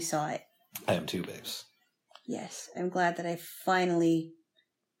finally saw it. I am too, babes. Yes, I'm glad that I finally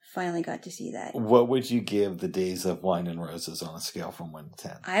got to see that. What would you give The Days of Wine and Roses on a scale from 1 to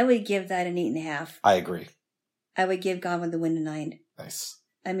 10? I would give that an 8.5. I agree. I would give Gone with the Wind a 9. Nice.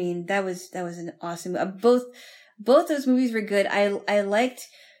 That was an awesome. Both those movies were good. I liked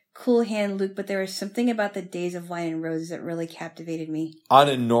Cool Hand Luke, but there was something about The Days of Wine and Roses that really captivated me. On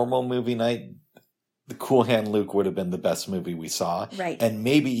a normal movie night, The Cool Hand Luke would have been the best movie we saw. Right. And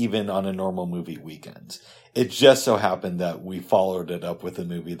maybe even on a normal movie weekend. It just so happened that we followed it up with a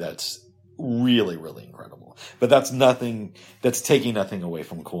movie that's really, really incredible. But that's taking nothing away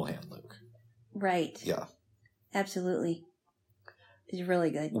from Cool Hand Luke. Right. Yeah. Absolutely. It's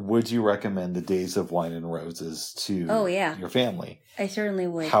really good. Would you recommend The Days of Wine and Roses to your family? I certainly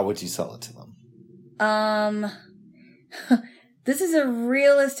would. How would you sell it to them? This is a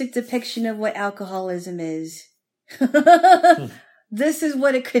realistic depiction of what alcoholism is. This is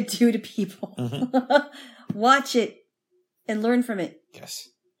what it could do to people. Watch it and learn from it. Yes.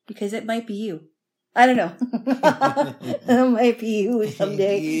 Because it might be you. I don't know. It might be you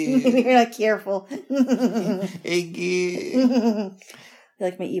someday. Maybe you're not careful. You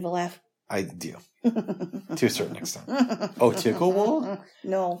like my evil laugh? I do. To a certain extent. Oh, tickle?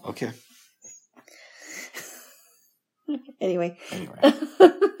 No. Okay. Anyway.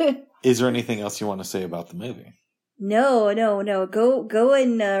 Is there anything else you want to say about the movie? No. Go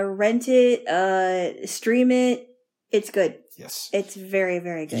and rent it, stream it. It's good. Yes. It's very,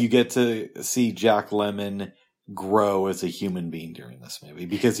 very good. You get to see Jack Lemmon grow as a human being during this movie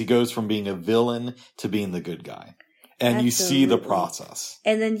because he goes from being a villain to being the good guy. And Absolutely. You see the process.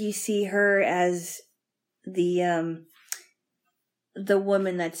 And then you see her as the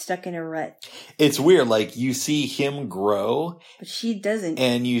woman that's stuck in a rut. It's weird. Like, you see him grow. But she doesn't.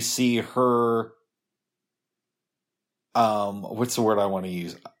 And you see her, what's the word I want to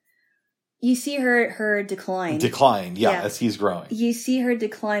use? You see her decline. Decline, yeah, as he's growing. You see her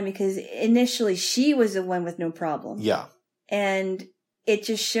decline because initially she was the one with no problem. Yeah. And it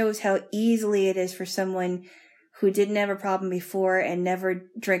just shows how easily it is for someone who didn't have a problem before and never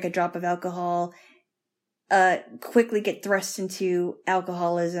drank a drop of alcohol, quickly get thrust into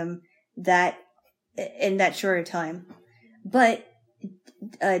alcoholism in that short of time. But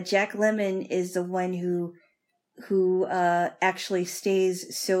Jack Lemmon is the one who actually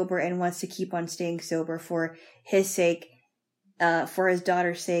stays sober and wants to keep on staying sober for his sake, for his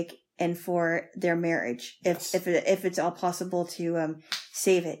daughter's sake, and for their marriage. Yes. If it's all possible to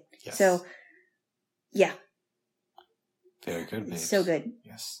save it. Yes. So, yeah. Very good, babe. So good.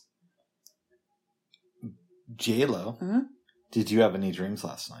 Yes. J-Lo, Did you have any dreams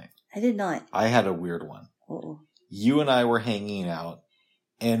last night? I did not. I had a weird one. Uh-oh. You and I were hanging out,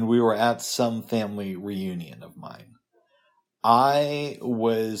 and we were at some family reunion of mine. I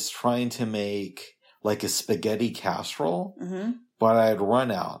was trying to make like a spaghetti casserole, but I had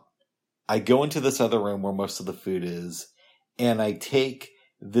run out. I go into this other room where most of the food is, and I take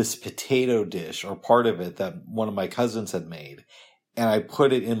this potato dish or part of it that one of my cousins had made, and I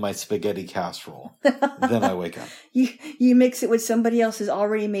put it in my spaghetti casserole. Then I wake up. You mix it with somebody else's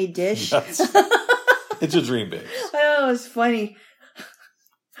already made dish? Yes. It's a dream, babe. Oh, it's funny.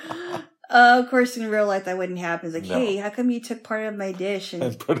 Of course, in real life, that wouldn't happen. It's like, No. Hey, how come you took part of my dish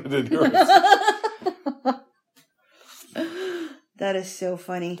and put it in yours? That is so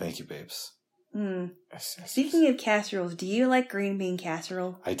funny. Thank you, babes. Yes. Speaking of casseroles, do you like green bean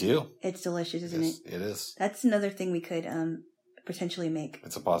casserole? I do. It's delicious, isn't it? It is. That's another thing we could potentially make.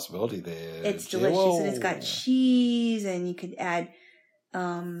 It's a possibility. There. It's delicious, and it's got cheese, and you could add.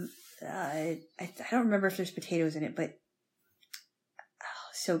 I don't remember if there's potatoes in it, but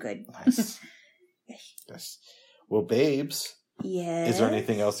so good. Nice. Yes. Well, babes. Yeah. Is there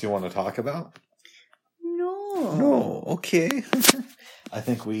anything else you want to talk about? No. Okay. I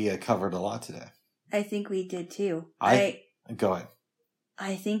think we covered a lot today. I think we did too. Go ahead.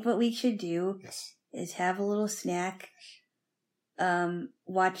 I think what we should do Yes. is have a little snack,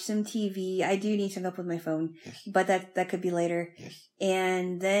 watch some TV. I do need some help with my phone, but that could be later. Yes.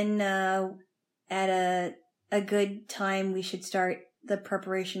 And then at a good time, we should start the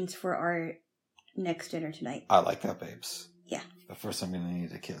preparations for our next dinner tonight. I like that, babes. Yeah. But first, I'm going to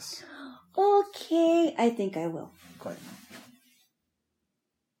need a kiss. Okay, I think I will. Go ahead.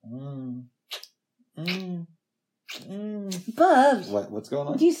 Bubs, What's going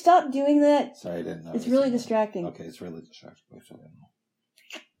on? would you stop doing that? Sorry, I didn't know. It's really distracting. Okay, it's really distracting.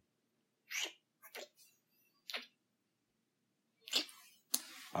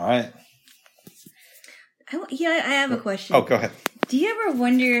 All right. I have a question. Oh, go ahead. Do you ever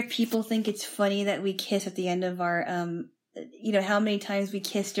wonder if people think it's funny that we kiss at the end of our, how many times we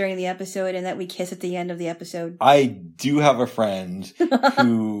kiss during the episode and that we kiss at the end of the episode? I do have a friend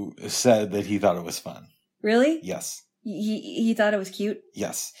who said that he thought it was fun. Really? Yes. He thought it was cute?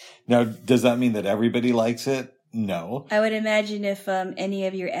 Yes. Now, does that mean that everybody likes it? No. I would imagine if any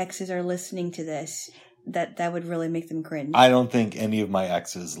of your exes are listening to this, that would really make them cringe. I don't think any of my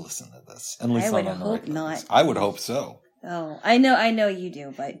exes listen to this. At least I would not on the hope regular not. basis. I would hope so. Oh, I know you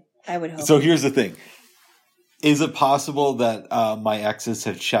do, but I would hope. So here's the thing. Is it possible that my exes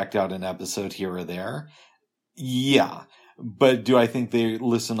have checked out an episode here or there? Yeah. But do I think they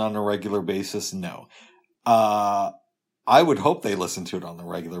listen on a regular basis? No. I would hope they listen to it on a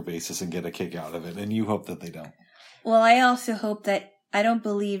regular basis and get a kick out of it. And you hope that they don't. Well, I also hope that I don't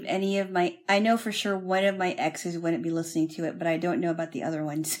believe any of I know for sure one of my exes wouldn't be listening to it, but I don't know about the other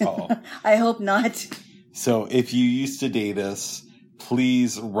ones. Uh-oh. I hope not. So if you used to date us,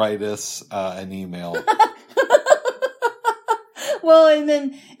 please write us an email. Well,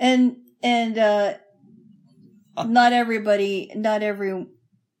 not every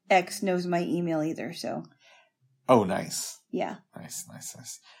ex knows my email either. So. Oh, nice. Yeah. Nice.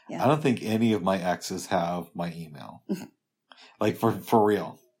 Yeah. I don't think any of my exes have my email. Like for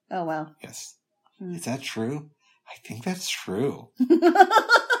real. Oh, wow. Yes. Is that true? I think that's true.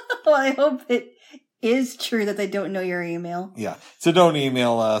 Well, I hope it is true that they don't know your email. Yeah. So don't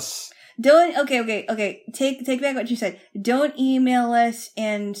email us. Okay. Take back what you said. Don't email us,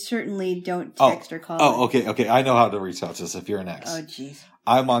 and certainly don't text or call. Oh, okay. I know how to reach out to us if you're an ex. Oh, jeez.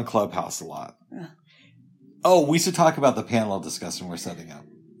 I'm on Clubhouse a lot. Oh, we should talk about the panel discussion we're setting up.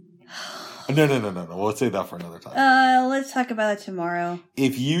 No. We'll save that for another time. Let's talk about it tomorrow.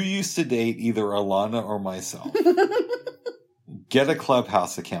 If you used to date either Alana or myself, get a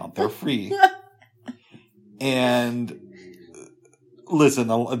Clubhouse account. They're free. And listen,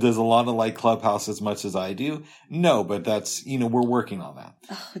 does Alana like Clubhouse as much as I do? No, but that's, we're working on that.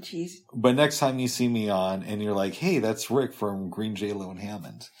 Oh, jeez. But next time you see me on and you're like, hey, that's Rick from Green, J-Lo, and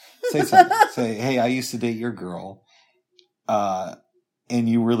Hammond. Say something. Say, hey, I used to date your girl. And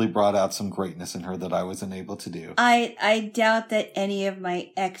you really brought out some greatness in her that I wasn't able to do. I doubt that any of my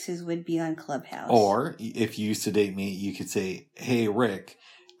exes would be on Clubhouse. Or if you used to date me, you could say, hey, Rick,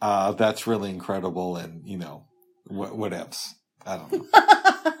 that's really incredible. And, what else? I don't know.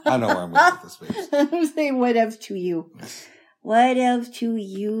 I know where I'm going with this, babes. I'm saying what else to you? What else to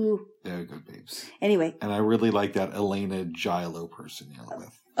you? Very good, babes. Anyway. And I really like that Elena Gilo person you're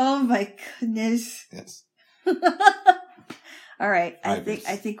with. Oh my goodness. Yes. All right. I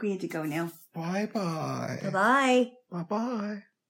think we need to go now. Bye-bye. Bye-bye. Bye-bye.